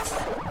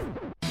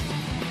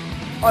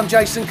 I'm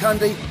Jason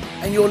Cundy,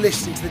 and you're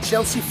listening to the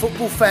Chelsea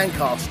Football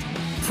Fancast.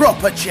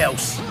 Proper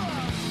Chelsea.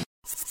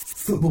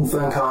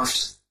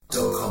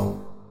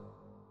 FootballFancast.com.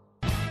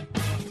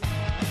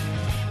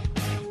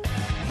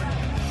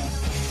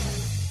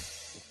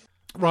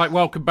 Right,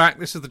 welcome back.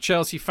 This is the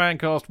Chelsea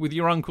Fancast with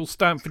your Uncle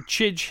Stamford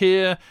Chidge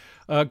here,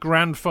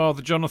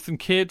 grandfather Jonathan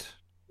Kidd.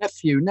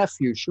 Nephew,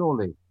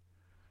 surely.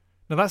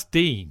 Now that's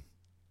Dean.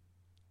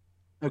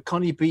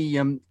 Can't he be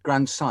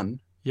grandson?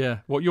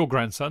 Yeah, what, your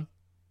grandson?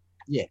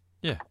 Yeah.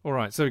 Yeah, all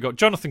right. So we've got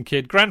Jonathan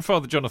Kidd,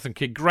 grandfather Jonathan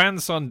Kidd,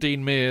 grandson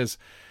Dean Mears,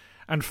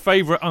 and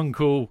favourite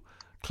uncle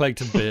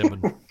Clayton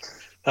Bierman.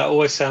 That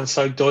always sounds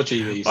so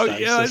dodgy these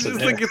days. Yeah, I was just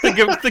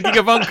thinking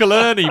of Uncle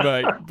Ernie,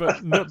 mate,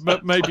 but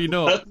maybe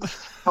not.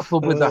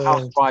 Coupled with the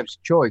housewife's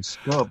choice.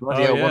 God,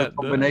 bloody hell, what a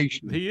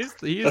combination. He is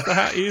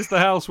the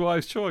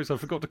housewife's choice. I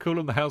forgot to call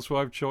him the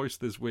housewife's choice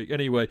this week.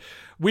 Anyway,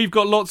 we've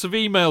got lots of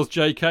emails,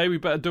 JK. We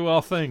better do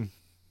our thing.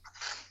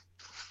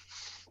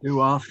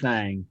 Do our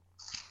thing.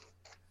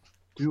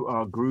 Do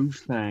our groove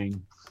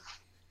thing.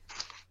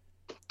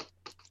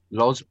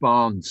 Loz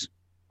Barnes.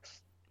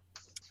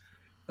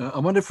 I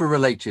wonder if we're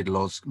related,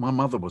 Loz. My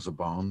mother was a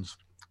Barnes.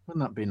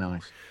 Wouldn't that be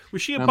nice?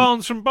 Was she a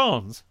Barnes from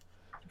Barnes?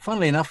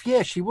 Funnily enough,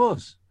 yeah, she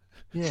was.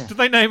 Yeah. Did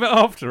they name it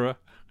after her?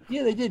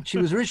 Yeah, they did. She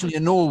was originally a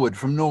Norwood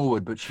from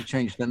Norwood, but she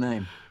changed her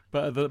name.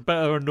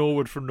 Better a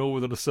Norwood from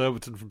Norwood than a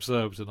Surbiton from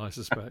Surbiton, I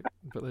suspect.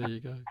 But there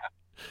you go.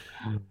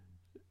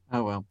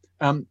 Oh, well.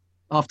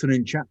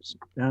 Afternoon, chaps.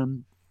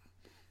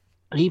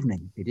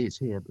 Evening it is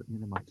here, but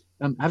never mind.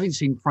 Having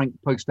seen Frank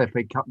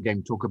post-FA Cup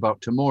game talk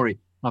about Tomori,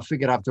 I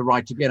figured I'd have to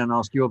write again and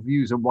ask your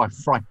views on why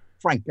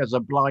Frank has a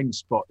blind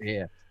spot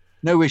here.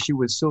 No issue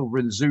with Silva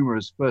and Zuma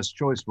as first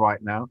choice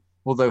right now,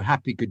 although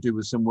Happy could do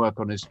with some work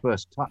on his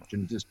first touch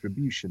and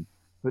distribution.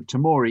 But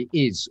Tomori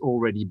is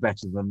already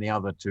better than the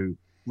other two.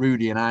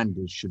 Rudy and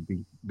Anders should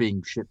be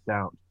being shipped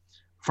out.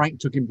 Frank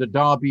took him to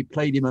Derby,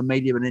 played him and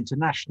made him an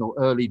international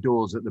early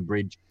doors at the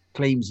Bridge.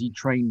 Claims he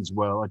trains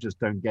well. I just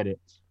don't get it.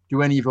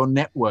 Do any of your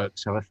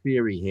networks have a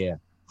theory here?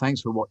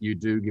 Thanks for what you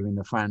do, giving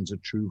the fans a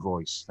true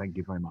voice. Thank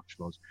you very much,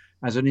 Loz.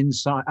 As an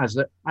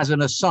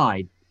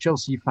aside,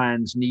 Chelsea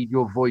fans need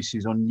your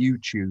voices on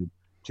YouTube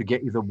to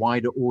get you the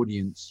wider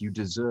audience you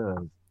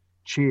deserve.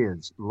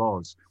 Cheers,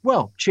 Loz.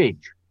 Well,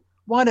 Chidge,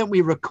 why don't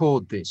we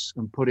record this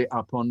and put it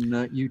up on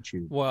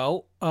YouTube?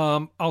 Well,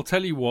 I'll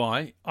tell you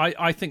why.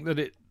 I think that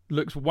it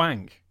looks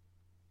wank.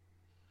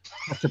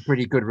 That's a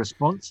pretty good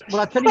response.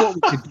 Well, I tell you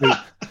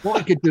what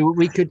we could do.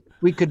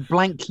 We could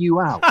blank you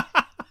out.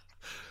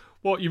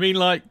 What you mean,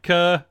 like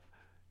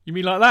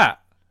that?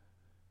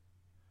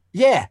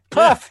 Yeah,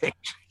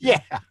 perfect. Yeah.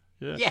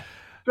 Yeah.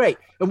 Great.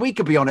 And we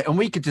could be on it, and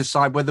we could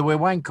decide whether we're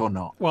wank or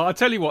not. Well, I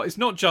tell you what, it's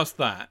not just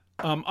that.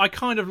 I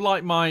kind of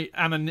like my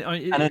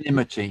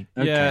Anonymity.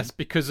 Okay. Yes,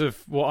 because of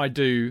what I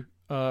do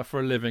for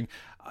a living.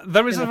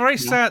 There is a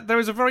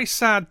very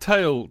sad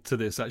tale to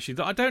this, actually,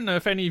 that I don't know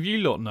if any of you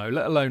lot know,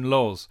 let alone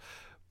Loz.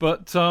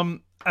 But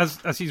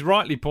as he's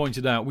rightly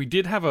pointed out, we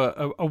did have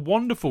a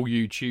wonderful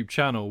YouTube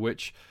channel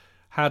which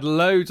had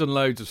loads and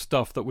loads of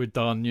stuff that we'd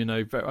done.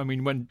 I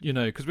mean, when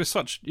because we're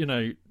such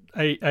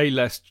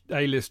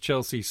A-list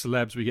Chelsea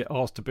celebs, we get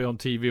asked to be on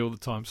TV all the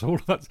time. So all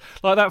of that's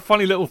like that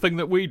funny little thing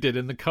that we did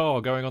in the car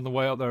going on the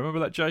way up there. Remember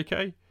that,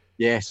 JK?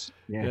 Yes.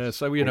 Yeah,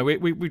 so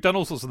we've done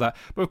all sorts of that,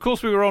 but of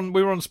course we were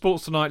on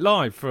Sports Tonight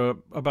Live for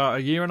about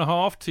a year and a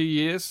half, 2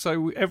 years.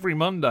 So every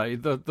Monday,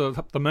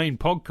 the main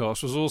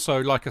podcast was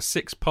also like a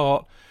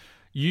 6-part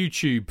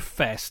YouTube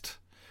fest,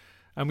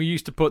 and we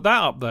used to put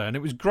that up there, and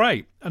it was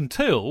great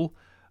until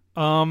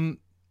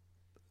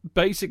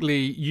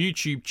basically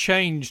YouTube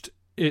changed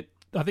it.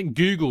 I think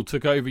Google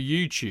took over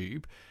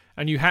YouTube,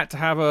 and you had to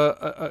have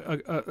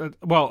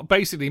well,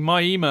 basically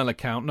my email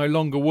account no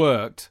longer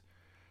worked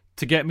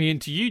to get me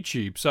into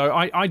YouTube. So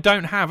I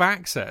don't have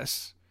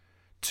access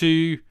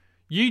to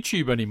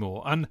YouTube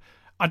anymore, and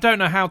I don't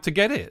know how to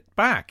get it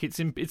back. It's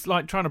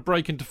like trying to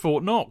break into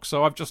Fort Knox.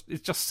 So it's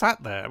just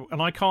sat there,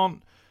 and I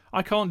can't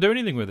do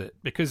anything with it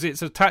because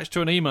it's attached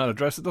to an email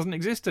address that doesn't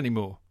exist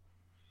anymore.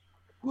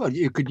 Well,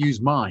 you could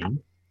use mine.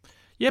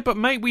 Yeah, but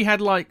mate, we had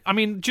do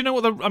you know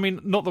what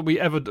not that we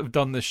ever have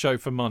done this show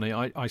for money.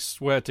 I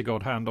swear to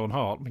God, hand on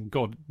heart. I mean,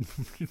 God,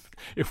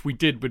 if we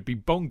did, we'd be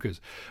bonkers.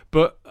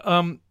 But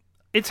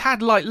it's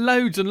had like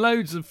loads and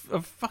loads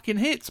of fucking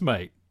hits,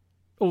 mate.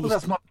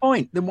 That's my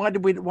point. Then why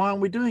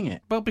aren't we doing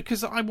it? Well,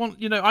 because I want,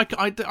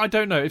 I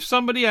don't know. If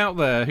somebody out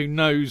there who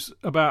knows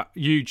about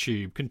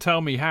YouTube can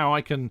tell me how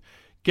I can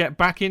get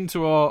back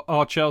into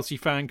our Chelsea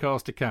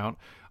Fancast account,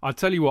 I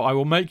tell you what, I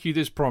will make you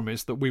this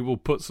promise that we will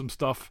put some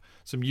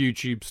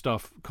YouTube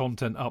stuff,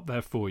 content up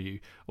there for you.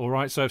 All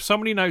right? So if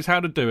somebody knows how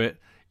to do it,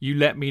 you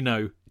let me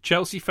know.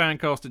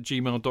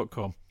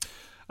 chelseafancast@gmail.com.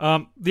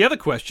 The other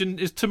question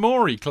is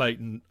Tomori,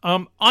 Clayton.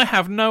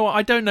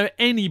 I don't know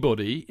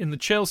anybody in the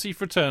Chelsea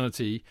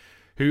fraternity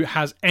who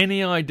has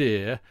any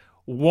idea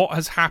what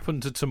has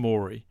happened to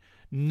Tomori.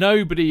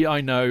 Nobody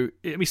I know.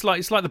 It's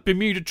like the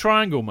Bermuda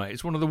Triangle, mate.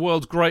 It's one of the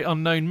world's great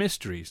unknown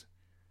mysteries.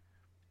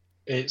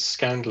 It's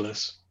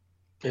scandalous.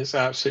 It's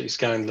absolutely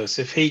scandalous.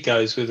 If he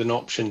goes with an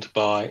option to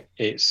buy,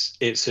 it's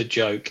a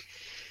joke.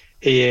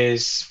 He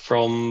is,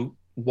 from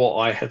what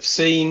I have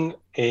seen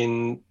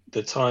in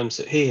the times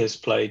that he has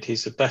played,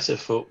 he's a better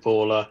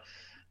footballer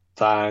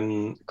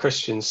than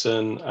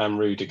Christensen and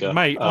Rudiger.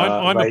 Mate,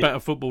 I'm a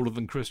better footballer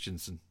than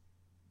Christensen.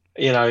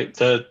 I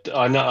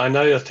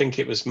think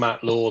it was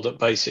Matt Law that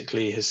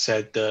basically has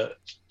said that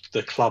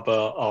the club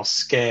are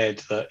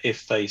scared that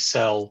if they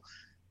sell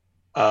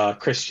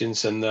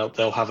Christensen,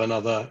 they'll have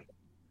another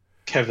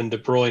Kevin De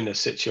Bruyne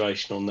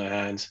situation on their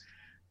hands.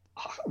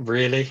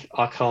 Really?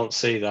 I can't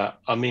see that.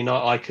 I mean,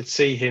 I could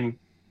see him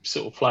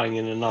sort of playing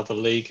in another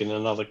league in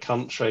another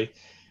country,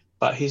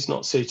 but he's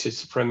not suited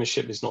to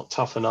Premiership. He's not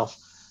tough enough.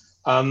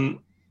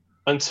 And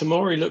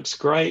Tomori looks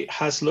great,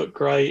 has looked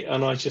great,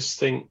 and I just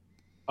think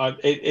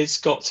it's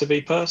got to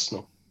be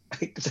personal.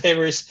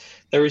 There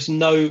is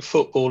no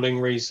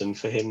footballing reason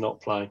for him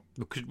not playing.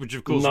 Which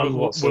of course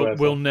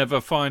we'll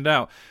never find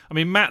out. I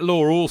mean, Matt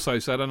Law also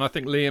said, and I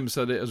think Liam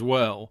said it as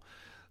well,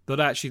 that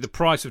actually the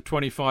price of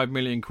 25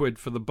 million quid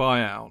for the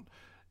buyout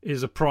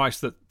is a price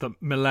that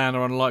Milan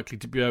are unlikely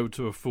to be able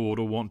to afford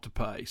or want to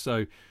pay.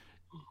 So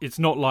it's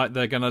not like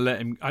they're going to let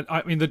him.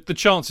 I mean, the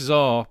chances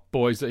are,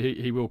 boys, that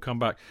he will come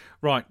back.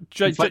 Right.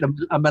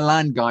 A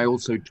Milan guy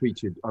also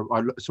tweeted,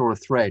 I saw a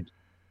thread.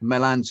 A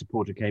Milan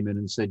supporter came in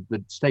and said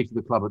the state of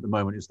the club at the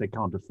moment is they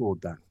can't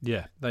afford that.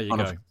 Yeah, there you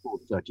go.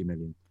 Afford 30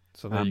 million.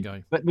 So there you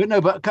go. But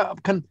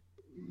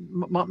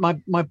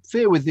my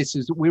fear with this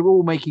is that we're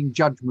all making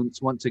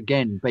judgments once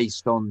again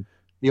based on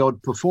the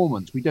odd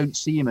performance. We don't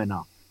see him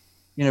enough.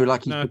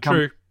 Like he's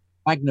become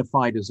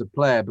magnified as a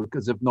player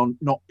because of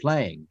not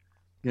playing.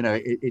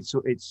 It's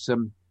always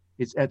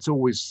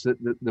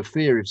the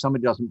fear. If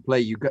somebody doesn't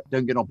play, you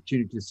don't get an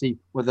opportunity to see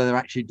whether they're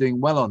actually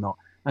doing well or not.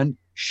 And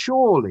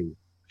surely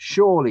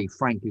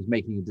Frank is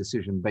making a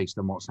decision based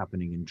on what's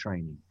happening in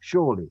training.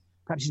 Surely.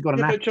 Perhaps he's got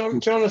an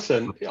attitude.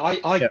 Jonathan,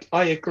 I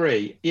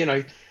agree.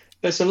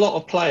 There's a lot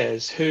of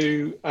players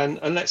who, and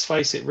let's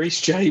face it,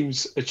 Reece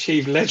James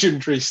achieved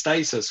legendary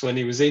status when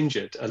he was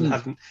injured and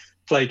hadn't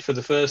played for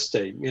the first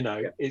team.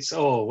 It's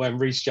when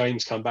Reece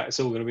James come back, it's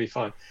all going to be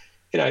fine.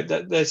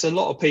 There's a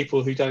lot of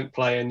people who don't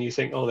play and you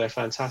think, they're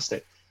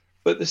fantastic.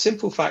 But the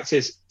simple fact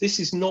is, this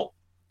is not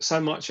so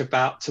much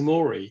about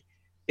Tomori.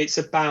 It's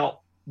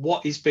about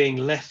what is being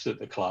left at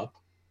the club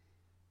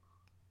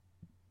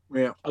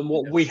and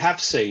what we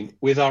have seen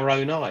with our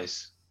own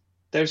eyes.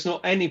 There's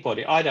not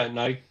anybody. I don't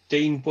know.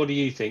 Dean, what do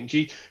you think?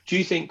 Do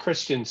you think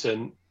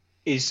Christensen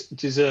is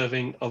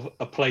deserving of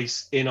a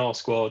place in our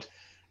squad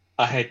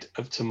ahead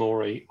of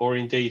Tomori, or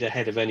indeed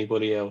ahead of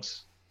anybody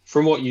else,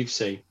 from what you've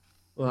seen?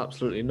 Well,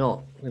 absolutely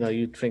not.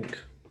 You'd think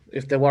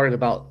if they're worried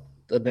about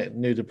the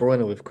new De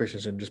Bruyne with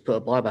Christensen, just put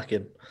a buyback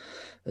in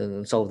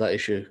and solve that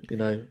issue.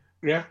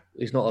 Yeah,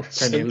 he's not a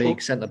Premier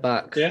League centre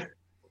back. Yeah,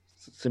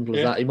 simple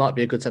as that. He might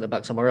be a good centre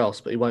back somewhere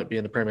else, but he won't be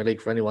in the Premier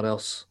League for anyone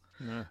else.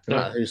 No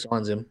matter who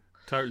signs him.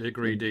 Totally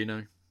agree,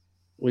 Dino.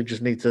 We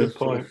just need to.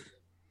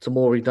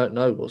 Tomori don't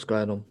know what's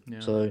going on. Yeah.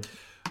 So.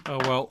 Oh,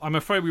 well, I'm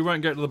afraid we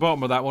won't get to the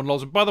bottom of that one,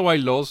 Loz. By the way,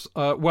 Loz,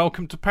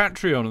 welcome to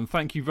Patreon, and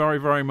thank you very,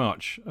 very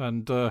much.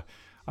 And I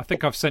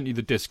think I've sent you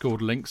the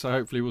Discord link, so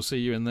hopefully we'll see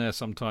you in there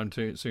sometime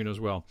soon as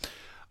well.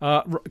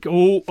 Sorry.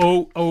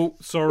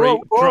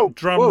 Whoa,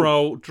 drum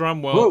roll.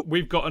 Whoa.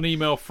 We've got an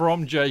email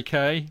from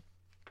JK.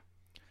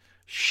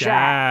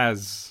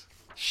 Shaz,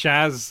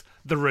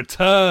 the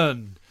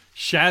return.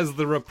 Shaz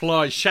the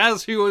reply.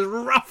 Shaz, who has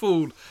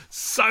ruffled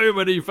so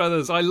many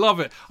feathers. I love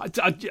it.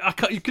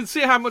 You can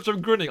see how much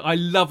I'm grinning. I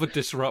love a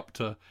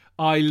disruptor.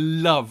 We're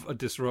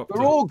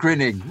all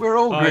grinning.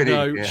 I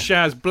know. Yeah.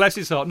 Shaz, bless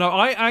his heart. No,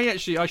 I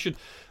should,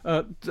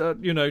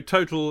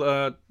 total.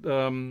 I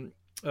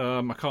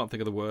can't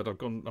think of the word.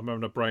 I'm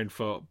having a brain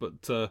fart,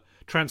 but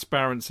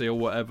transparency or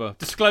whatever.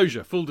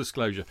 full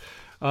disclosure.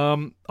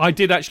 I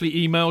did actually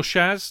email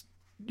Shaz.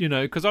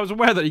 Because I was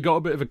aware that he got a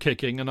bit of a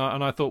kicking, and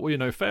I thought,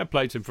 well, fair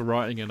play to him for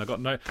writing in.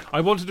 I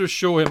wanted to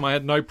assure him I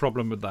had no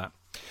problem with that.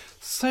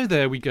 So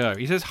there we go.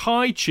 He says,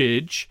 "Hi,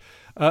 Chidge.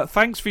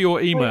 Thanks for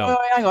your email." Wait,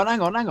 hang on,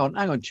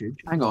 Chidge.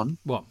 Hang on.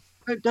 What?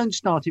 Don't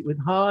start it with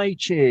 "Hi,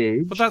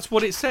 Chidge." But that's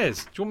what it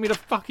says. Do you want me to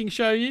fucking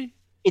show you?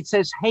 It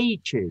says "Hey,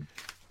 Chidge."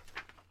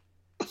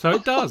 So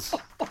it does.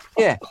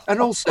 Yeah,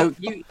 and also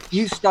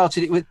you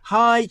started it with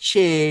 "Hi,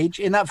 Chidge."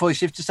 In that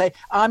voice, you have to say,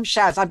 "I'm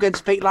Shaz. I'm going to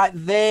speak like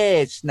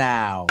this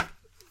now."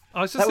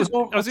 I was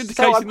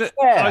indicating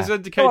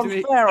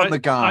that on the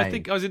guy. I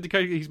think I was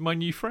indicating he's my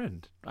new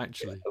friend,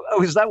 actually.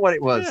 Oh, is that what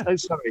it was? Yeah. Oh,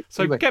 sorry.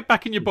 So anyway, get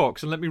back in your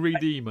box and let me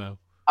read the email.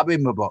 I'm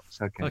in my box.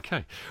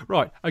 Okay.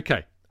 Right.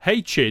 Okay.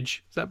 Hey,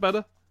 Chidge. Is that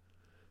better?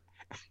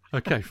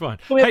 Okay, fine.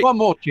 Hey, one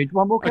more, Chidge.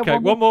 One more. Okay,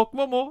 one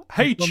more.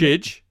 Hey,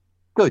 Chidge.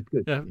 Good.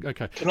 Yeah,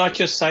 okay. Can I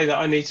just say that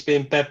I need to be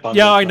in bed by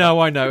I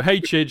know.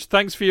 Hey, Chidge,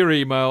 thanks for your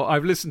email.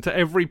 I've listened to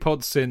every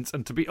pod since,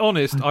 and to be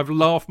honest, I've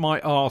laughed my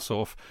arse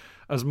off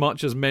as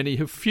much as many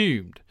have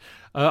fumed.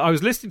 I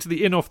was listening to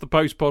the In Off the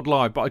Post pod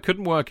live, but I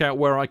couldn't work out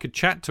where I could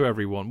chat to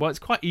everyone. Well, it's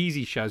quite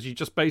easy, Shaz. You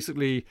just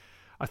basically,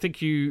 I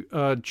think you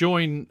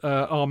join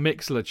our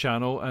Mixler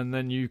channel, and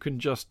then you can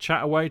just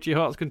chat away to your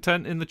heart's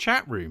content in the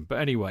chat room. But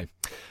anyway,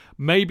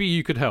 maybe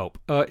you could help.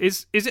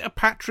 Is it a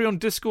Patreon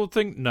Discord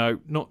thing? No,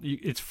 not.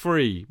 It's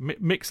free.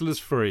 Mixler's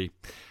free.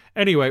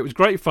 Anyway, it was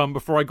great fun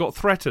before I got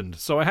threatened,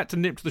 so I had to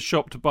nip to the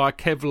shop to buy a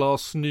Kevlar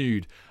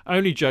snood.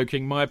 Only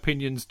joking, my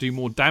opinions do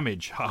more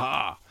damage. Ha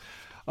ha.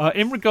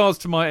 In regards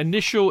to my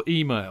initial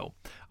email,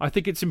 I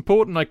think it's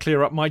important I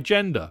clear up my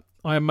gender.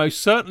 I am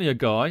most certainly a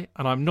guy,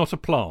 and I'm not a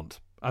plant.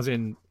 As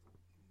in...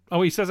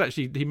 Oh, he says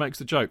actually he makes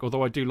the joke,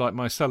 although I do like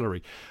my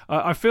celery.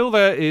 I feel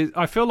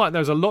like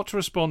there's a lot to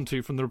respond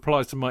to from the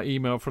replies to my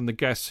email from the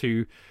guests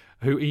who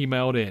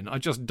emailed in. I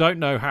just don't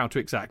know how to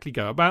exactly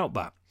go about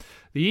that.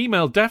 The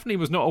email definitely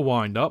was not a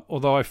wind-up,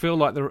 although I feel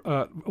like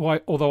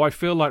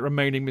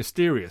remaining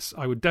mysterious.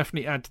 I would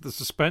definitely add to the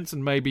suspense,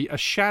 and maybe a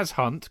Shaz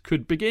hunt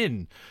could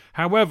begin.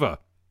 However,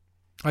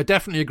 I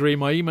definitely agree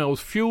my email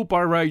was fueled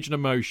by rage and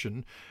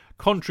emotion,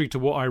 contrary to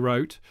what I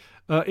wrote.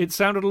 It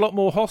sounded a lot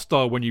more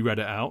hostile when you read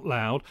it out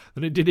loud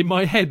than it did in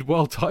my head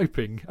while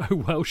typing. Oh,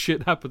 well,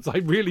 shit happens.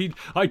 I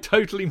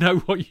totally know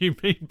what you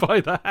mean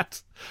by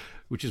that.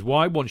 Which is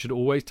why one should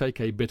always take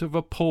a bit of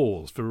a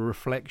pause for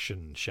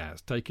reflection,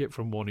 Shaz. Take it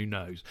from one who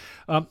knows.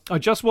 I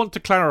just want to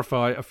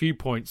clarify a few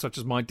points, such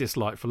as my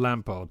dislike for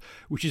Lampard,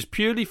 which is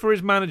purely for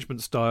his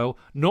management style,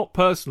 not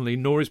personally,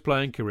 nor his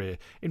playing career.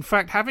 In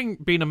fact, having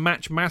been a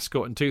match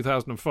mascot in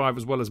 2005,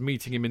 as well as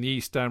meeting him in the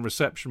East Stand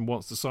reception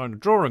once to sign a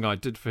drawing I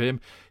did for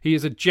him, he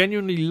is a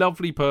genuinely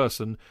lovely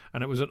person,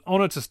 and it was an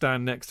honour to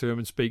stand next to him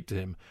and speak to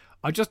him.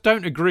 I just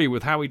don't agree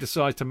with how he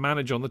decides to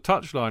manage on the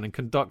touchline and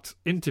conduct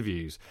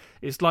interviews.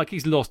 It's like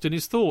he's lost in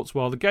his thoughts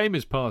while the game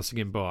is passing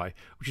him by,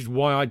 which is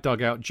why I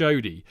dug out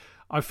Jody.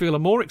 I feel a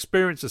more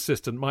experienced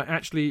assistant might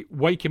actually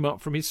wake him up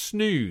from his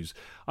snooze.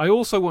 I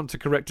also want to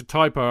correct a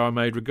typo I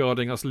made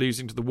regarding us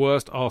losing to the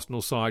worst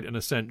Arsenal side in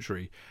a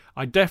century.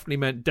 I definitely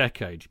meant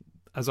decade,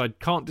 as I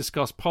can't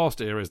discuss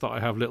past eras that I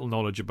have little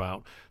knowledge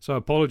about, so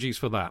apologies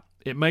for that.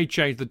 It may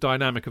change the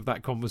dynamic of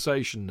that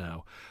conversation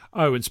now.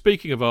 Oh, and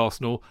speaking of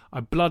Arsenal, I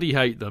bloody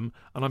hate them,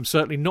 and I'm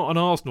certainly not an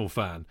Arsenal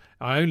fan.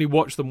 I only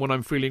watch them when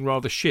I'm feeling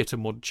rather shit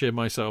and want to cheer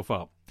myself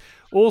up.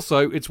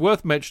 Also, it's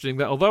worth mentioning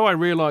that although I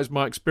realise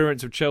my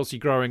experience of Chelsea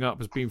growing up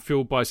has been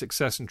fueled by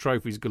success and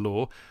trophies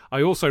galore,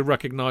 I also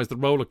recognise the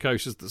roller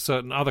coasters that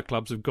certain other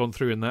clubs have gone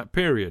through in that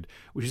period,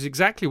 which is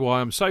exactly why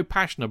I'm so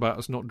passionate about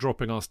us not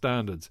dropping our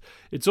standards.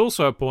 It's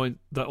also a point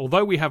that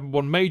although we have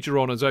won major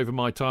honours over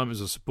my time as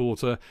a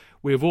supporter,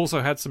 we have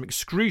also had some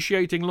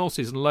excruciating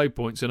losses and low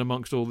points in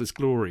amongst all this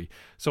glory.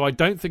 So I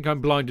don't think I'm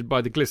blinded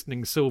by the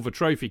glistening silver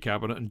trophy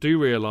cabinet and do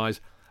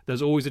realise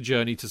there's always a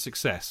journey to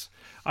success.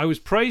 I was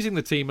praising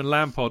the team and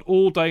Lampard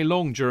all day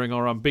long during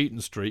our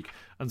unbeaten streak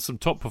and some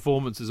top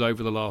performances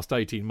over the last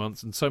 18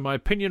 months, and so my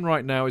opinion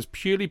right now is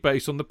purely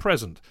based on the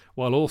present,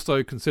 while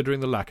also considering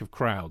the lack of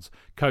crowds,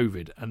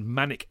 COVID and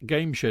manic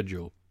game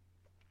schedule.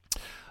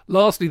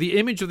 Lastly, the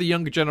image of the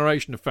younger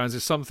generation of fans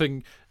is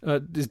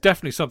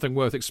definitely something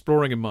worth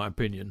exploring in my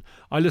opinion.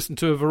 I listen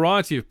to a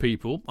variety of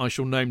people, I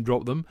shall name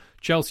drop them: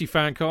 Chelsea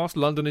FanCast,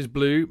 London is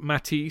Blue,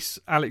 Matisse,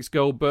 Alex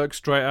Goldberg,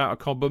 Straight Outta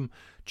Cobham,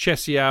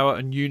 Chessie Hour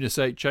and Eunice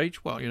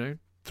HH. Well,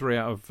 3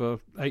 out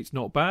of 8's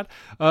not bad.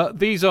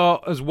 These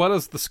are as well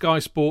as the Sky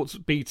Sports,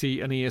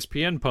 BT and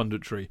ESPN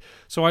punditry.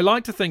 So I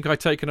like to think I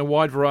take in a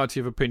wide variety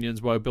of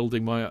opinions while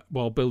building my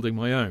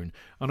own,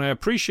 and I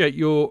appreciate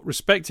your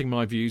respecting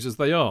my views as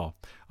they are.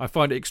 I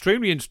find it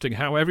extremely interesting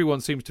how everyone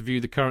seems to view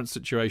the current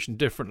situation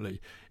differently.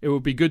 It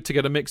would be good to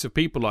get a mix of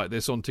people like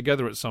this on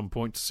together at some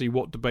point to see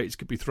what debates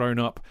could be thrown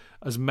up,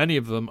 as many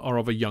of them are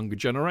of a younger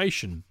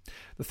generation.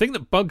 The thing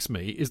that bugs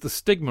me is the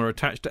stigma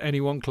attached to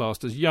anyone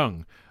classed as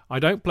young. I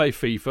don't play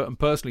FIFA and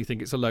personally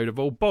think it's a load of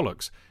old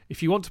bollocks.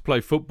 If you want to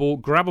play football,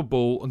 grab a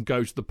ball and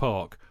go to the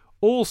park.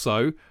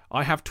 Also,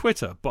 I have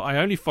Twitter, but I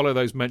only follow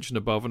those mentioned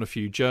above and a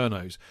few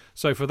journos.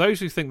 So for those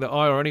who think that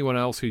I or anyone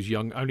else who's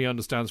young only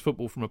understands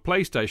football from a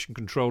PlayStation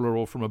controller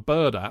or from a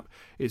Bird app,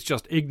 it's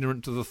just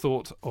ignorant to the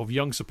thought of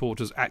young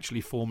supporters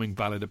actually forming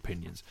valid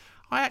opinions.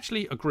 I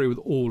actually agree with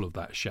all of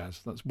that,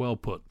 Shaz. That's well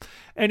put.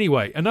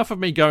 Anyway, enough of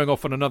me going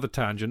off on another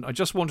tangent. I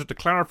just wanted to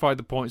clarify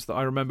the points that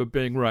I remember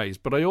being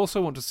raised, but I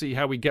also want to see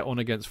how we get on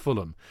against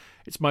Fulham.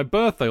 It's my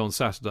birthday on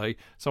Saturday,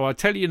 so I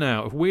tell you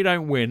now, if we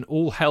don't win,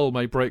 all hell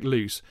may break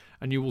loose,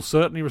 and you will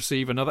certainly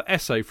receive another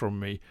essay from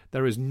me.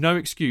 There is no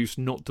excuse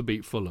not to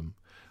beat Fulham.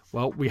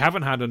 Well, we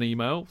haven't had an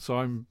email, so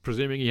I'm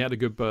presuming he had a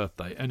good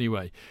birthday.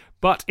 Anyway,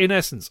 but in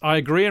essence, I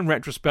agree in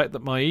retrospect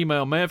that my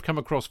email may have come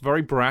across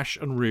very brash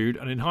and rude,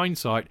 and in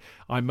hindsight,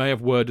 I may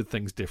have worded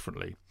things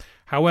differently.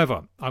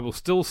 However, I will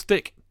still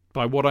stick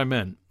by what I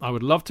meant. I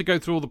would love to go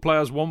through all the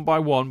players one by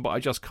one, but I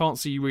just can't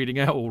see you reading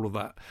out all of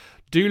that.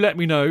 Do let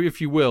me know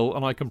if you will,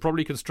 and I can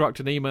probably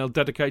construct an email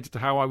dedicated to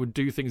how I would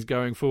do things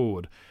going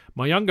forward.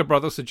 My younger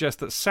brother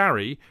suggests that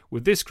Sarri,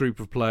 with this group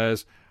of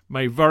players,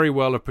 may very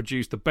well have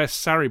produced the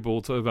best Sarri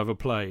ball to have ever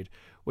played.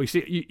 Well, you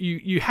see,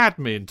 you had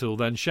me until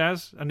then,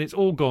 Shaz, and it's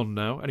all gone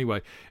now.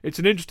 Anyway, it's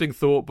an interesting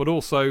thought, but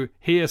also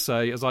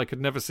hearsay, as I could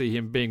never see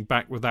him being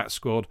back with that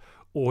squad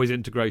or his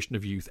integration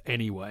of youth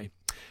anyway.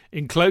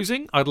 In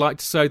closing, I'd like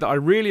to say that I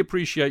really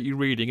appreciate you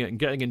reading it and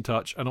getting in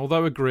touch, and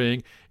although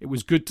agreeing, it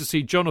was good to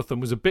see Jonathan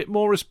was a bit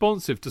more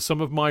responsive to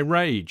some of my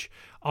rage.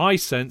 I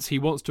sense he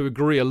wants to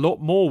agree a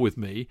lot more with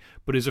me,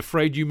 but is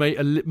afraid you may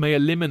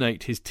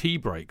eliminate his tea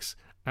breaks.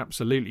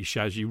 Absolutely,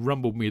 Shaz, you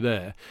rumbled me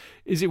there.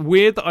 Is it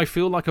weird that I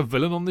feel like a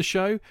villain on the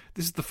show?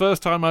 This is the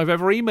first time I've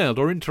ever emailed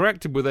or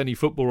interacted with any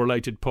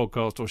football-related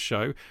podcast or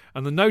show,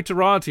 and the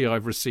notoriety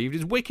I've received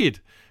is wicked.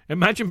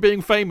 Imagine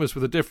being famous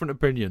with a different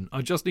opinion.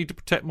 I just need to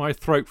protect my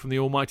throat from the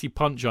almighty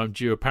punch I'm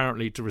due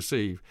apparently to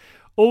receive.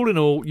 All in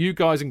all, you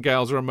guys and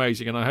gals are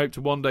amazing, and I hope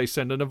to one day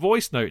send in a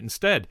voice note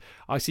instead.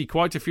 I see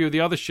quite a few of the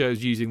other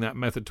shows using that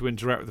method to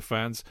interact with the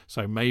fans,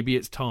 so maybe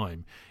it's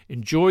time.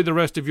 Enjoy the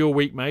rest of your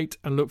week, mate,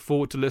 and look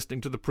forward to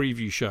listening to the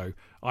preview show.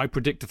 I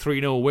predict a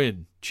 3-0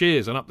 win.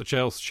 Cheers, and up the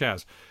Chelsea,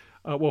 Shaz.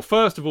 Well,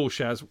 first of all,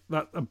 Shaz,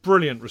 that's a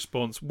brilliant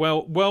response.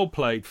 Well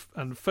played,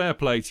 and fair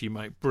play to you,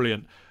 mate.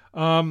 Brilliant.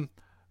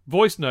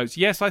 Voice notes.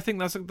 Yes, I think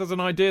that's an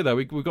idea, though.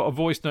 We've got a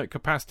voice note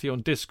capacity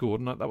on Discord,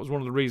 and that was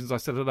one of the reasons I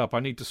set it up. I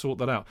need to sort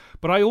that out.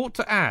 But I ought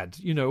to add,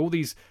 all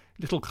these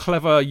little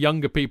clever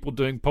younger people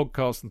doing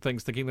podcasts and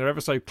things, thinking they're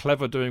ever so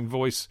clever doing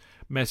voice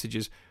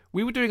messages.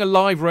 We were doing a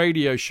live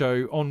radio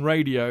show on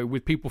radio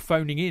with people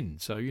phoning in,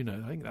 so,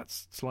 I think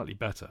that's slightly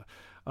better.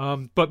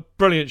 But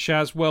brilliant,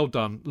 Shaz. Well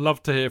done.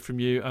 Love to hear from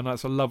you, and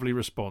that's a lovely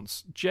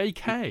response.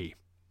 JK.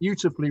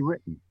 Beautifully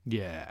written.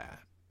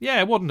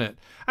 Yeah, wasn't it?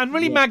 And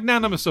really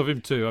magnanimous of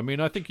him too. I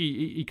mean, I think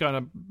he kind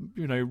of,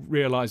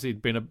 realised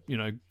he'd been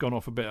gone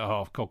off a bit at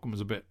half cock and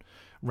was a bit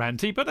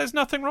ranty, but there's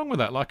nothing wrong with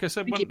that. Like I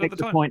said, I think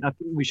the point. I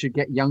think we should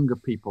get younger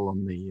people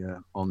on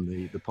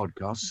the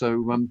podcast.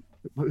 So,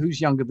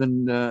 who's younger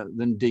than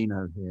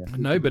Dino here?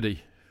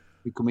 Nobody.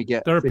 Who can we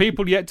get? There are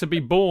people yet to be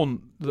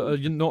born that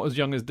are not as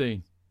young as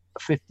Dean. A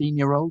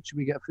 15-year-old? Should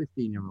we get a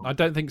 15-year-old? I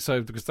don't think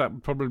so, because that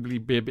would probably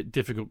be a bit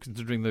difficult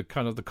considering the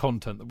kind of the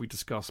content that we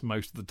discuss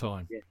most of the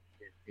time.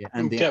 Yeah,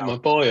 and get my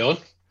boy on.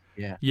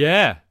 Yeah,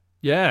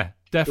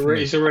 definitely.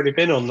 He's already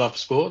been on Love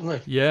Sport,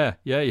 hasn't he? Yeah,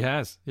 he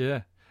has.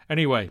 Yeah,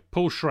 Anyway,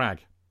 Paul Schrag.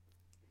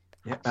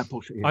 Yeah,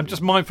 bullshit. I'm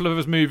just mindful of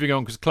us moving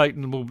on because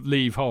Clayton will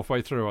leave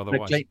halfway through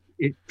otherwise.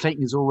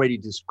 Clayton is already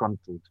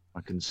disgruntled,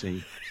 I can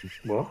see.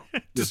 What?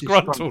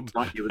 Disgruntled.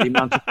 Aren't you, with the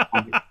amount of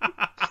time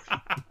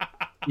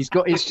he's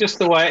got. It's just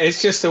the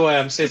way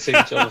I'm sitting,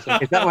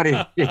 Jonathan. Is that what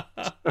it is?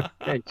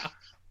 Okay.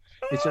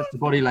 It's just the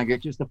body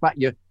language, just the fact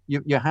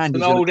your hand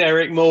An is old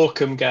Eric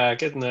Morecambe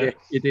gag, isn't it?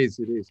 Yeah, it is.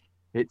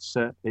 It's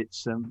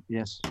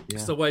yes. Yeah.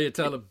 It's the way you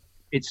tell them.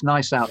 It's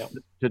nice out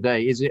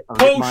today, is it?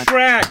 Paul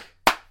Schrag.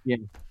 Yeah,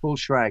 Paul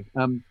Schrag.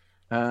 And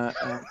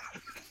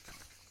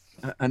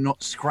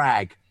not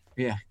Scrag.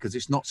 Yeah, because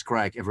it's not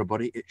Scrag,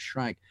 everybody. It's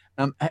Schrag.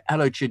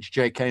 Hello, Chidge,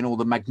 JK, and all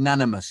the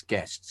magnanimous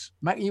guests.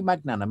 You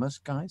magnanimous,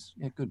 guys?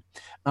 Yeah, good.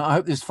 I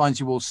hope this finds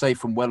you all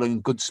safe and well and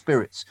in good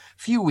spirits.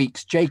 Few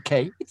weeks,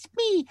 JK, it's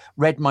me,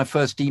 read my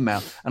first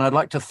email, and I'd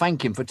like to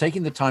thank him for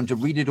taking the time to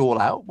read it all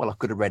out. Well, I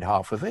could have read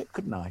half of it,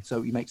 couldn't I?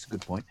 So he makes a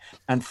good point.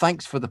 And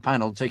thanks for the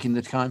panel taking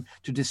the time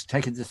to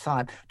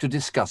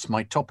discuss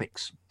my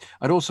topics.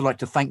 I'd also like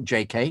to thank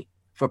JK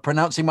for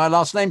pronouncing my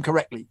last name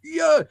correctly.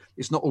 Yeah,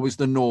 it's not always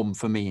the norm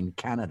for me in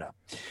Canada.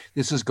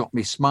 This has got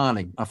me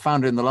smiling. I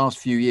found in the last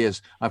few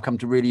years, I've come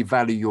to really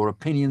value your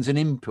opinions and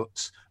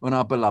inputs on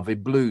our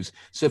beloved Blues.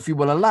 So if you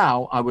will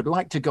allow, I would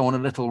like to go on a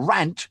little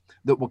rant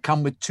that will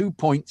come with 2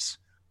 points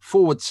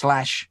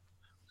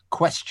 /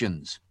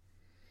 questions.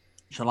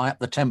 Shall I up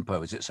the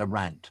tempo as it's a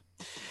rant?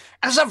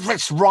 As of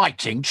this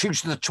writing,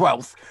 Tuesday the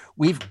 12th,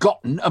 we've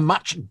gotten a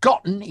much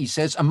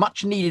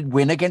needed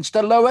win against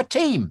a lower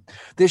team.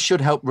 This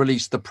should help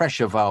release the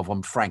pressure valve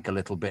on Frank a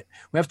little bit.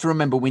 We have to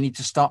remember we need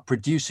to start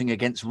producing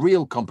against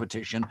real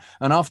competition.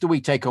 And after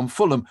we take on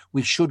Fulham,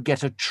 we should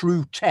get a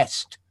true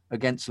test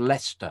against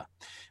Leicester.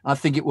 I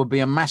think it would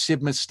be a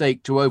massive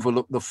mistake to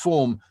overlook the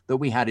form that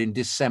we had in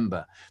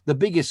December. The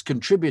biggest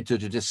contributor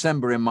to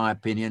December, in my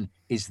opinion,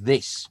 is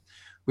this.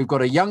 We've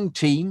got a young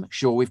team.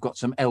 Sure, we've got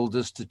some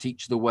elders to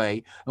teach the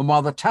way. And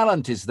while the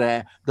talent is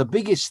there, the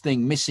biggest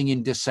thing missing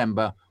in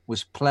December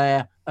was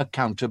player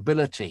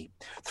accountability.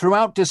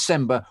 Throughout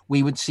December,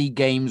 we would see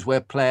games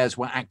where players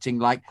were acting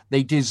like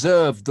they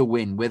deserved the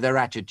win with their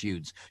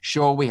attitudes.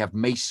 Sure, we have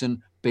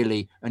Mason,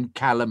 Billy and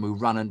Callum who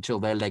run until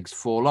their legs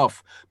fall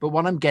off. But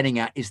what I'm getting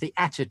at is the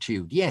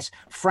attitude. Yes,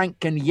 Frank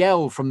can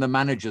yell from the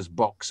manager's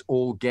box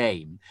all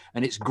game.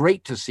 And it's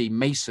great to see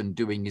Mason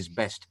doing his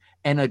best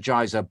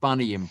Energizer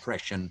Bunny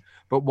impression.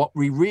 But what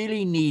we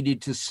really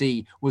needed to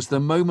see was the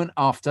moment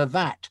after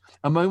that,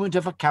 a moment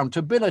of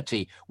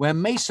accountability where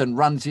Mason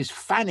runs his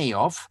fanny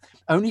off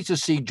only to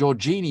see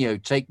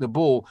Jorginho take the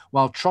ball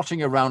while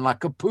trotting around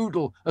like a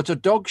poodle at a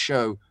dog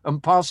show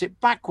and pass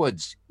it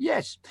backwards.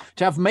 Yes,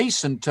 to have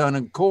Mason turn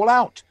and call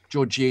out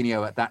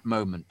Jorginho at that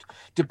moment.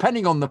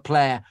 Depending on the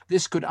player,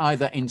 this could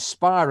either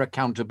inspire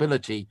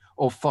accountability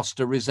or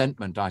foster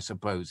resentment, I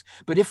suppose.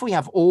 But if we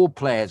have all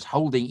players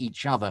holding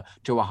each other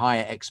to a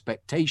higher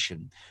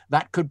expectation,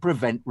 that could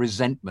prevent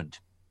resentment.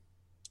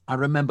 I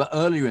remember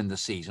earlier in the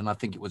season, I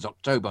think it was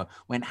October,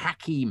 when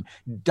Hakim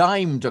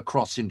dimed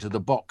across into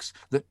the box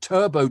that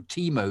Turbo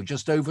Timo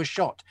just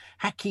overshot.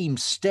 Hakim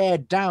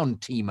stared down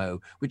Timo,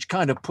 which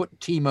kind of put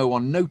Timo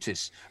on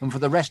notice. And for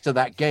the rest of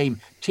that game,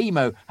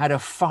 Timo had a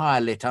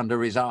fire lit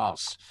under his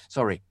ass.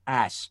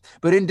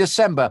 But in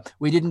December,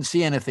 we didn't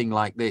see anything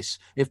like this.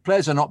 If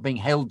players are not being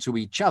held to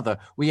each other,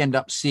 we end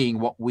up seeing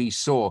what we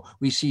saw.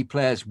 We see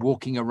players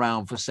walking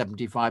around for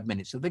 75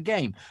 minutes of the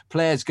game,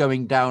 players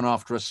going down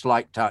after a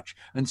slight touch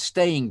and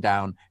staying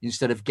down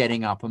instead of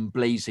getting up and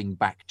blazing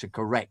back to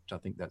correct. I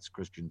think that's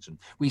Christensen.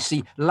 We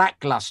see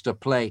lackluster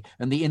play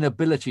and the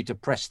inability to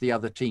press the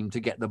other team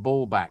to get the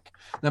ball back.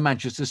 The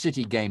Manchester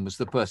City game was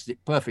the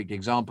perfect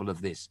example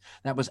of this.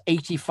 That was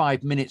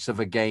 85 minutes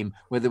of a game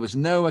where there was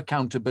no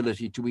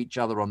accountability to each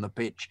other on the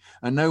pitch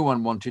and no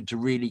one wanted to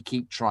really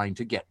keep trying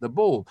to get the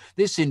ball.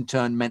 This in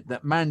turn meant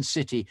that Man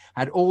City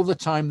had all the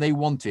time they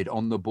wanted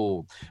on the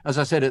ball. As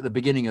I said at the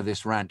beginning of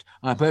this rant,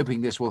 I'm hoping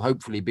this will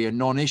hopefully be a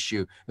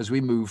non-issue as we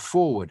move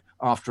forward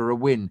after a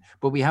win,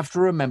 but we have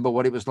to remember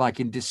what it was like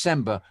in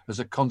December as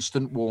a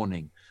constant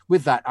warning.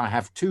 With that, I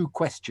have 2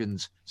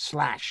 questions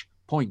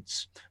 /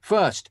 points.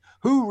 First,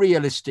 who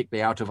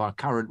realistically out of our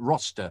current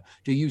roster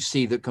do you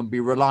see that can be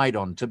relied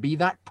on to be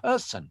that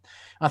person?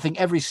 I think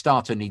every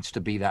starter needs to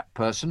be that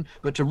person,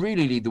 but to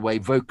really lead the way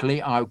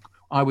vocally, I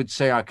would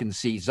say I can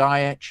see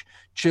Ziyech,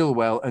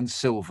 Chilwell and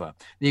Silva.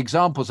 The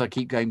examples I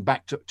keep going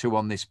back to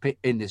on this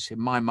in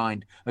my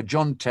mind are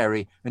John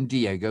Terry and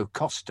Diego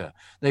Costa.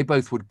 They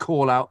both would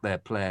call out their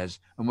players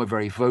and were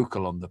very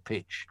vocal on the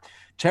pitch.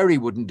 Terry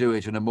wouldn't do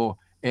it in a more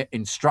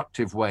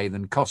instructive way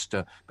than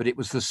Costa, but it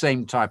was the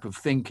same type of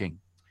thinking.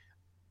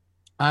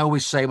 I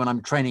always say when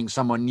I'm training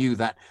someone new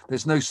that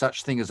there's no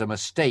such thing as a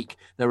mistake.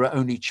 There are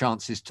only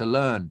chances to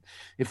learn.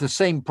 If the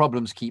same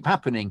problems keep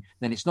happening,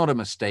 then it's not a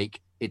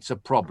mistake. it's a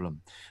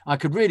problem. I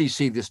could really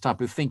see this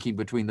type of thinking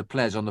between the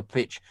players on the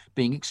pitch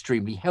being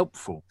extremely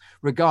helpful.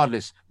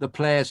 Regardless, the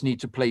players need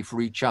to play for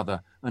each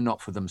other and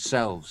not for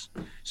themselves.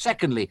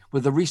 Secondly,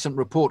 with the recent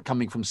report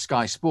coming from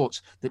Sky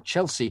Sports that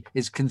Chelsea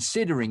is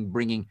considering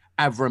bringing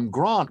Avram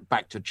Grant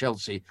back to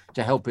Chelsea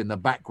to help in the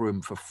back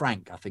room for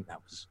Frank, I think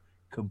that was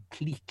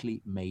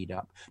completely made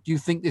up. Do you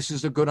think this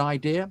is a good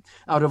idea?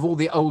 Out of all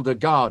the older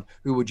guard,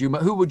 who would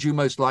you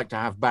most like to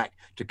have back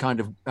to kind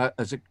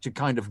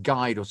of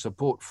guide or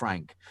support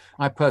Frank?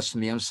 I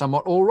personally am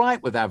somewhat all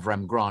right with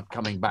Avram Grant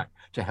coming back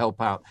to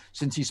help out,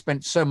 since he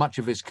spent so much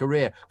of his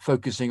career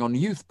focusing on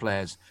youth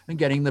players and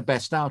getting the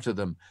best out of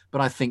them.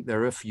 But I think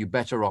there are a few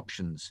better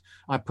options.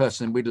 I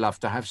personally would love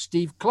to have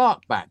Steve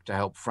Clarke back to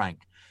help Frank.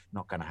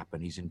 Not going to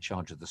happen. He's in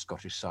charge of the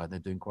Scottish side. They're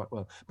doing quite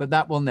well. But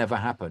that will never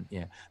happen.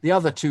 Yeah. The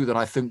other two that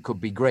I think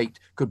could be great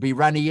could be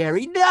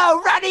Ranieri.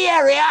 No,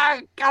 Ranieri!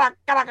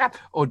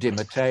 Or Di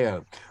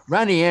Matteo.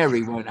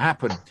 Ranieri won't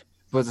happen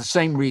for the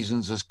same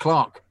reasons as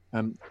Clarke.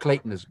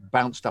 Clayton has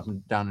bounced up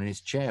and down in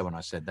his chair when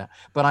I said that.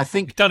 But I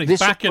think he's done his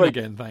back in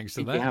again, thanks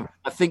to that.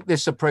 I think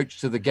this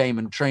approach to the game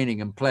and training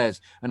and players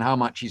and how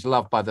much he's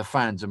loved by the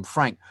fans and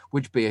Frank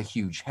would be a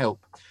huge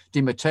help. Di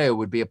Matteo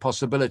would be a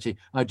possibility.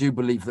 I do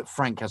believe that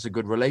Frank has a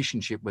good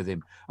relationship with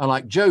him. I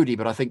like Jody,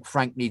 but I think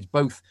Frank needs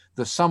both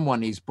the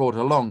someone he's brought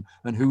along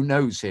and who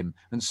knows him,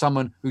 and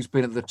someone who's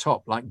been at the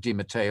top like Di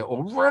Matteo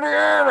or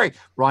Ranieri.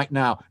 Right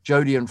now,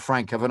 Jody and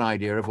Frank have an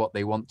idea of what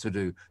they want to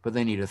do, but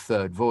they need a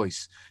third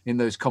voice in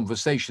those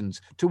conversations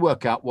to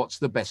work out what's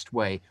the best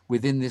way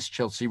within this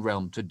Chelsea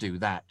realm to do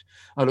that.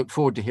 I look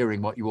forward to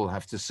hearing what you all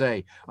have to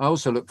say. I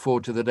also look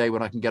forward to the day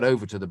when I can get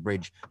over to the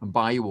bridge and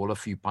buy you all a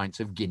few pints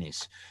of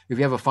Guinness. If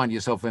you ever find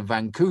yourself in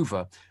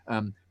Vancouver,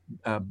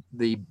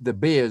 the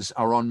beers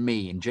are on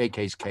me. In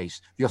JK's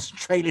case, the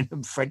Australian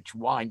and French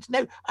wines.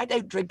 No, I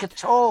don't drink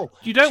at all.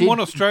 You don't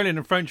want Australian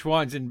and French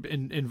wines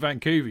in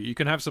Vancouver. You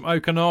can have some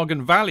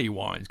Okanagan Valley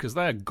wines because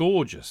they're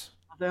gorgeous.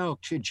 Oh,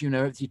 Chidge,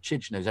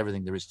 Chidge knows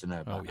everything there is to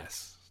know about. Oh,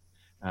 yes.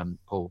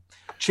 Paul.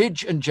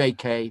 Chidge and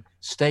JK,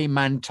 stay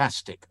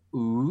mantastic.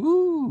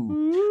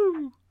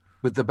 Ooh.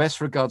 With the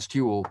best regards to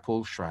you all,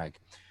 Paul Schrag.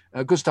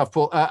 Good stuff,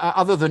 Paul.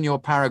 Other than your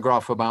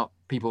paragraph about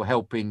people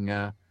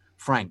helping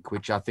Frank,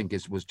 which I think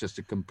was just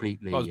a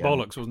completely... That was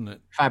bollocks, wasn't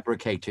it?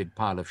 Fabricated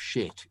pile of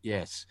shit,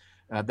 yes.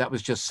 That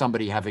was just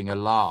somebody having a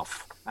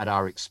laugh at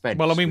our expense.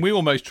 Well, I mean, we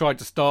almost tried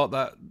to start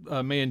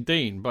that, me and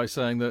Dean, by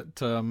saying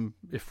that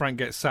if Frank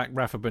gets sacked,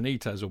 Rafa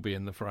Benitez will be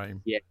in the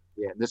frame. Yeah.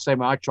 The same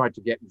way I tried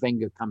to get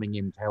Wenger coming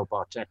in to help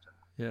Arteta.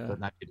 Yeah. But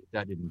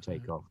that didn't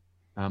take off.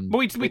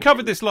 Well, we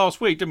covered this last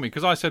week, didn't we?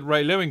 Because I said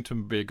Ray Lewington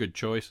would be a good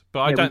choice,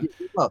 but I don't.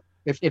 Well,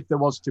 if there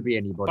was to be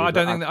anybody, but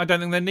I don't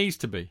think there needs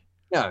to be.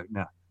 No,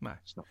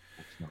 it's not.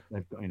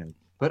 They've got,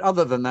 But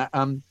other than that,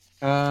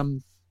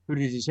 who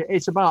did he say?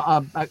 It's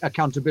about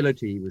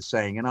accountability. He was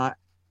saying,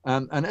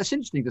 and it's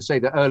interesting to say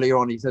that earlier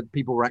on he said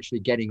people were actually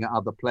getting at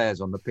other players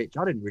on the pitch.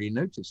 I didn't really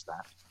notice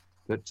that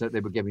they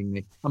were giving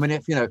me. I mean,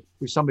 if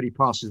somebody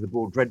passes the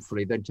ball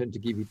dreadfully, they tend to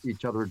give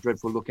each other a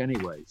dreadful look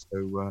anyway.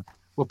 So,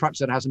 well, perhaps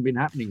that hasn't been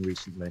happening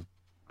recently.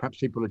 Perhaps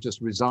people are just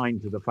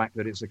resigned to the fact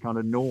that it's a kind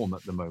of norm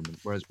at the moment,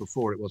 whereas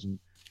before it wasn't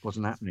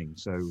happening.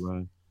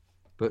 So,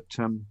 but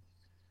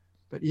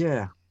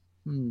yeah.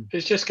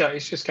 It's just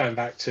going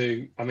back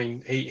to. I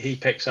mean, he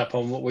picks up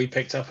on what we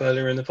picked up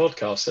earlier in the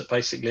podcast, that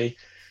basically,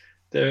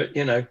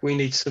 we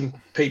need some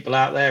people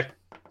out there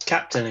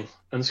captaining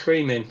and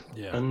screaming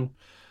and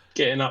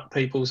getting up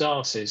people's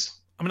arses.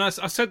 I mean, I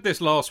said this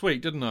last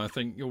week, didn't I? I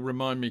think you'll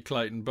remind me,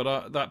 Clayton.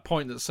 But that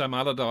point that Sam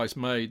Allardyce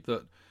made,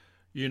 that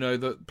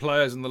that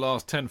players in the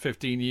last 10,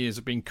 15 years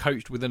have been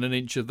coached within an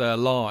inch of their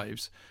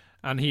lives,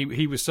 and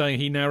he was saying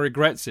he now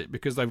regrets it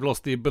because they've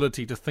lost the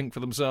ability to think for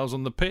themselves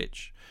on the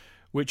pitch,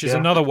 which is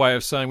another way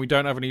of saying we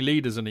don't have any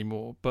leaders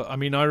anymore. But I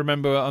mean, I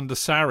remember under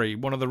Sarri,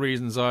 one of the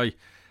reasons I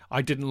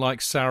didn't like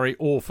Sarri,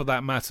 or for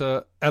that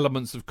matter,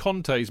 elements of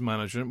Conte's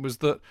management, was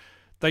that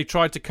they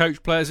tried to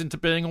coach players into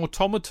being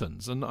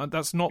automatons, and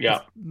that's not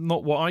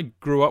what I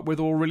grew up with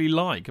or really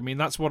like. I mean,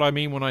 that's what I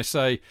mean when I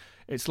say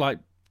it's like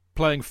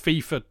playing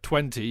FIFA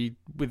 20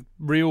 with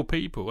real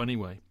people.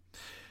 Anyway,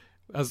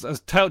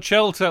 as Chell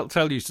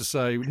used to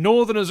say,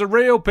 Northerners are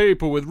real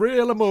people with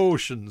real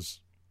emotions.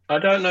 I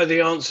don't know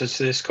the answer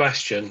to this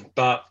question,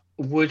 but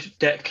would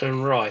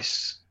Declan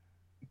Rice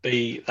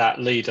be that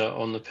leader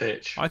on the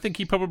pitch? I think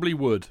he probably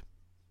would.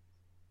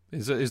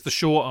 Is the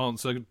short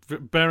answer.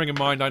 Bearing in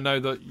mind, I know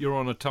that you're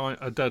on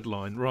a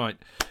deadline. Right.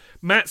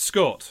 Matt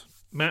Scott.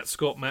 He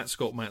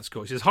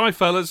says, "Hi,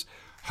 fellas.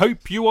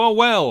 Hope you are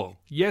well.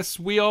 Yes,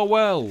 we are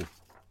well.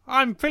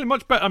 I'm feeling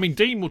much better. I mean,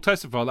 Dean will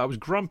testify that I was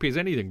grumpy as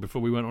anything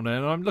before we went on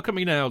air. And look at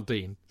me now,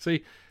 Dean.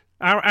 See,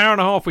 hour and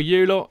a half with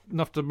you lot,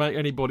 enough to make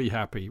anybody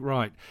happy.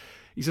 Right."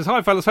 He says,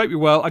 "Hi, fellas. Hope you're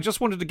well. I just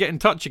wanted to get in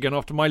touch again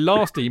after my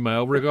last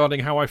email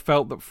regarding how I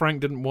felt that Frank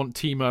didn't want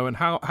Timo and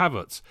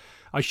Havertz.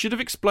 I should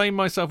have explained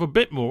myself a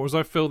bit more, as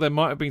I feel there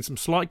might have been some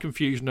slight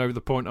confusion over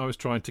the point I was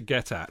trying to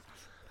get at.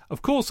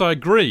 Of course, I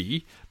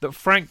agree that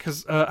Frank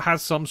has had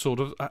some sort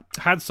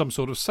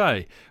of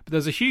say, but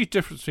there's a huge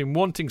difference between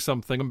wanting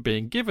something and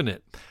being given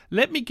it.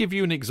 Let me give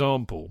you an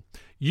example.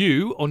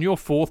 You on your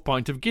 4th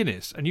pint of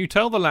Guinness, and you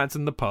tell the lads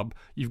in the pub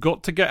you've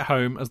got to get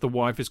home as the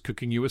wife is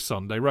cooking you a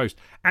Sunday roast.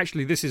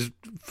 Actually, this is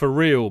for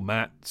real,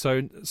 Matt,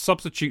 so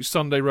substitute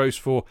Sunday roast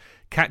for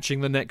catching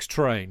the next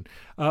train.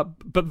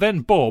 But then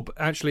Bob,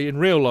 actually in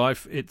real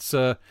life, it's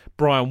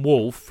Brian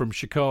Wolf from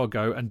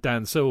Chicago and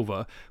Dan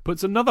Silver,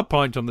 puts another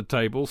pint on the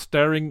table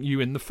staring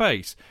you in the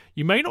face.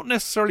 You may not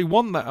necessarily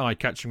want that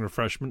eye-catching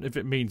refreshment if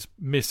it means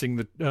missing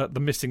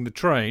the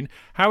train.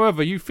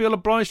 However, you feel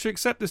obliged to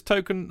accept this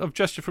token of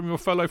gesture from your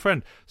fellow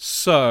friend.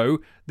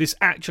 So this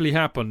actually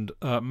happened,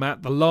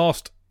 Matt. The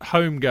last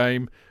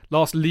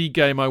league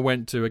game I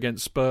went to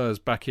against Spurs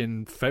back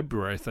in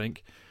February, I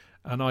think,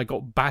 and I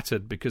got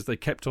battered because they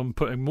kept on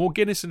putting more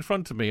Guinness in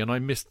front of me and I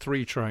missed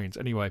 3 trains.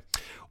 Anyway,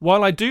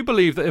 while I do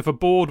believe that if a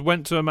board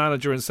went to a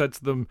manager and said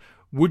to them,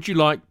 would you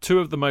like 2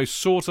 of the most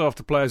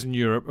sought-after players in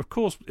Europe? Of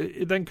course,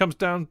 it then comes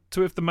down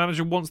to if the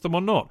manager wants them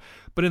or not.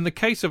 But in the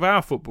case of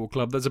our football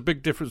club, there's a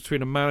big difference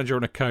between a manager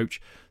and a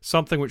coach,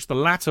 something which the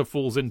latter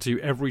falls into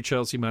every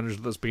Chelsea manager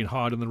that's been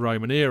hired in the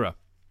Roman era.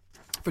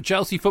 For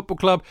Chelsea Football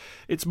Club,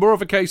 it's more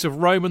of a case of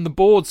Rome and the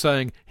board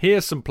saying,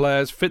 here's some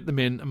players, fit them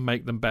in and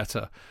make them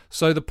better.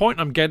 So the point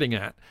I'm getting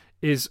at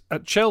is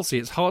at Chelsea,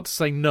 it's hard to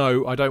say,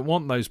 no, I don't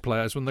want those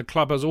players when the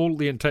club has all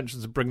the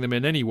intentions to bring them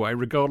in anyway,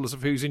 regardless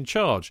of who's in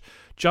charge.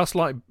 Just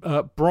like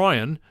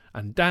Brian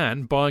and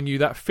Dan buying you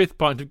that 5th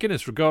pint of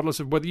Guinness, regardless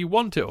of whether you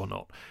want it or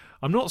not.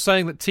 I'm not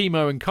saying that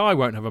Timo and Kai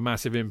won't have a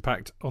massive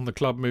impact on the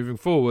club moving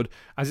forward,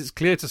 as it's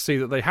clear to see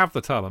that they have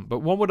the talent, but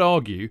one would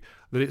argue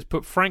that it's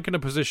put Frank in a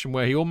position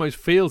where he almost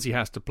feels he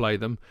has to play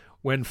them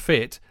when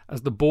fit,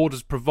 as the board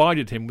has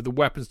provided him with the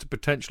weapons to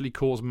potentially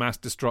cause mass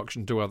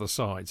destruction to other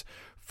sides.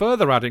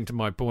 Further adding to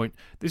my point,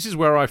 this is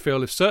where I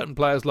feel if certain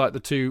players like the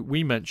 2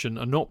 we mentioned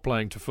are not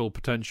playing to full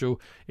potential,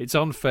 it's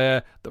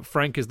unfair that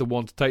Frank is the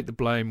one to take the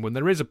blame when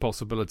there is a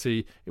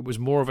possibility it was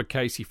more of a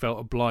case he felt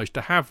obliged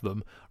to have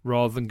them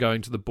rather than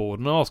going to the board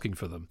and asking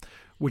for them.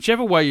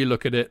 Whichever way you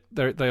look at it,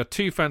 they are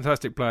 2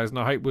 fantastic players, and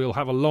I hope we'll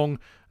have a long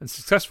and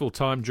successful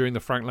time during the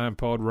Frank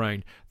Lampard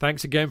reign.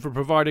 Thanks again for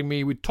providing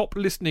me with top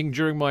listening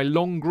during my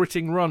long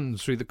gritting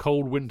runs through the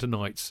cold winter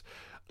nights.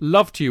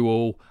 Love to you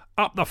all.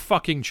 Up the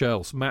fucking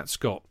Chelsea, Matt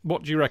Scott.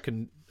 What do you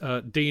reckon,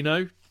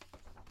 Dino?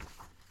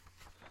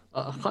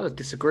 I kind of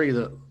disagree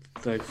that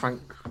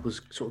Frank was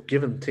sort of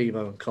given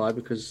Timo and Kai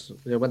because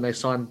when they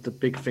signed, the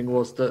big thing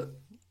was that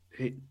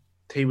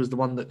he was the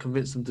one that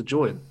convinced them to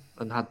join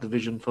and had the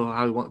vision for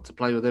how he wanted to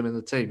play with them in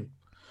the team.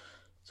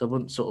 So I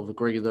wouldn't sort of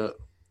agree that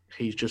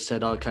he's just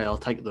said, okay, I'll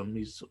take them.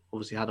 He's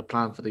obviously had a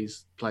plan for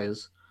these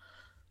players.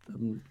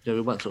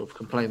 We weren't sort of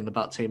complaining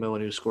about Timo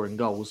when he was scoring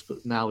goals,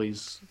 but now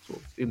he's sort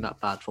of in that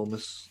bad form.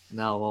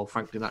 Now,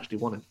 Frank didn't actually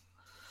want him.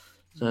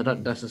 So I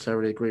don't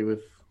necessarily agree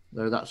with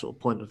that sort of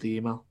point of the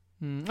email.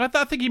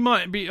 I think he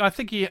might be. I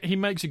think he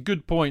makes a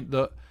good point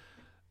that,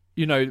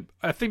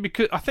 I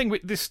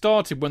think this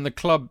started when the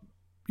club,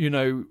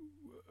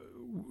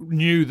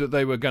 knew that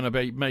they were going to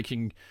be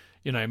making,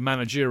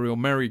 managerial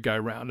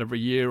merry-go-round every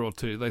year or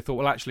 2. They thought,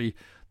 well, actually,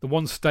 the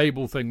one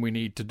stable thing we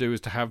need to do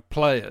is to have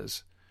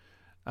players.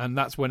 And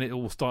that's when it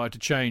all started to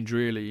change,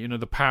 really.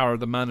 The power of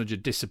the manager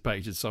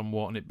dissipated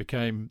somewhat and it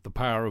became the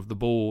power of the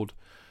board.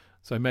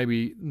 So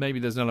maybe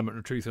there's an element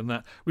of truth in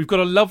that. We've got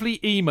a lovely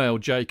email,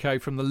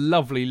 JK, from the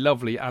lovely,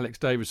 lovely Alex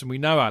Davis. And we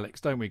know Alex,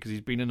 don't we? Because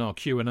he's been in our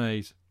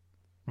Q&As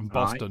from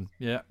Boston.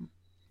 Right.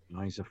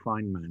 Yeah. He's a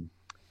fine man.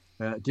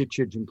 Dear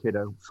Chidge and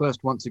Kiddo,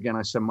 first, once again,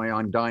 I send my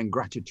undying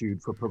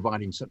gratitude for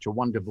providing such a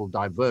wonderful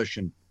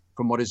diversion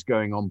from what is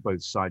going on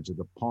both sides of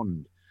the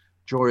pond.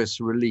 Joyous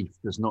relief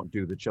does not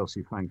do the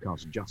Chelsea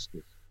Fancast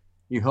justice.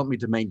 You help me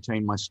to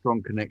maintain my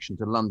strong connection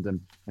to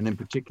London and in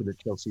particular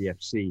Chelsea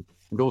FC,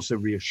 and also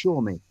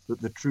reassure me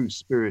that the true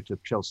spirit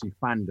of Chelsea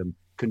fandom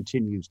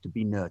continues to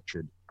be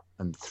nurtured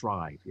and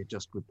thrive. You're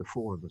just with the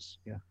 4 of us.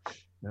 Yeah.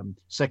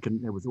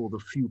 Second, with all the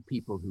few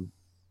people who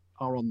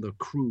are on the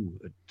crew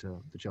at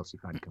the Chelsea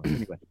Fancast.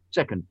 Anyway,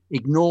 second,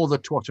 ignore the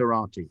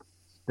twatterati.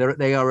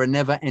 They are a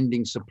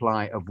never-ending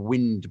supply of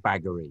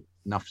windbaggery.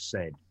 Enough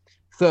said.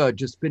 Third,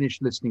 just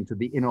finished listening to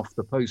the In Off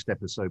the Post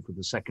episode for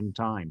the 2nd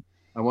time.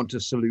 I want to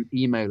salute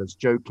emailers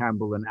Joe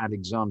Campbell and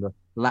Alexander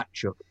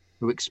Lapchuk,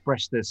 who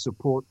expressed their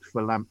support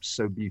for Lamps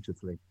so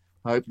beautifully.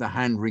 I hope the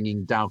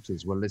hand-wringing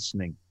doubters were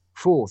listening.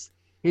 Fourth,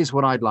 here's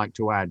what I'd like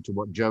to add to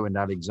what Joe and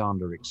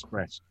Alexander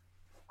expressed.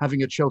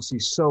 Having a Chelsea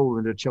soul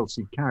and a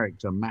Chelsea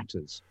character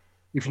matters.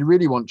 If you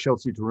really want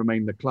Chelsea to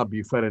remain the club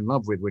you fell in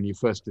love with when you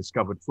first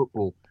discovered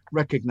football,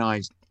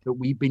 recognise that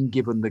we've been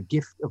given the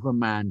gift of a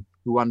man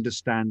who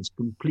understands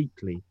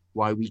completely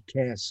why we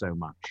care so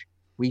much.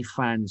 We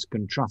fans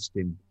can trust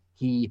him.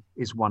 He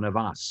is one of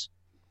us.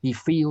 He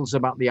feels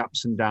about the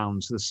ups and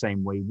downs the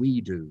same way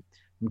we do.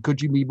 And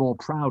could you be more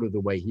proud of the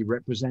way he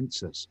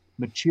represents us?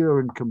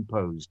 Mature and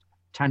composed,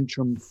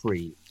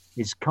 tantrum-free.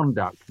 His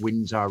conduct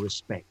wins our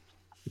respect.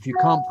 If you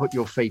can't put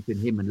your faith in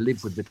him and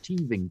live with the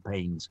teething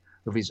pains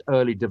of his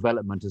early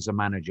development as a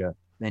manager,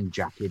 then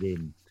jack it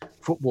in.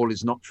 Football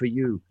is not for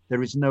you.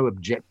 There is no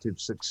objective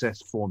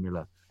success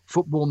formula.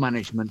 Football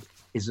management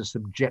is a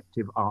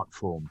subjective art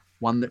form,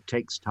 one that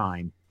takes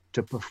time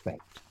to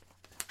perfect.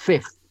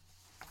 Fifth,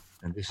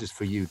 and this is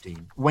for you,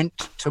 Dean, went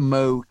to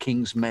mow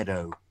Kings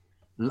Meadow.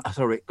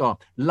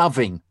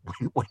 Loving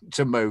went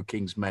to mow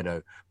Kings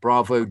Meadow.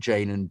 Bravo,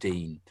 Jane and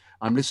Dean.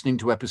 I'm listening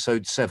to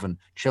episode 7,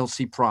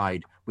 Chelsea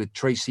Pride, with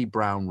Tracy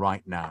Brown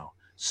right now.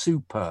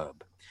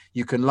 Superb.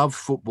 You can love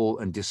football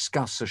and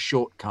discuss a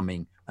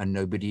shortcoming and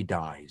nobody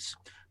dies.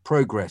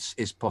 Progress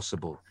is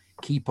possible.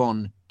 Keep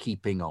on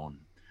keeping on.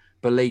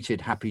 Belated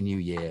Happy New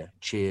Year.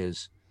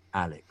 Cheers,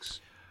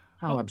 Alex.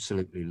 How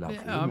absolutely lovely.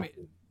 Yeah,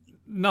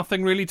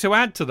 nothing really to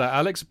add to that,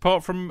 Alex,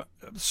 apart from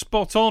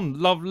spot on.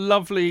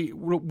 Lovely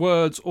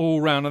words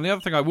all round. And the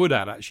other thing I would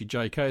add, actually,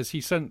 JK, is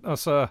he sent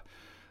us a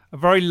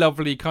very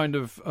lovely kind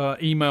of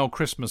email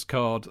Christmas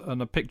card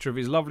and a picture of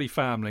his lovely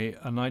family,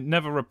 and I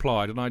never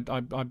replied, and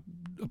I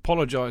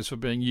apologise for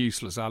being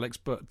useless, Alex,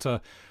 but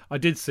I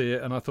did see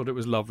it and I thought it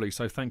was lovely,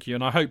 so thank you,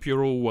 and I hope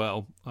you're all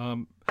well.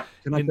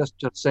 Can I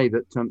just say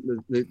that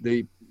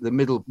the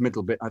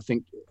middle bit, I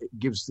think,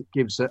 gives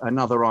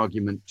another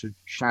argument to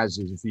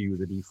Shaz's view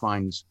that he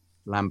finds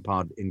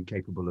Lampard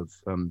incapable of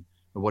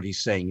what he's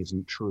saying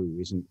isn't true,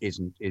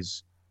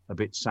 is a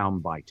bit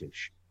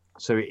soundbite-ish.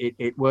 So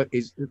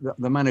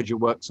the manager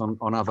works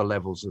on other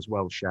levels as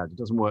well, Shad. It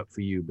doesn't work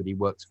for you, but he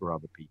works for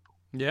other people.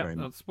 Yeah,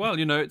 that's, well,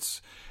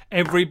 it's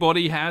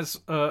everybody has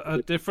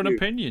a different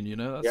opinion.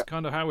 That's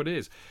kind of how it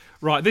is.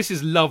 Right, this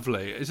is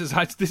lovely. This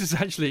is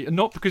actually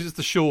not because it's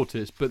the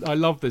shortest, but I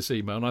love this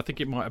email, and I think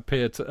it might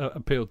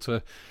appeal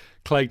to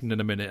Clayton in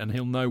a minute, and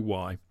he'll know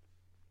why.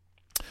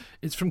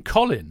 It's from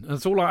Colin.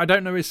 That's all. I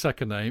don't know his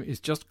second name. It's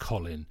just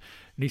Colin,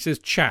 and he says,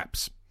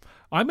 "Chaps,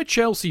 I'm a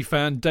Chelsea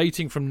fan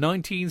dating from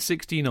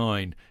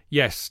 1969.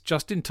 Yes,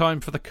 just in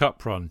time for the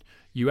cup run.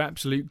 You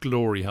absolute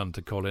glory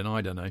hunter, Colin.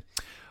 I don't know.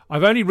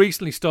 I've only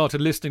recently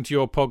started listening to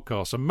your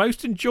podcasts, and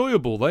most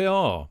enjoyable they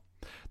are.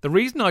 The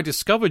reason I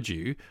discovered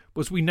you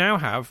was we now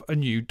have a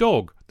new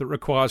dog that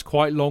requires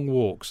quite long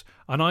walks,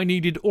 and I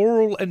needed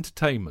oral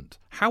entertainment.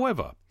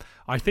 However,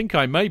 I think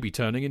I may be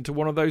turning into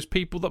one of those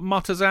people that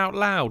mutters out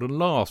loud and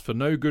laughs for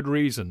no good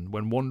reason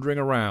when wandering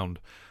around.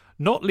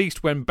 Not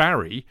least when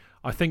Barry,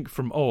 I think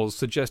from Oz,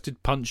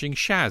 suggested punching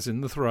Shaz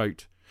in the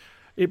throat.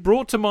 It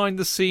brought to mind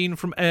the scene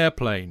from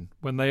Airplane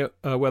when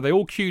where they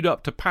all queued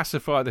up to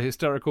pacify the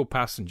hysterical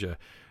passenger.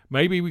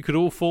 Maybe we could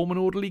all form an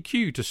orderly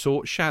queue to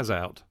sort Shaz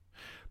out.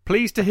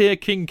 Pleased to hear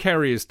King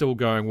Kerry is still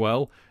going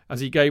well,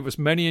 as he gave us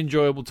many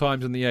enjoyable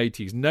times in the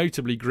 80s,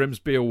 notably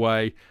Grimsby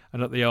away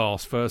and at the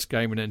Arse, first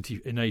game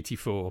in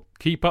 84.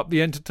 Keep up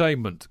the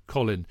entertainment,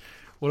 Colin."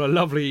 What a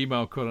lovely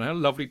email, Colin. How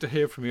lovely to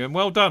hear from you. And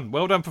well done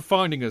for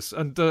finding us.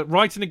 And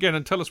write in again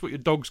and tell us what your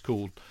dog's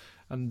called.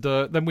 And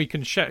then we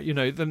can share,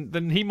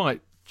 then he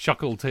might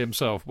chuckle to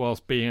himself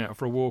whilst being out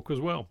for a walk as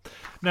well.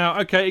 Now,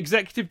 okay,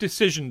 executive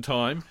decision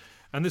time.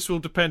 And this will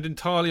depend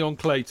entirely on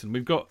Clayton.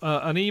 We've got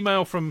an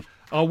email from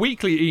our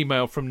weekly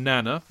email from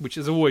Nana, which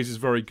as always is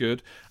very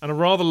good, and a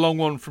rather long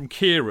one from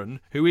Kieran,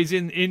 who is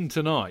in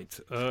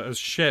tonight as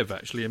Chev,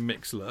 actually, in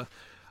Mixler.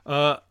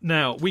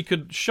 Now, we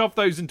could shove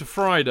those into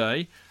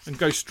Friday and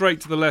go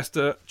straight to the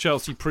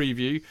Leicester-Chelsea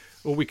preview,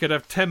 or we could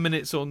have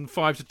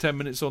 5 to 10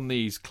 minutes on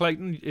these.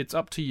 Clayton, it's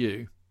up to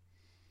you.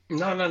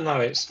 No,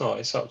 it's not.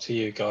 It's up to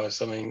you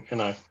guys. I mean,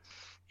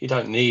 you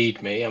don't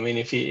need me. I mean,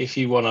 if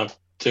you want to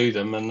do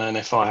them, and then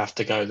if I have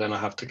to go, then I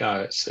have to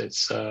go.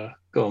 It's go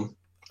on.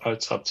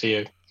 It's up to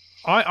you.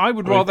 I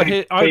would rather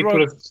hear.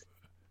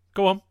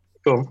 Go on.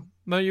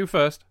 No, you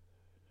first.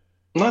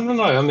 No.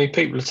 I mean,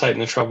 people are taking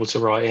the trouble to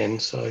write in,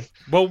 so.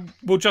 Well,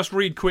 we'll just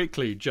read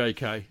quickly,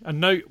 JK.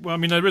 And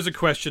there is a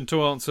question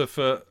to answer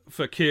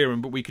for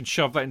Kieran, but we can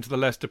shove that into the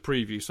Leicester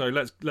preview. So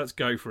let's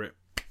go for it.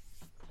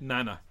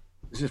 Nana.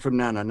 This is from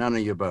Nana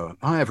Yeboah.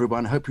 Hi,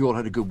 everyone. Hope you all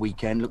had a good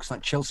weekend. Looks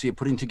like Chelsea are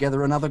putting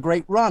together another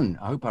great run.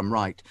 I hope I'm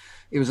right.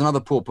 It was another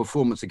poor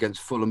performance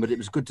against Fulham, but it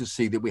was good to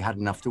see that we had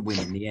enough to win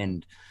in the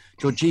end.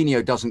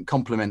 Jorginho doesn't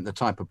complement the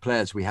type of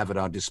players we have at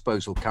our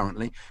disposal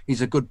currently. He's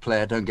a good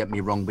player, don't get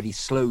me wrong, but he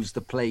slows the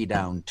play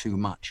down too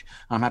much.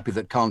 I'm happy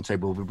that Kante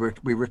will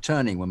be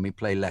returning when we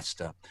play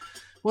Leicester.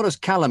 What has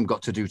Callum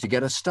got to do to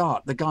get a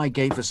start? The guy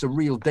gave us a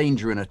real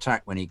danger in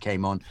attack when he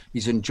came on.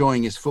 He's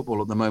enjoying his football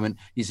at the moment.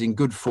 He's in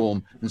good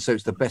form, and so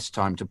it's the best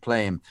time to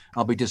play him.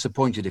 I'll be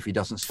disappointed if he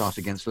doesn't start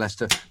against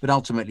Leicester, but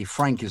ultimately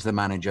Frank is the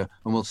manager,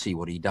 and we'll see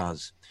what he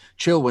does.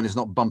 Chilwell is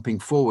not bumping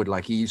forward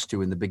like he used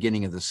to in the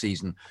beginning of the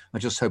season. I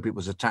just hope it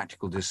was a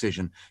tactical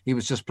decision. He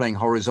was just playing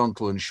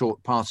horizontal and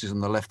short passes on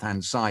the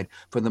left-hand side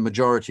for the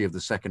majority of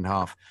the second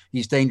half.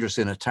 He's dangerous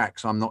in attack,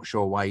 so I'm not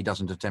sure why he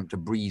doesn't attempt to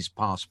breeze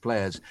past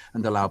players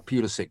and allow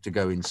Pulisic to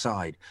go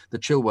inside. The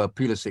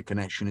Chilwell-Pulisic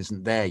connection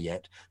isn't there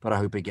yet, but I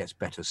hope it gets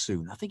better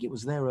soon. I think it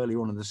was there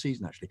earlier on in the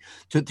season, actually.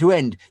 To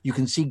end, you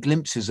can see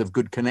glimpses of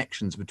good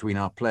connections between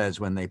our players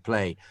when they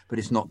play, but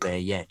it's not there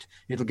yet.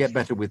 It'll get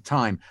better with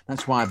time.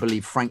 That's why I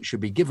believe Frank Frank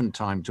should be given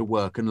time to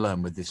work and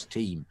learn with this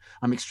team.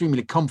 I'm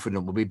extremely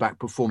confident we'll be back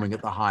performing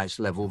at the highest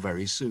level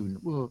very soon.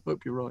 Well, I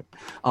hope you're right.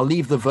 I'll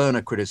leave the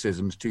Werner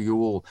criticisms to you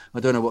all. I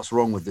don't know what's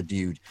wrong with the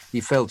dude. He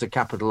failed to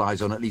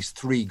capitalise on at least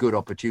 3 good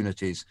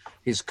opportunities.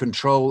 His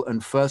control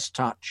and first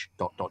touch, ...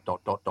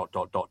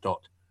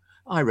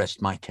 I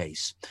rest my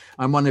case.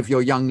 I'm one of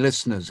your young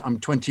listeners. I'm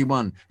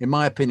 21. In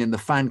my opinion, the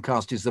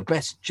FanCast is the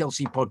best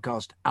Chelsea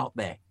podcast out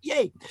there.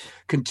 Yay!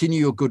 Continue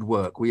your good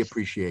work. We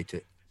appreciate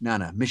it.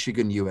 Nana,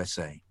 Michigan,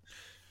 USA.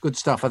 Good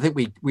stuff. I think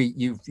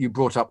you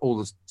brought up all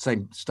the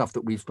same stuff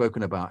that we've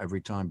spoken about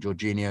every time.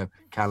 Jorginho,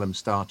 Callum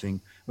starting.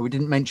 We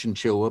didn't mention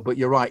Chilwell, but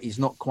you're right. He's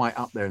not quite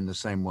up there in the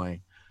same way.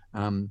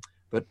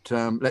 But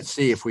let's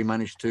see if we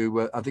manage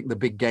to. I think the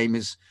big game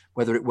is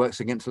whether it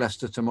works against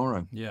Leicester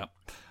tomorrow. Yeah.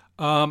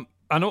 And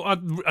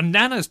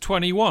Nana's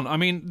 21. I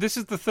mean, this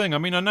is the thing. I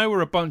mean, I know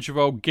we're a bunch of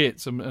old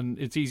gits, and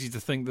it's easy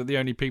to think that the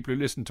only people who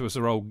listen to us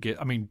are old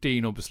gits. I mean,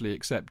 Dean obviously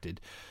accepted.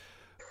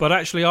 But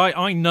actually,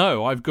 I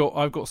know I've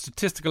got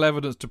statistical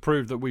evidence to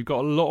prove that we've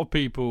got a lot of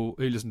people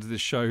who listen to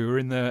this show who are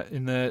in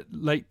their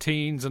late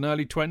teens and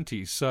early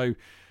 20s. So,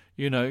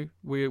 you know,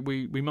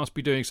 we must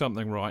be doing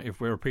something right if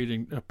we're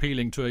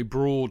appealing to a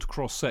broad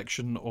cross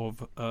section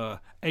of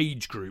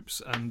age groups.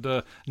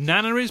 And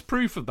Nana is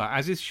proof of that,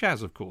 as is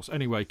Shaz, of course.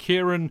 Anyway,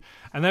 Kieran,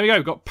 and there we go.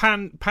 We've got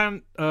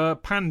Pandach,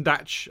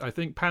 I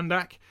think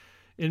Pandak.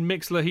 In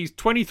Mixler, he's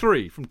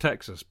 23 from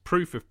Texas.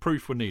 Proof if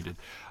proof were needed.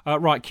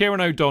 Right,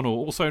 Kieran O'Donnell,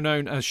 also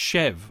known as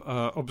Shev,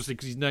 obviously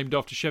because he's named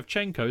after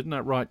Shevchenko, isn't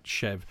that right,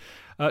 Shev?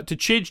 To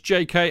Chidge,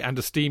 JK, and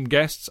esteemed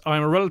guests, I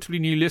am a relatively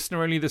new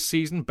listener only this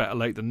season, better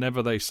late than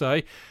never, they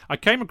say. I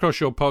came across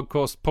your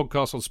podcast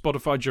on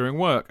Spotify during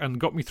work and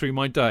got me through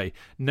my day.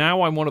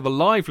 Now I'm one of the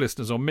live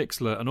listeners on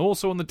Mixler and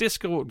also on the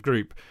Discord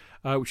group.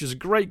 Which is a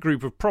great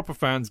group of proper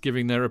fans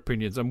giving their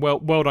opinions. And well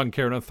done,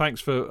 Kieran, and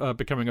thanks for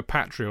becoming a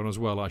Patreon as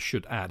well, I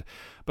should add.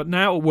 But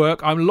now at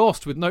work, I'm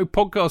lost with no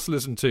podcast to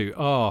listen to.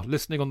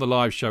 Listening on the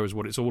live show is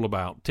what it's all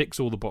about. Ticks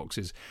all the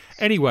boxes.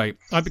 Anyway,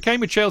 I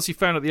became a Chelsea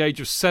fan at the age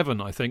of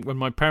 7, I think, when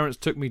my parents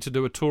took me to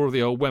do a tour of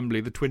the old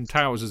Wembley, the Twin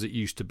Towers as it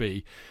used to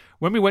be.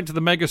 When we went to the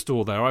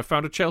megastore there, I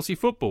found a Chelsea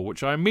football,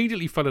 which I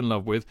immediately fell in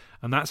love with,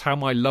 and that's how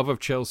my love of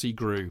Chelsea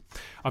grew.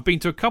 I've been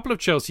to a couple of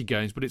Chelsea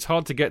games, but it's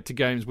hard to get to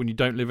games when you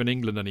don't live in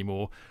England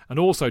anymore, and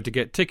also to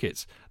get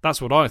tickets.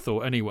 That's what I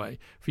thought anyway.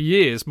 For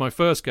years, my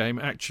first game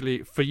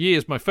actually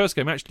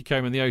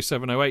came in the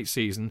 07-08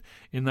 season,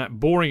 in that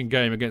boring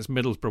game against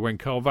Middlesbrough when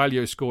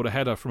Carvalho scored a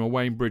header from a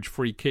Wayne Bridge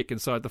free kick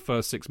inside the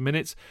first 6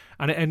 minutes,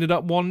 and it ended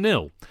up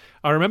 1-0.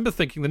 I remember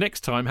thinking the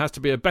next time has to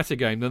be a better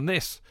game than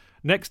this.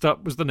 Next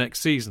up was the next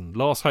season,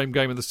 last home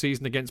game of the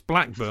season against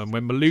Blackburn,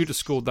 when Malouda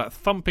scored that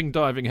thumping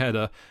diving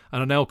header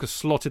and Anelka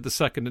slotted the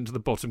second into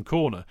the bottom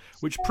corner,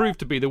 which proved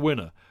to be the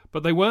winner.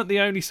 But they weren't the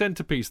only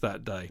centrepiece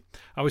that day.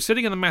 I was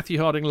sitting in the Matthew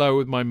Harding Lower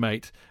with my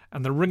mate,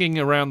 and the ringing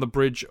around the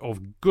bridge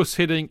of Gus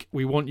Hiddink,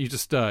 we want you to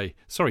stay.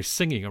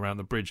 Singing around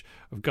the bridge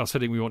of Gus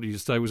Hiddink, we want you to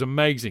stay, was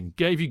amazing.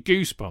 Gave you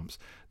goosebumps.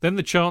 Then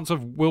the chance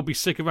of we'll be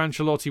sick of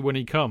Ancelotti when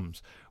he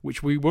comes,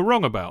 which we were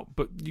wrong about.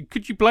 But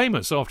could you blame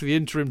us after the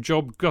interim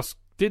job Gus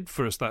did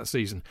for us that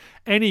season?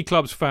 Any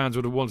club's fans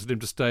would have wanted him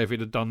to stay if he'd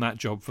have done that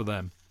job for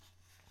them.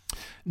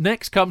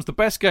 Next comes the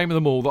best game of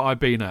them all that I've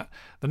been at.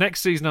 The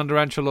next season under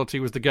Ancelotti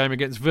was the game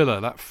against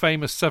Villa, that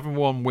famous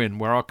 7-1 win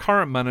where our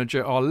current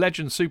manager, our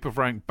legend Super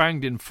Frank,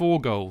 banged in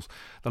 4 goals,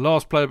 the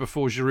last player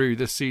before Giroud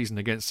this season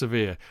against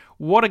Sevilla.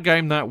 What a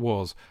game that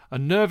was. A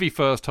nervy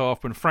first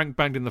half when Frank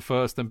banged in the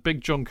first, then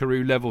Big John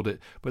Carew levelled it,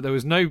 but there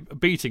was no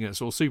beating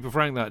us or Super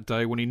Frank that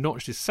day when he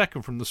notched his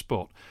second from the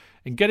spot.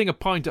 In getting a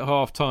pint at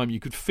half-time,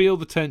 you could feel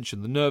the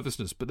tension, the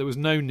nervousness, but there was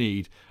no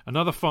need.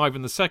 Another 5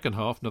 in the second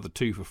half, another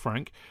 2 for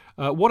Frank.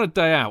 What a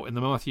day out in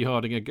the Matthew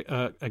Harding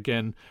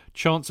again.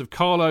 Chance of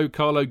Carlo,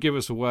 give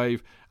us a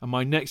wave. And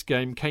my next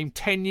game came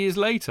 10 years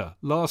later,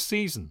 last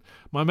season.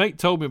 My mate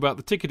told me about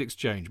the ticket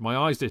exchange. My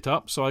eyes lit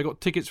up, so I got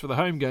tickets for the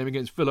home game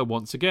against Villa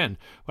once again.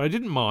 But I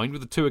didn't mind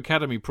with the 2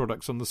 academy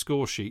products on the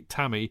score sheet,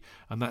 Tammy,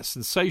 and that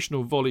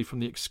sensational volley from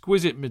the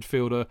exquisite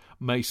midfielder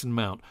Mason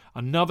Mount.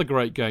 Another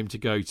great game to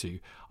go to.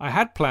 I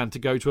had planned to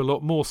go to a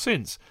lot more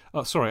since.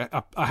 I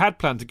had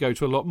planned to go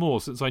to a lot more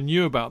since I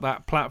knew about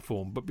that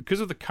platform, but because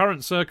of the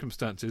current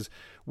circumstances,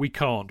 we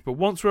can't. But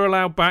once we're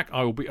allowed back,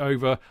 I will be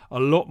over a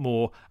lot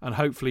more and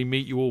hopefully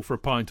meet you all for a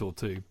pint or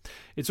two.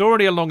 It's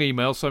already a long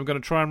email, so I'm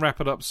going to try and wrap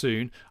it up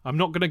soon. I'm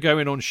not going to go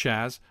in on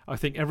Shaz. I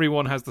think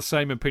everyone has the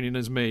same opinion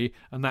as me,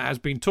 and that has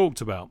been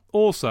talked about.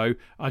 Also,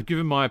 I've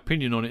given my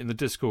opinion on it in the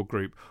Discord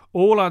group.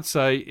 All I'd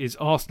say is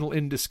Arsenal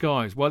in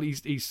disguise. Well,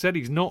 he said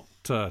he's not,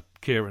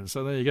 Kieran,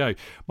 so there you go.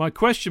 My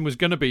question was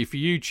going to be for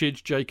you,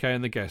 Chidge, JK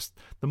and the guest.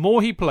 The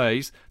more he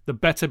plays, the the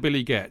better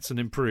Billy gets and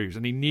improves,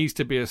 and he needs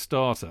to be a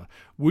starter.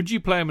 Would you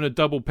play him in a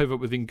double pivot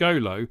with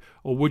N'Golo,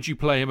 or would you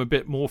play him a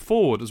bit more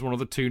forward as one of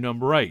the 2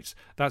 number 8s?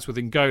 That's with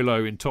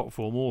N'Golo in top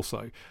form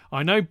also.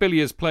 I know Billy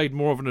has played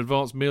more of an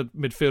advanced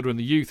midfielder in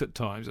the youth at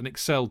times and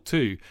excelled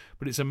too,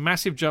 but it's a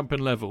massive jump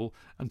in level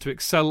and to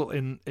excel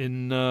in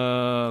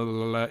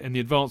the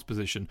advanced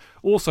position.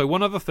 Also,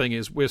 one other thing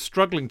is we're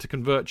struggling to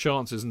convert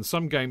chances in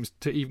some games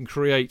to even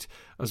create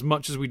as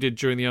much as we did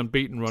during the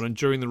unbeaten run and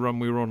during the run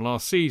we were on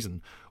last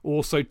season.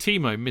 Also,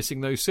 Timo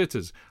missing those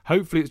sitters.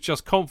 Hopefully it's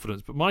just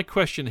confidence, but my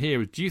question here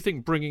is, do you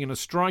think bringing in a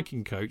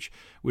striking coach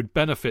would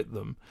benefit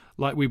them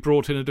like we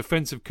brought in a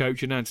defensive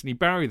coach in Anthony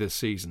Barry this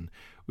season?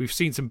 We've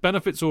seen some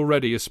benefits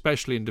already,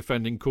 especially in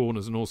defending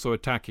corners and also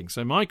attacking.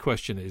 So my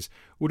question is,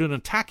 would an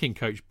attacking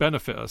coach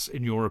benefit us,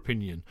 in your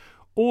opinion?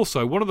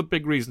 Also, one of the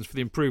big reasons for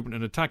the improvement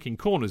in attacking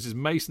corners is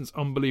Mason's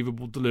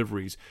unbelievable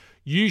deliveries,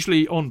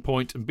 usually on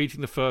point and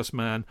beating the first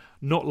man,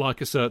 not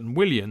like a certain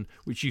Willian,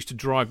 which used to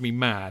drive me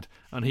mad,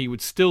 and he would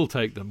still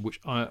take them, which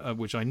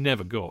I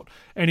never got.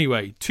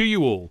 Anyway, to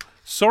you all,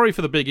 sorry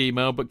for the big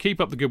email, but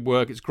keep up the good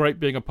work. It's great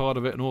being a part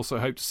of it, and also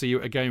hope to see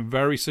you again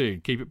very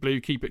soon. Keep it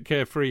blue, keep it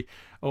carefree,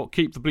 or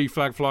keep the blue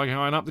flag flying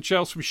high and up the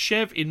Chelsea from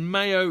Chev in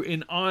Mayo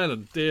in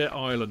Ireland. Dear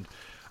Ireland.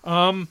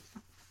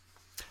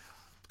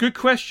 Good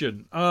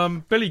question.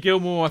 Billy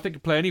Gilmore, I think,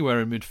 could play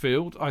anywhere in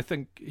midfield. I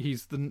think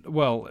he's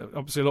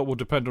obviously a lot will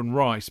depend on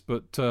Rice,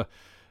 but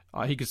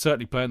he could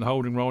certainly play in the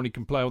holding role, and he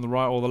can play on the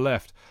right or the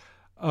left.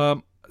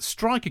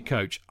 Striker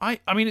coach. I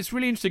mean, it's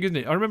really interesting, isn't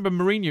it? I remember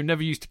Mourinho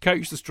never used to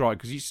coach the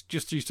strikers. He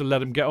just used to let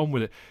them get on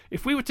with it.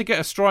 If we were to get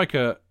a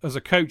striker as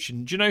a coach,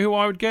 do you know who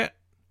I would get?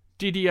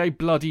 Didier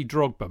bloody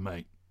Drogba,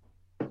 mate.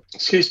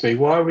 Excuse me,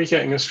 why are we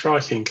getting a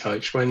striking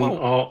coach when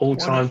our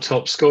all-time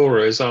top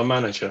scorer is our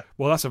manager?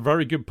 Well, that's a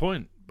very good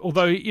point.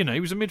 Although, he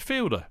was a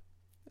midfielder.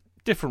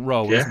 Different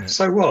role, isn't it?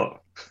 So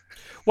what?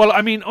 Well,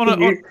 I mean,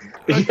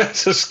 he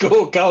has to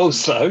score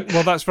goals, though.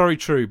 Well, that's very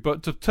true.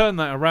 But to turn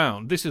that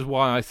around, this is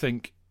why I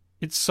think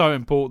it's so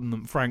important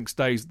that Frank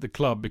stays at the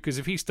club. Because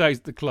if he stays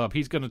at the club,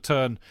 he's going to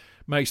turn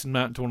Mason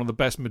Mount to one of the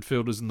best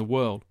midfielders in the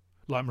world,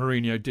 like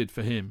Mourinho did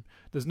for him.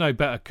 There's no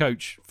better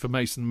coach for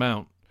Mason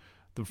Mount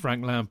than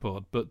Frank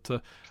Lampard.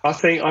 But I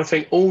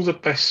think all the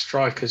best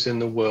strikers in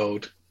the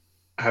world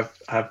have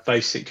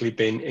basically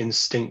been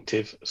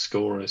instinctive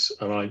scorers,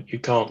 and you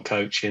can't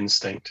coach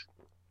instinct.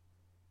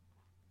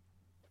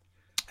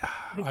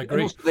 I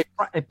agree. Also,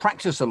 they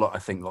practice a lot, I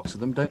think, lots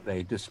of them, don't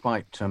they?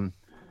 Despite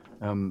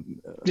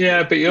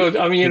yeah, but you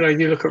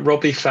look at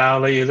Robbie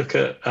Fowler, you look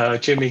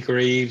at Jimmy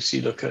Greaves,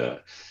 you look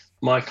at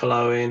Michael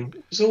Owen.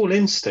 It's all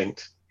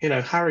instinct.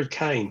 Harry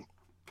Kane.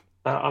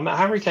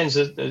 Harry Kane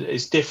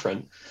is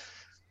different,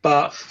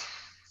 but.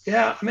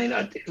 Yeah, I mean,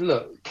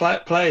 look,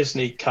 players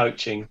need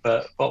coaching,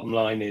 but bottom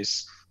line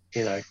is,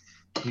 you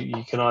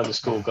can either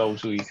score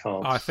goals or you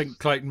can't. I think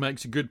Clayton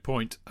makes a good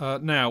point.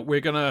 Now, we're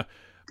going to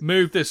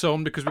move this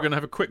on because we're going to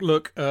have a quick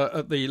look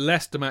at the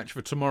Leicester match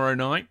for tomorrow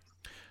night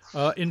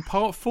in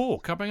part 4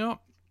 coming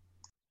up.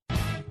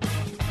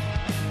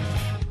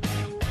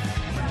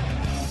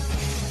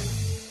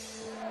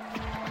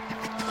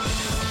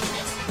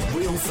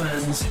 Real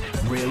fans,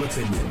 real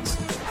opinions.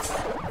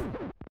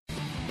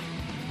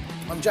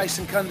 I'm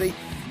Jason Cundy,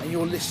 and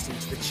you're listening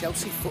to the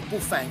Chelsea Football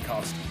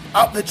Fancast.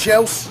 Up the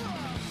Chelsea!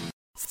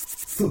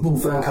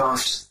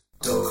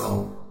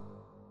 Footballfancast.com.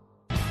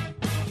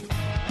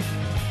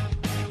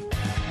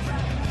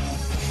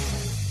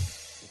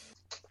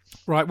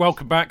 Right,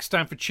 welcome back.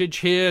 Stanford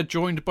Chidge here,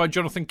 joined by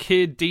Jonathan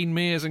Kidd, Dean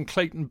Mears and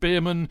Clayton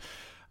Bierman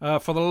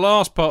for the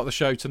last part of the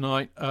show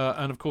tonight.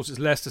 And, of course, it's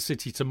Leicester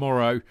City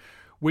tomorrow,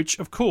 which,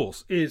 of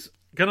course, is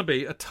going to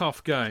be a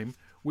tough game,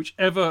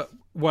 whichever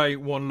way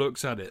one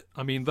looks at it.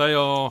 I mean,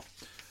 I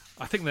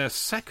think they're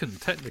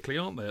second, technically,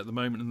 aren't they, at the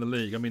moment in the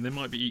league? I mean, they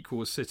might be equal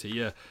with City,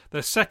 yeah.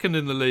 They're second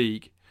in the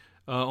league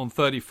on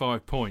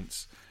 35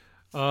 points.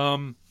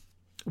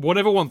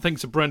 Whatever one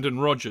thinks of Brendan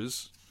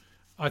Rodgers,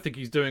 I think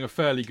he's doing a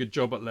fairly good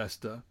job at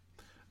Leicester.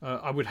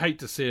 I would hate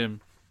to see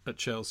him at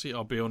Chelsea,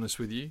 I'll be honest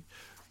with you.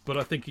 But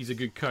I think he's a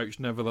good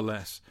coach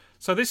nevertheless.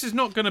 So this is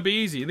not going to be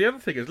easy. The other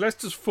thing is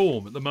Leicester's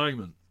form at the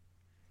moment.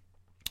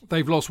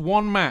 They've lost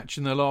one match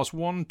in their last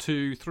 1,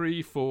 2,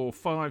 3, 4,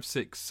 5,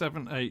 6,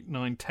 7, 8,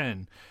 9,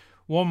 10.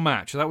 One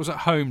match. That was at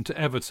home to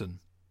Everton.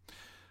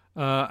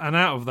 And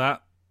out of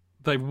that,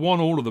 they've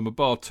won all of them,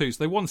 bar 2.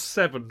 So they won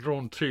 7,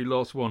 drawn 2,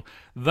 lost 1.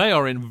 They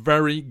are in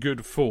very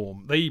good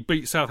form. They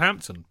beat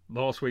Southampton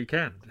last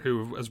weekend,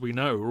 who, as we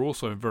know, are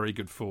also in very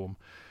good form.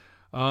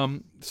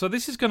 So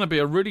this is going to be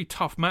a really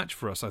tough match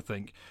for us, I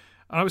think.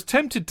 And I was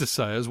tempted to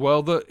say as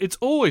well that it's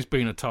always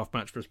been a tough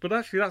match for us, but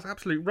actually that's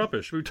absolute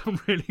rubbish. We've done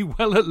really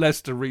well at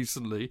Leicester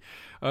recently.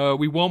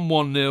 We won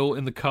 1-0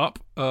 in the Cup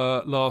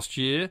last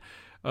year.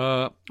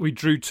 We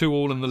drew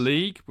 2-2 in the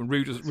league. When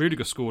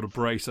Rudiger scored a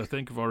brace, I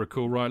think, if I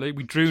recall rightly.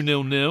 We drew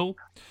 0-0.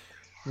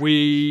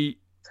 We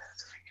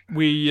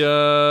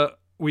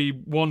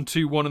won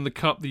 2-1 in the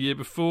Cup the year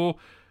before.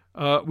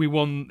 We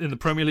won in the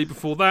Premier League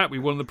before that. We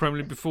won in the Premier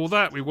League before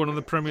that. We won in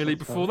the Premier League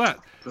before that.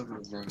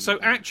 So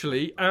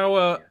actually,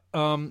 our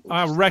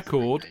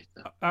record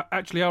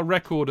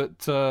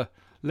at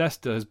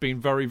Leicester has been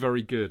very,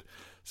 very good.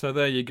 So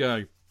there you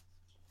go.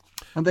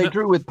 And they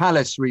drew with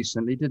Palace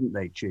recently, didn't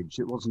they, Chidge?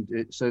 It wasn't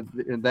it, so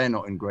they're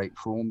not in great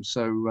form.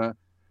 So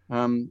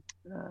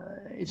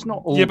it's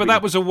not all. Yeah, but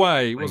that was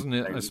away, wasn't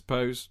it? I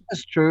suppose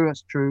that's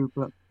true.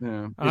 But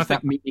is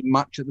that meaning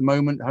much at the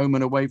moment? Home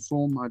and away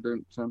form? I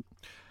don't.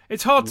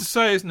 It's hard to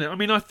say, isn't it? I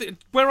mean, I think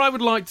where I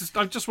would like to.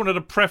 I just wanted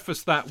to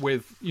preface that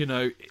with,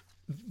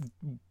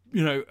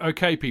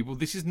 okay, people,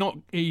 this is not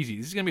easy.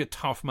 This is going to be a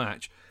tough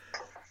match.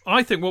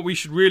 I think what we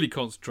should really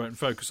concentrate and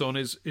focus on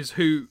is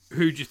who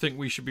do you think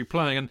we should be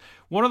playing? And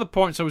one of the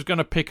points I was going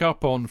to pick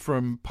up on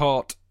from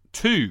part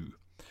 2,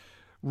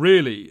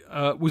 really,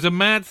 was a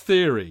mad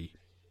theory.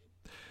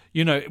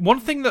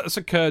 One thing that's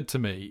occurred to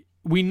me,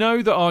 we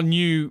know that our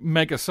new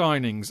mega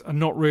signings are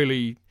not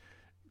really,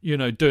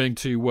 doing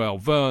too well.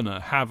 Werner,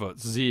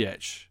 Havertz,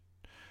 Ziyech,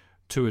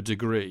 to a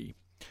degree.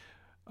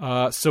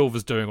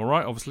 Silva's doing all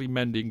right. Obviously,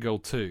 Mendy in goal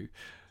too.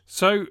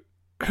 So,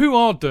 who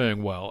are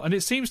doing well? And it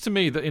seems to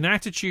me that in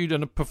attitude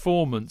and a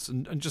performance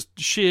and just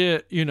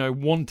sheer,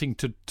 wanting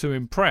to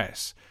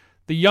impress,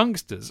 the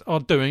youngsters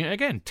are doing it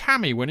again.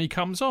 Tammy, when he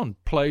comes on,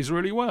 plays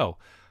really well.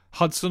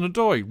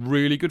 Hudson-Odoi,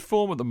 really good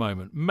form at the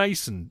moment.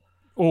 Mason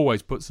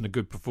always puts in a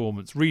good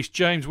performance. Reece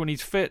James, when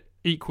he's fit,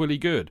 equally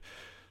good.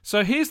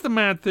 So here's the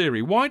mad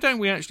theory. Why don't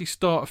we actually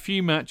start a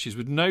few matches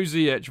with no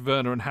Ziyech,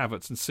 Werner and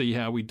Havertz and see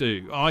how we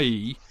do?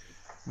 I.e.,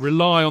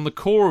 rely on the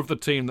core of the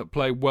team that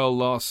played well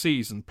last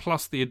season,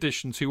 plus the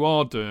additions who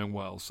are doing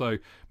well. So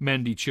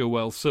Mendy,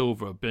 Chilwell,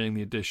 Silva being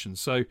the additions.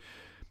 So,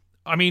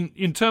 I mean,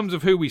 in terms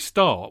of who we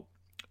start,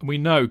 we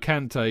know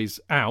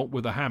Kante's out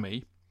with a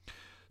hammy.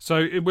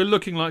 So we're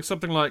looking like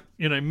something like,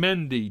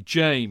 Mendy,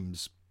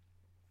 James.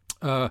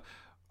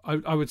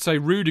 I would say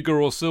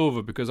Rudiger or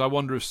Silva, because I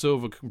wonder if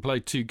Silva can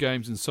play 2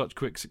 games in such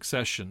quick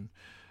succession.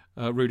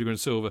 Rudiger and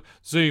Silva.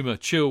 Zuma,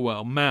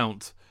 Chilwell,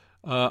 Mount.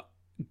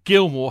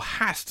 Gilmore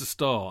has to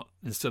start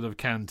instead of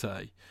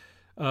Kante.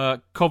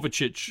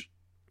 Kovacic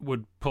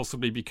would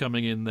possibly be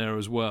coming in there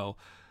as well.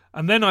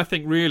 And then I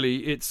think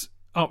really it's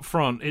up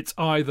front. It's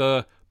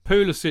either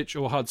Pulisic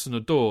or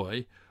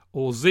Hudson-Odoi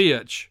or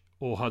Ziyech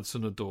or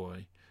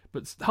Hudson-Odoi.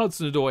 But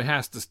Hudson-Odoi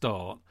has to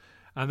start.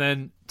 And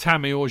then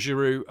Tammy or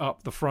Giroud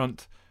up the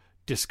front.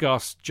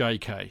 Discuss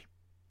JK.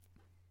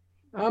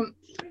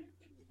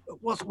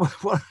 What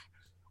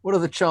are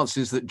the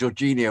chances that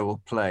Jorginho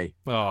will play?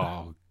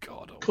 Oh,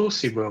 God. Of course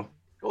he will.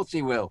 Of course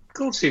he will. Of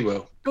course he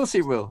will. Of course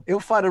he will. He'll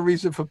find a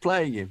reason for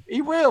playing him.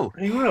 He will.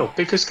 He will,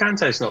 because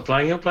Kante's not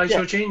playing. He'll play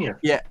Jorginho.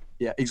 Yeah,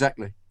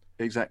 exactly.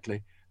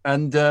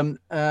 And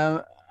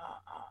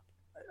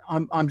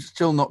I'm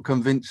still not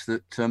convinced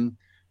that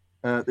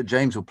that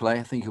James will play.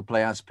 I think he'll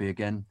play Aspi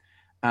again.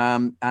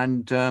 And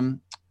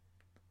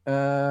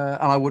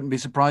I wouldn't be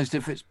surprised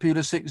if it's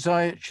Pulisic,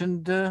 Ziyech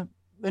and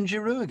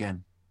Giroud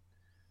again.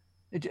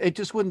 It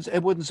just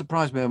wouldn't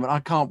surprise me. I mean, I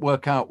can't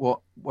work out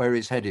where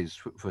his head is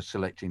for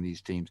selecting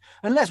these teams,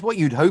 unless what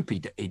you'd hope he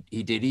did.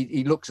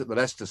 He looks at the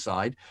Leicester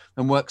side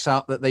and works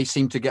out that they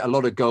seem to get a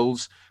lot of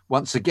goals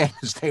once again,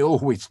 as they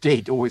always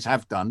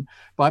have done,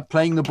 by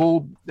playing the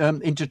ball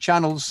into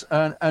channels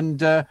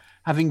and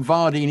having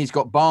Vardy, and he's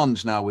got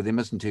Barnes now with him,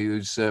 hasn't he?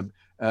 Who's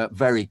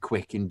very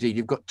quick indeed.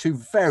 You've got 2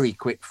 very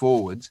quick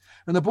forwards,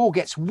 and the ball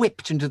gets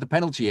whipped into the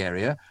penalty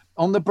area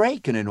on the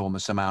break an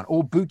enormous amount,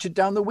 or booted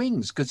down the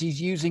wings because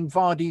he's using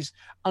Vardy's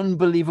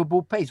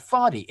unbelievable pace.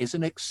 Vardy is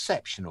an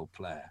exceptional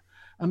player.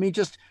 I mean,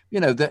 just,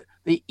 that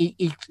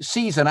he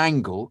sees an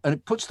angle and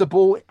it puts the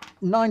ball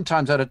 9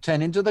 times out of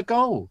 10 into the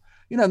goal.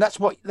 That's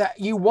that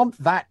you want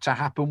that to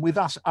happen with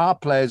our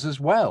players as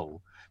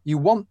well. You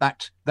want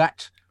that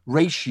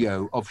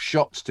ratio of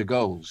shots to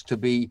goals to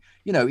be,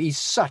 he's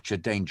such a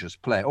dangerous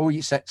player, or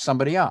he sets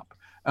somebody up.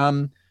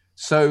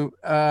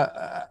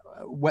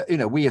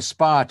 We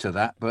aspire to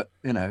that, but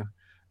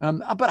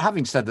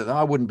having said that,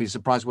 I wouldn't be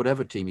surprised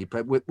whatever team he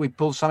played. We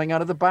pull something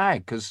out of the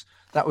bag, because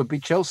that would be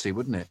Chelsea,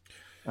 wouldn't it?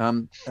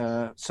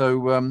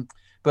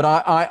 But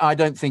I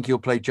don't think he'll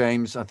play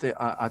James. I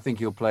think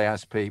he'll play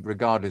Aspi,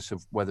 regardless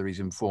of whether he's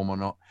in form or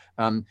not.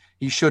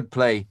 He should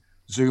play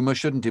Zuma,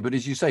 shouldn't he? But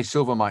as you say,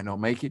 Silva might not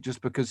make it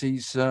just because he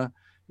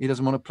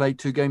doesn't want to play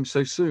 2 games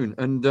so soon.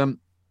 And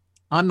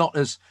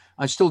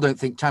I still don't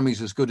think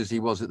Tammy's as good as he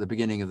was at the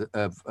beginning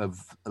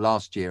of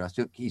last year. I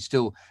think he's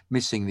still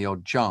missing the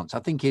odd chance. I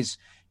think his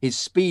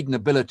speed and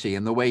ability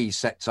and the way he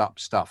sets up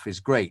stuff is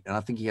great. And I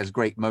think he has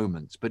great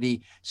moments, but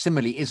he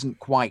similarly isn't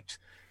quite,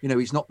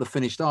 he's not the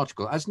finished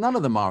article, as none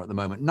of them are at the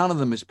moment. None of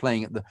them is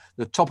playing at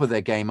the top of their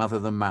game other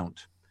than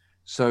Mount.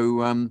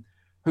 So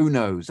who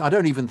knows? I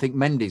don't even think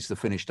Mendy's the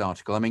finished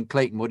article. I mean,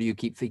 Clayton, what do you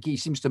keep thinking? He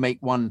seems to make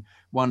one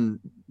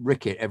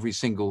ricket every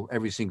single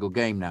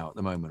game now at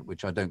the moment,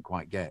 which I don't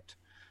quite get.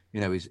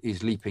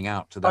 He's leaping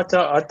out to that.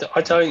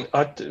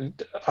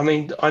 I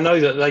mean, I know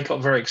that they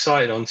got very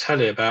excited on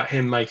telly about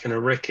him making a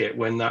ricket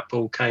when that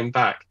ball came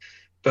back,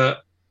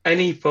 but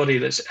anybody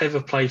that's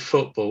ever played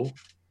football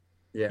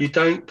Yeah. You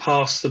don't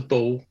pass the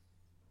ball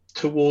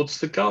towards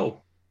the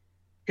goal.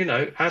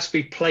 As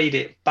we played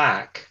it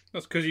back.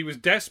 That's because he was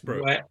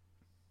desperate.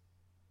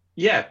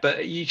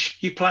 But you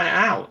play it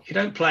out. You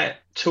don't play it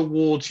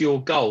towards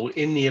your goal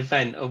in the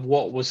event of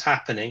what was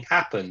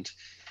happened.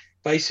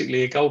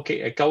 Basically, a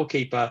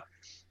goalkeeper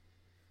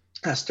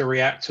has to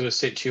react to a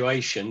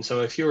situation.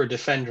 So if you're a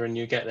defender and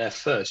you get there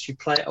first, you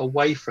play it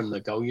away from the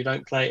goal. You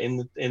don't play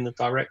it in the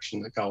direction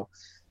of the goal.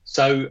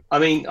 So I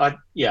mean,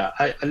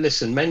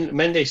 listen.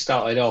 Mendy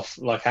started off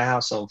like a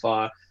house on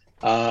fire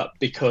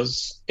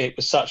because it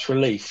was such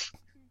relief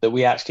that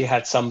we actually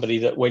had somebody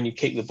that when you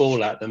kick the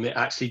ball at them, it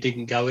actually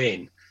didn't go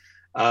in.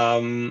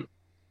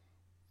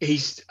 He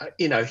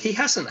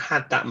hasn't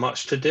had that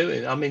much to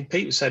do. I mean,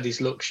 people said he's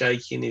looked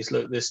shaky and he's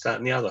looked this, that,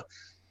 and the other.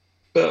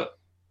 But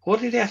what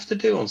did he have to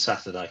do on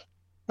Saturday?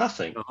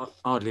 Nothing.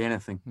 Hardly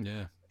anything.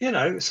 Yeah.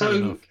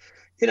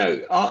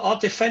 Our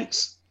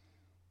defence,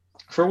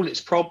 for all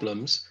its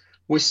problems,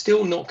 we're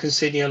still not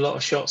conceding a lot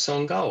of shots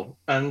on goal.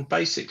 And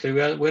basically,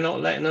 we're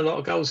not letting a lot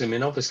of goals in. I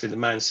mean, obviously, the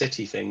Man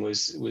City thing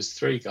was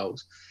 3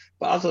 goals.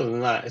 But other than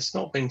that, it's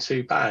not been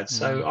too bad.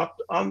 So,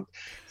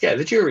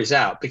 the jury's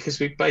out because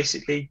we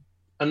basically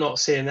are not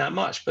seeing that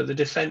much. But the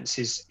defence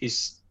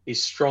is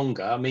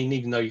stronger. I mean,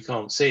 even though you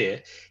can't see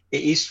it,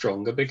 it is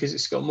stronger because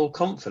it's got more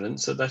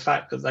confidence of the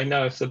fact that they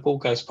know if the ball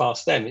goes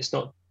past them, it's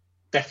not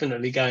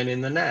definitely going in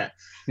the net.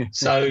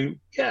 So,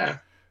 yeah.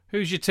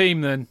 Who's your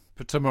team then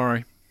for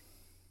tomorrow?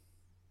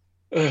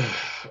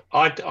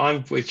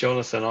 I'm with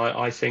Jonathan.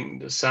 I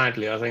think that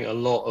sadly, a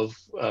lot of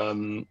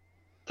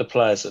the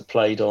players that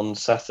played on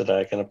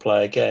Saturday are going to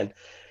play again.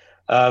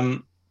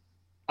 I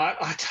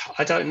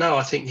don't know.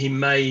 I think he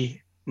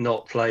may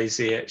not play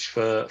Ziyech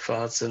for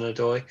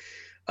Hudson-Odoi.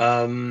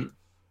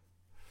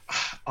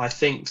 I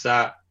think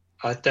that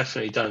I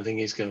definitely don't think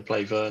he's going to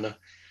play Werner.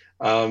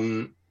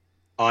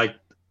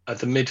 At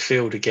the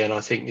midfield again,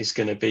 I think he's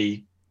going to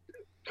be.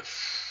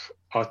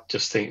 I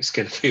just think it's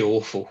going to be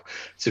awful,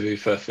 to be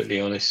perfectly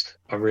honest.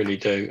 I really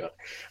do.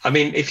 I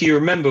mean, if you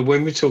remember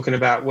when we're talking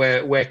about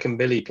where can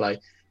Billy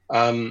play,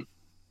 when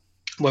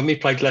we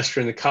played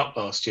Leicester in the Cup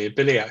last year,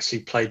 Billy actually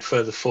played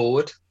further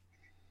forward,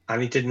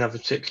 and he didn't have a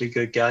particularly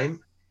good game.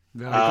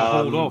 Yeah, he got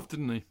hauled off,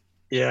 didn't he?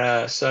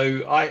 Yeah,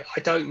 so I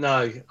don't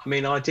know. I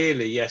mean,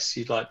 ideally, yes,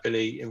 you'd like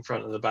Billy in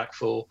front of the back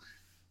four,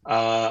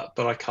 but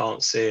I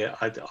can't see it.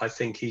 I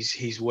think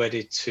he's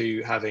wedded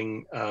to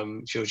having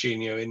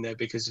Jorginho in there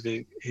because of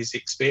his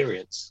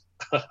experience.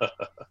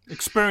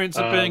 Experience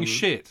of being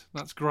shit.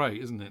 That's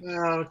great, isn't it?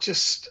 No,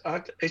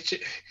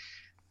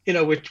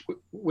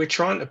 we're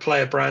trying to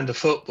play a brand of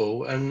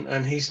football,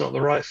 and he's not the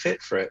right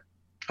fit for it.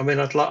 I mean,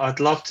 I'd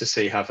love to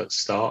see Havertz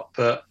start,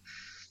 but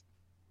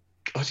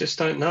I just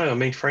don't know. I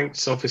mean,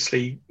 Frank's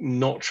obviously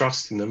not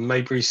trusting them.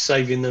 Maybe he's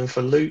saving them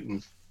for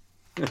Luton.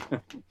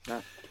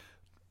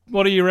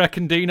 What do you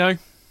reckon, Dino?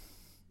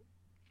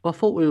 Well, I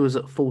thought we was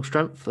at full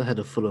strength ahead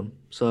of Fulham,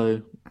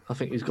 so I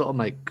think he's got to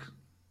make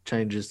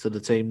changes to the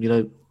team.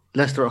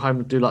 Leicester at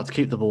home do like to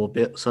keep the ball a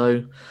bit,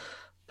 so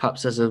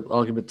perhaps there's an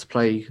argument to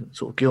play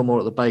sort of Gilmour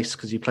at the base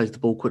because he plays the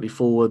ball quickly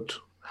forward,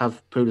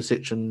 have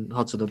Pulisic and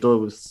Hudson-Odoi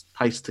with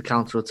pace to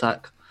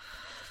counter-attack,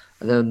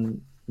 and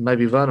then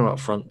maybe Werner up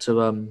front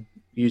to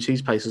use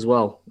his pace as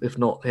well. If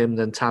not him,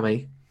 then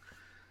Tammy.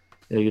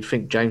 You'd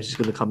think James is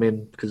going to come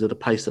in because of the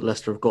pace that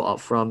Leicester have got up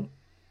front.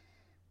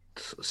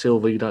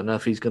 Silva, you don't know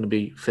if he's going to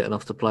be fit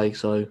enough to play.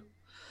 So,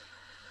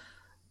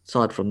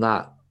 aside from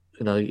that,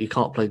 you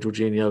can't play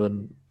Jorginho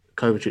and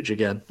Kovacic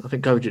again. I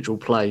think Kovacic will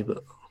play,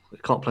 but you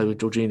can't play with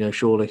Jorginho,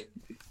 surely.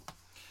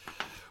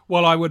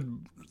 Well, I like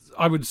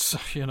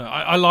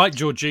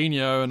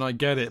Jorginho and I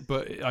get it,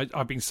 but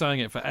I've been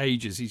saying it for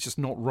ages. He's just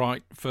not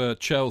right for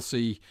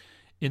Chelsea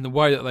in the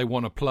way that they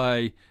want to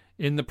play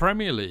in the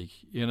Premier League.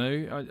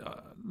 I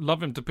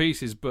love him to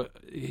pieces, but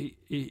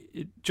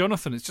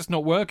Jonathan, it's just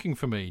not working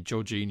for me,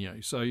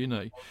 Jorginho. So,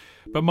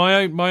 but my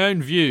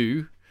own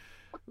view,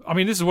 I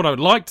mean, this is what I would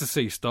like to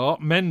see start.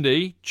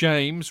 Mendy,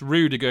 James,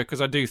 Rudiger,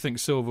 because I do think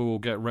Silva will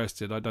get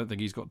rested. I don't think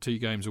he's got 2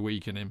 games a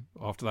week in him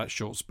after that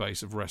short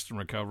space of rest and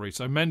recovery.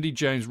 So Mendy,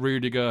 James,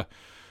 Rudiger,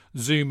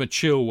 Zuma,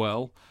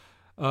 Chilwell,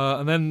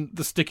 and then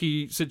the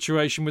sticky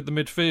situation with the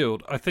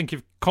midfield. I think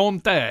if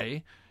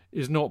Conte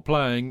is not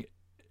playing,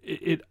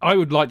 I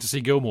would like to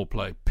see Gilmour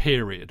play,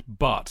 period.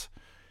 But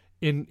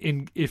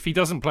if he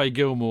doesn't play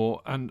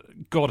Gilmour,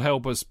 and God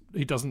help us,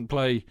 he doesn't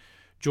play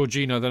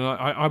Jorginho, then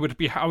I would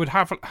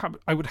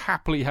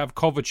happily have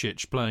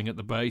Kovacic playing at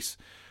the base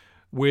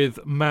with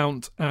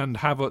Mount and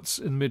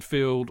Havertz in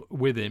midfield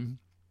with him,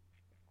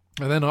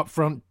 and then up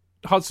front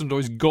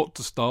Hudson-Odoi's got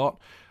to start.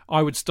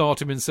 I would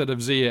start him instead of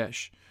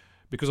Ziyech,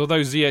 because although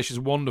Ziyech is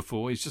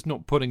wonderful, he's just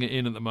not putting it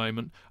in at the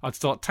moment. I'd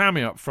start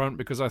Tammy up front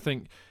because I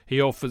think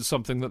he offers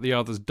something that the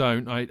others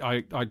don't.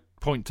 I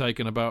point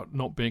taken about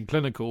not being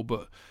clinical,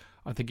 but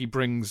I think he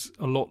brings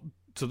a lot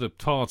to the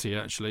party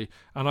actually.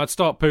 And I'd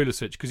start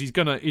Pulisic because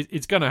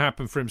it's gonna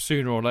happen for him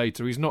sooner or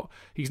later. He's not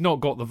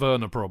got the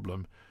Werner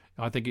problem.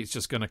 I think it's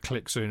just going to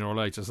click sooner or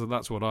later. So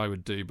that's what I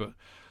would do. But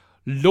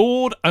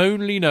Lord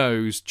only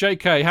knows.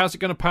 JK, how's it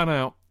going to pan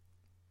out?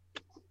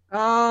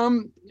 I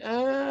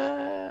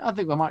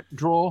think we might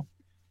draw.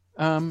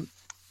 I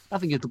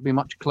think it'll be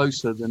much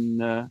closer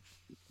than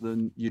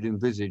you'd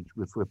envisage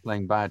if we're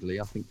playing badly.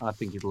 I think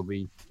it'll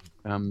be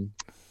 2-2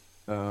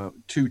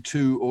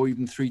 or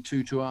even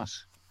 3-2 to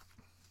us.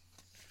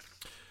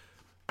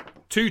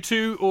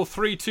 2-2 or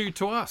 3-2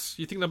 to us.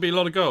 You think there'll be a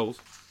lot of goals?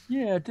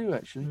 Yeah, I do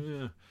actually.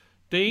 Yeah.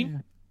 Dean?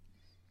 Yeah.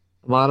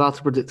 Am I allowed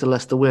to predict a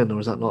Leicester win, or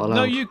is that not allowed?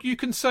 No, you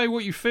can say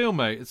what you feel,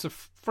 mate. It's a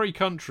free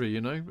country, you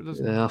know.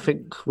 Yeah, I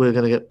think we're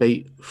going to get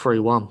beat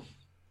 3-1.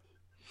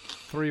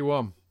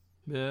 3-1.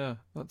 Yeah,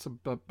 but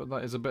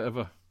that is a bit of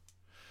a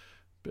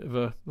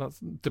that's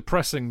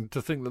depressing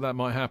to think that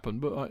might happen.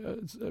 But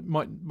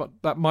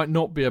that might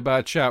not be a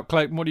bad shout.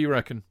 Clayton, what do you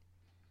reckon?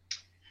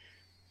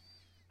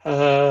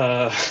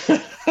 I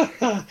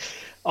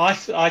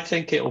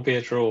think it'll be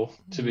a draw.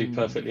 To be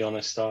perfectly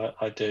honest,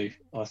 I do.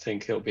 I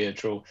think it'll be a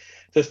draw.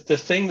 The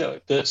thing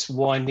that's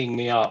winding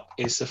me up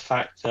is the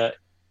fact that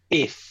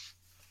if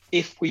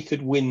we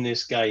could win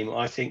this game,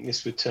 I think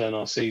this would turn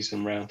our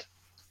season round.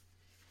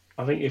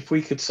 I think if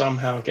we could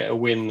somehow get a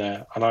win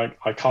there, and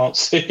I can't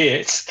see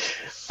it,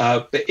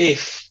 but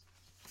if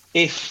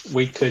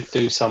we could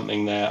do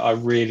something there, I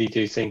really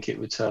do think it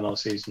would turn our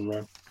season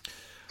round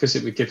because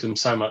it would give them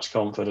so much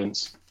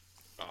confidence.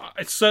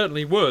 It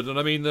certainly would, and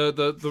I mean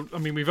I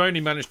mean we've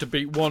only managed to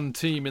beat one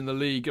team in the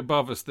league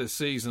above us this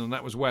season, and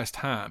that was West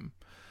Ham.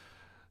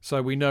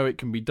 So we know it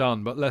can be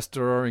done. But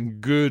Leicester are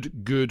in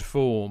good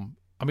form.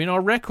 I mean,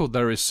 our record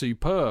there is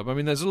superb. I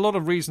mean, there's a lot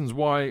of reasons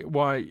why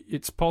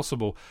it's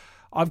possible.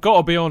 I've got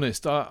to be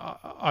honest.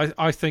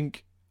 I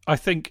think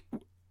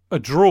a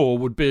draw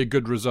would be a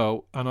good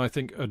result, and I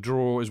think a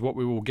draw is what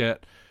we will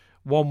get.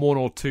 1-1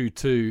 or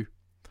 2-2.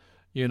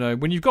 You know,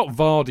 when you've got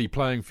Vardy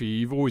playing for you,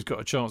 you've always got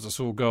a chance to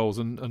score goals,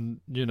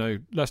 and you know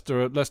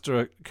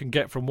Leicester can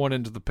get from one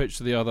end of the pitch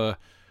to the other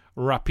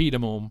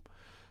rapidement.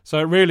 So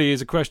it really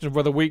is a question of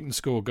whether we can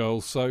score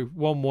goals. So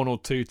 1-1 or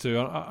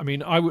 2-2. I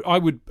mean, I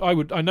would.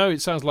 I know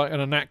it sounds like an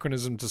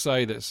anachronism to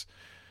say this,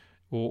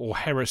 or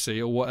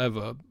heresy or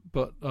whatever,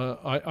 but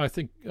I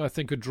think a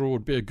draw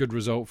would be a good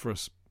result for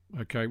us.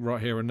 Okay, right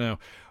here and now.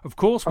 Of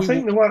course, I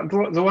think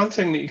the one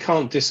thing that you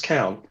can't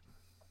discount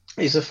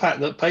is the fact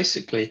that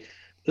basically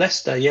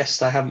Leicester, yes,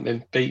 they haven't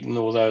been beaten,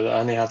 although they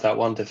only had that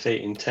one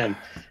defeat in 10.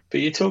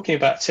 But you're talking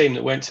about a team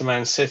that went to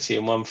Man City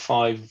and won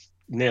 5-0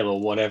 or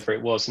whatever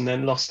it was, and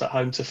then lost at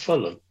home to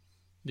Fulham.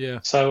 Yeah.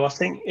 So I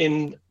think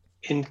in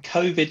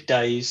COVID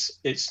days,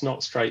 it's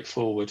not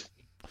straightforward.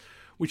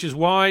 Which is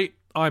why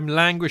I'm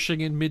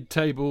languishing in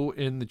mid-table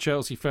in the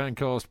Chelsea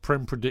FanCast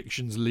Prem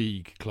Predictions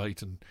League,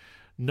 Clayton.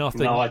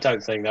 Nothing. No, I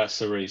don't think that's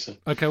the reason.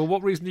 Okay, well,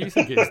 what reason do you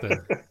think it is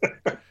then?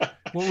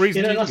 What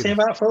reason? You know nothing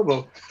about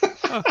football.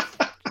 Oh,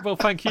 well,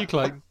 thank you,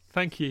 Clayton.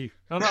 Thank you.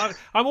 And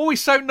I'm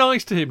always so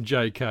nice to him,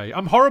 JK.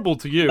 I'm horrible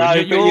to you, and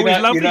yet you're always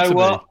lovely to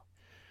me.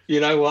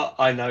 You know what?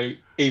 I know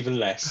even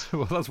less.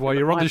 Well, that's why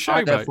you're on the show, I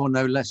mate. therefore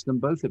know less than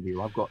both of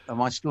you. Am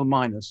I still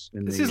minus?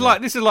 This is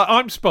like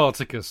I'm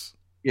Spartacus.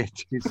 Yeah,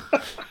 it is.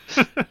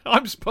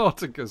 I'm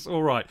Spartacus.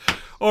 All right.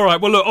 Well,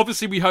 look.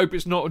 Obviously, we hope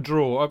it's not a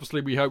draw.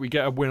 Obviously, we hope we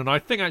get a win. And I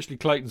think actually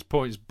Clayton's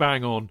point is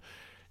bang on.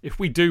 If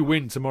we do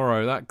win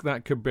tomorrow,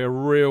 that could be a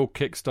real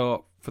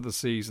kickstart for the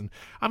season.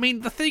 I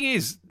mean, the thing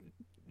is,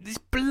 this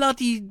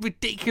bloody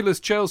ridiculous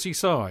Chelsea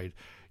side,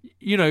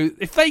 you know,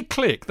 if they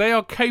click, they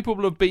are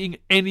capable of beating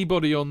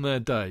anybody on their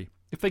day.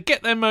 If they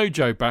get their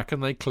mojo back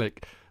and they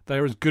click,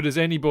 they're as good as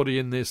anybody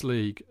in this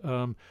league.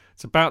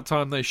 It's about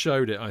time they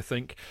showed it, I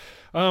think.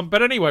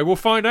 But anyway, we'll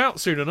find out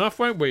soon enough,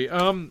 won't we?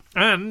 On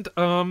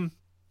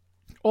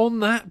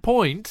that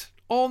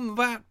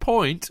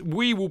point,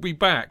 we will be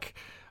back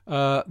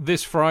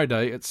this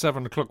Friday at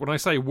 7 o'clock. When I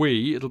say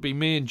we, it'll be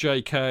me and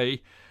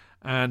JK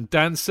and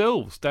Dan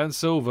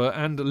Silva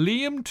and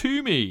Liam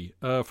Toomey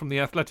from The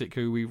Athletic,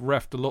 who we've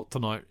reffed a lot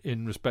tonight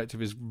in respect of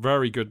his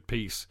very good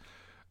piece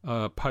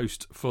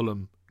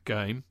post-Fulham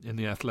game in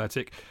The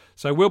Athletic.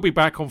 So we'll be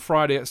back on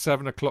Friday at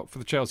 7 o'clock for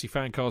the Chelsea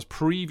FanCast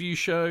preview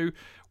show,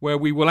 where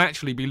we will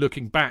actually be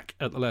looking back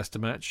at the Leicester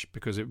match,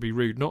 because it would be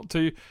rude not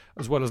to,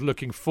 as well as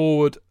looking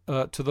forward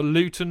to the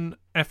Luton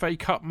FA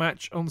Cup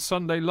match on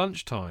Sunday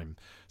lunchtime.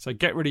 So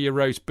get rid of your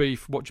roast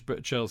beef, watch a bit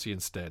of Chelsea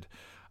instead.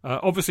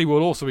 Obviously,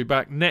 we'll also be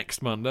back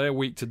next Monday, a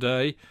week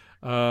today,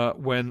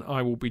 when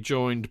I will be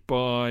joined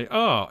by...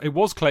 it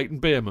was Clayton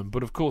Bierman,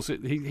 but of course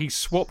he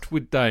swapped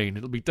with Dane.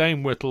 It'll be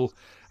Dane Whittle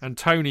and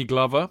Tony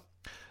Glover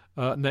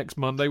next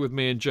Monday with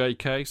me and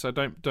JK, so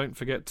don't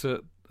forget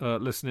to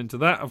listen into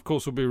that. Of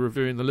course, we'll be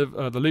reviewing the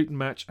Luton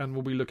match, and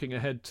we'll be looking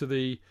ahead to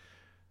the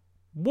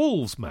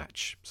Wolves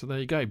match. So there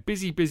you go.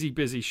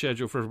 Busy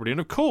schedule for everybody. And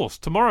of course,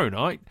 tomorrow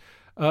night,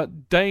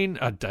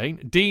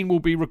 Dean will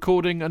be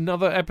recording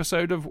another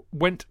episode of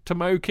Went to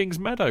Mow King's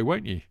Meadow,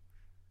 won't you?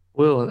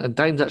 Well, and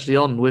Dane's actually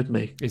on with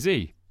me. Is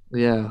he?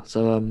 Yeah.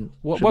 So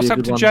what's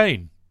happened to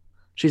Jane?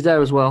 She's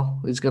there as well.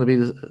 He's going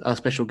to be a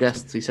special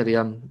guest. He said he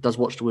does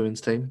watch the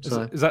women's team.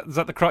 So is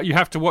that the crowd? You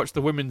have to watch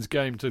the women's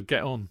game to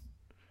get on.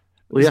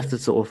 Well, you have to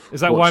sort of.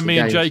 Is that why me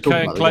and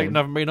JK and Clayton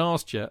haven't been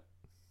asked yet?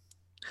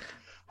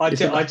 I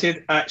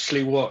did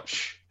actually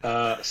watch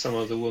some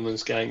of the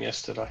women's game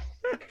yesterday.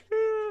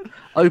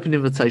 Open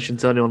invitation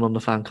to anyone on the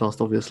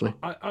FanCast, obviously.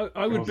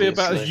 I would be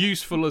about as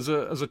useful as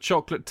a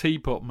chocolate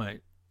teapot,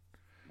 mate.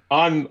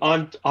 I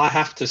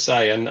have to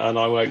say, and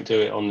I won't do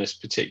it on this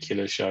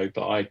particular show,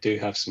 but I do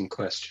have some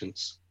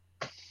questions.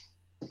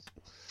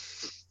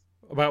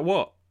 About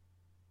what?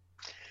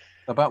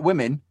 About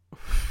women?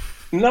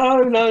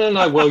 No.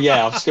 Well,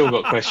 yeah, I've still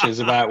got questions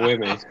about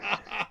women.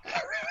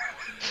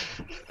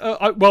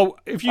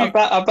 If you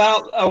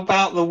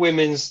about the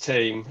women's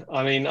team,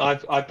 I mean,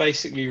 I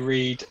basically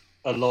read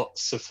a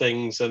lots of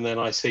things, and then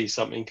I see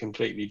something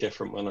completely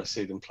different when I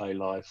see them play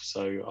live.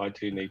 So I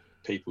do need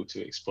people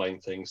to explain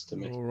things to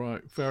me. All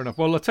right, fair enough.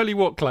 Well, I'll tell you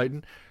what,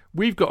 Clayton,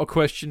 we've got a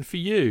question for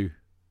you.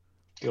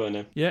 Go on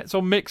then. Yeah, it's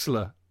on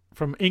Mixler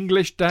from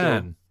English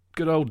Dan.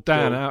 Good old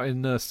Dan out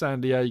in San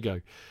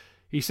Diego.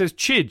 He says,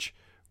 Chidge,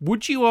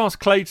 would you ask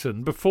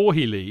Clayton before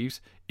he leaves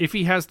if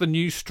he has the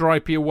new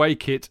stripy away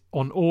kit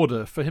on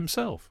order for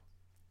himself?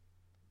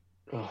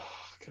 Oh,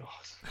 God.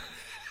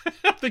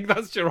 I think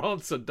that's your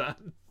answer,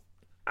 Dan.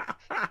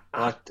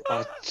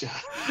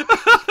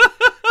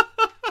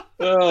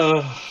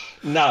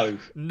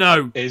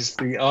 No is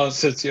the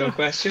answer to your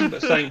question,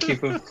 but thank you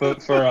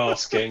for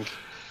asking.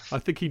 I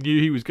think he knew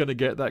he was going to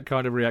get that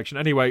kind of reaction.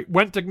 Anyway,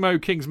 went to Mo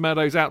Kings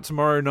Meadows out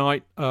tomorrow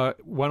night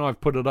when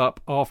I've put it up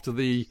after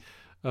the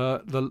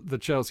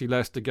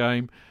Chelsea-Leicester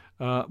game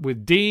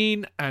with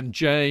Dean and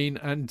Jane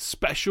and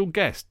special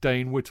guest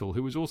Dane Whittle,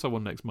 who is also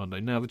on next Monday.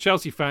 Now, the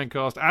Chelsea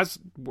Fancast,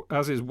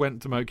 as is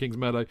Went to Mo Kings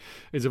Meadow,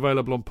 is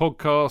available on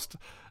podcast,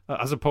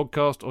 as a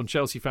podcast on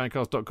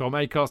chelseafancast.com,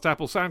 Acast,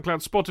 Apple,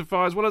 SoundCloud,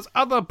 Spotify, as well as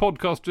other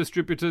podcast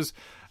distributors.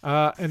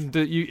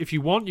 If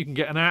you want, you can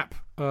get an app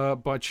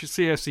by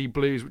CFC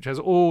Blues, which has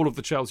all of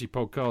the Chelsea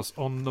podcasts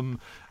on them,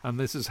 and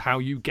this is how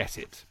you get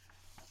it.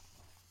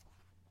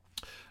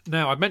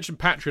 Now, I've mentioned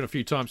Patreon a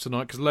few times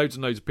tonight because loads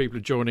and loads of people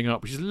are joining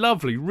up, which is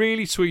lovely,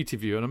 really sweet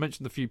of you. And I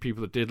mentioned the few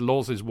people that did.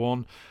 Loz is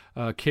one,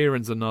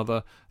 Kieran's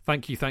another.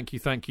 Thank you.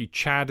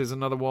 Chad is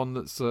another one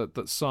that's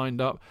signed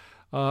up.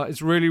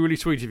 It's really, really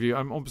sweet of you.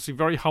 I'm obviously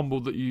very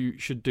humbled that you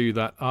should do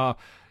that.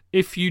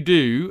 If you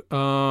do,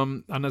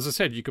 and as I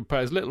said, you can pay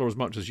as little or as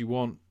much as you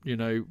want. You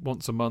know,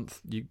 once a month,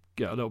 you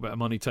get a little bit of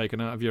money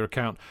taken out of your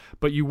account.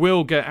 But you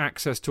will get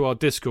access to our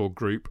Discord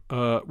group,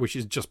 which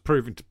is just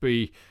proving to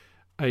be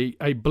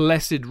a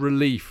blessed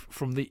relief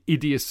from the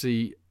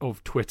idiocy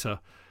of Twitter.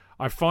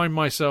 I find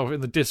myself in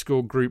the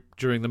Discord group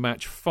during the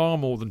match far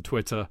more than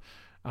Twitter,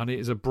 and it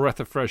is a breath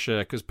of fresh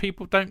air because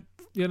people don't,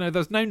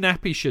 there's no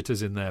nappy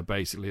shitters in there,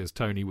 basically, as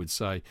Tony would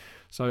say.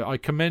 So I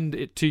commend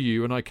it to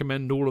you, and I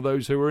commend all of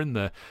those who are in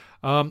there.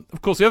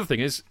 Of course, the other thing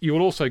is you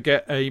will also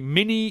get a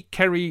mini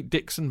Kerry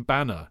Dixon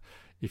banner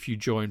if you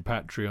join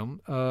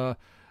Patreon.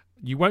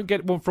 You won't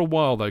get one for a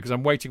while, though, because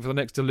I'm waiting for the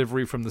next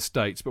delivery from the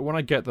States. But when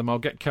I get them, I'll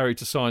get Kerry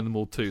to sign them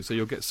all, too. So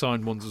you'll get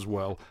signed ones as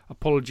well.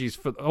 Apologies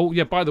for... Oh,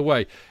 yeah, by the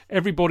way,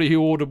 everybody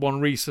who ordered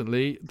one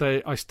recently,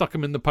 I stuck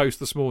them in the post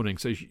this morning.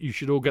 So you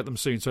should all get them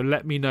soon. So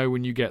let me know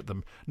when you get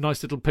them.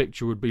 Nice little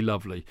picture would be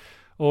lovely.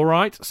 All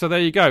right, so there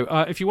you go.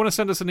 If you want to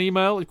send us an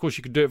email, of course,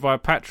 you can do it via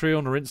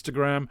Patreon or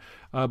Instagram,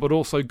 but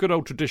also good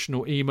old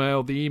traditional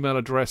email. The email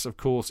address, of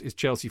course, is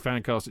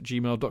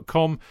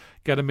chelseafancast@gmail.com.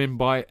 Get them in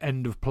by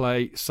end of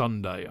play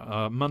Sunday.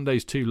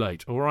 Monday's too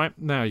late. All right,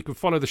 now you can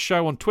follow the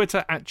show on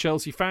Twitter at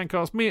Chelsea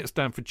Fancast, me at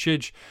Stanford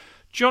Chidge,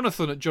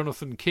 Jonathan at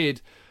Jonathan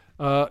Kidd,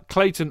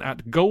 Clayton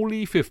at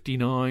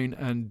Goalie59,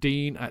 and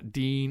Dean at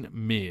Dean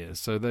Mears.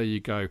 So there you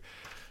go.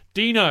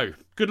 Dino,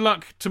 good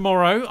luck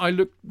tomorrow. I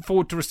look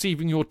forward to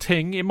receiving your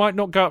ting. It might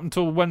not go up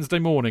until Wednesday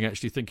morning,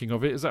 actually, thinking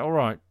of it. Is that all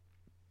right?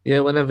 Yeah,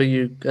 whenever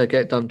you get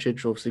it done,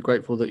 Chidge, obviously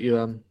grateful that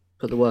you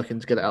put the work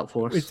in to get it out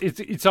for us.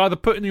 It's either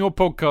putting your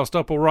podcast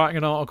up or writing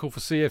an article for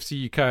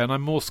CFC UK, and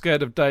I'm more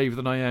scared of Dave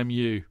than I am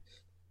you.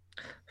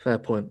 Fair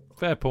point.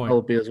 I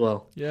will be as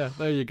well. Yeah,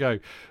 there you go.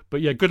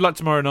 But yeah, good luck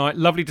tomorrow night.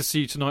 Lovely to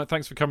see you tonight.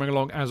 Thanks for coming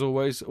along, as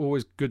always.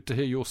 Always good to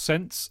hear your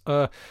sense.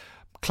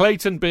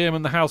 Clayton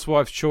Beerman, the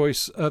housewife's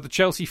choice. The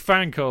Chelsea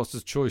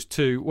Fancaster's choice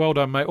too. Well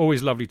done, mate.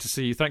 Always lovely to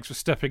see you. Thanks for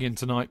stepping in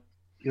tonight.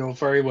 You're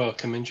very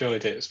welcome.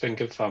 Enjoyed it. It's been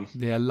good fun.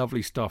 Yeah,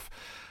 lovely stuff.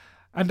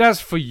 And as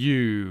for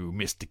you,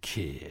 Mr.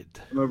 Kidd...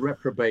 I'm a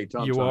reprobate,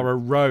 aren't I? You are a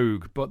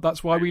rogue, but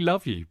that's why we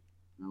love you.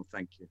 Oh,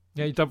 thank you.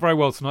 Yeah, you've done very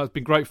well tonight. It's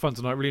been great fun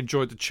tonight. Really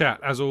enjoyed the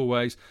chat, as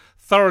always.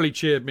 Thoroughly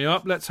cheered me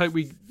up. Let's hope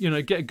we,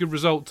 get a good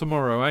result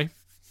tomorrow, eh?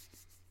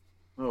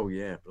 Oh,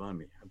 yeah,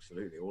 blimey.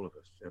 Absolutely, all of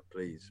us. Yeah,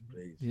 please.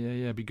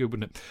 Yeah, be good,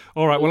 wouldn't it?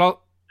 All right,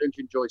 well, Don't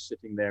you enjoy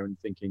sitting there and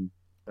thinking,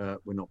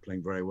 we're not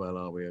playing very well,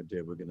 are we? Oh,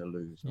 dear, we're going to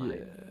lose.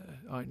 Yeah,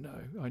 I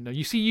know.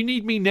 You see, you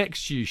need me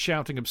next to you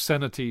shouting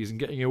obscenities and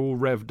getting you all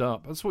revved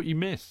up. That's what you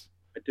miss.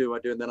 I do,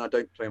 and then I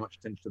don't pay much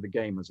attention to the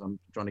game as I'm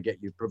trying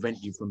to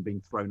prevent you from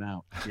being thrown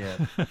out. Yeah.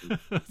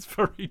 That's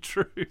very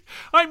true.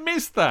 I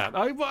miss that.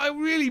 I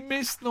really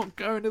miss not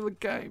going to the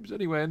games.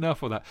 Anyway,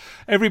 enough of that.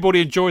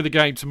 Everybody enjoy the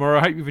game tomorrow.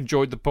 I hope you've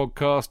enjoyed the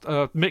podcast.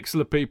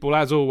 Mixler people,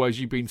 as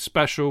always, you've been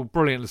special.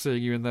 Brilliant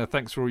seeing you in there.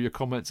 Thanks for all your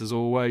comments, as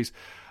always.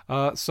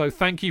 So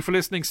thank you for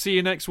listening. See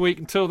you next week.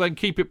 Until then,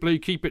 keep it blue,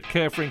 keep it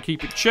carefree, and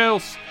keep it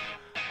Chelsea.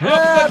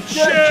 Up the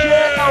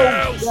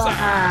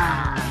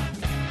Chelsea!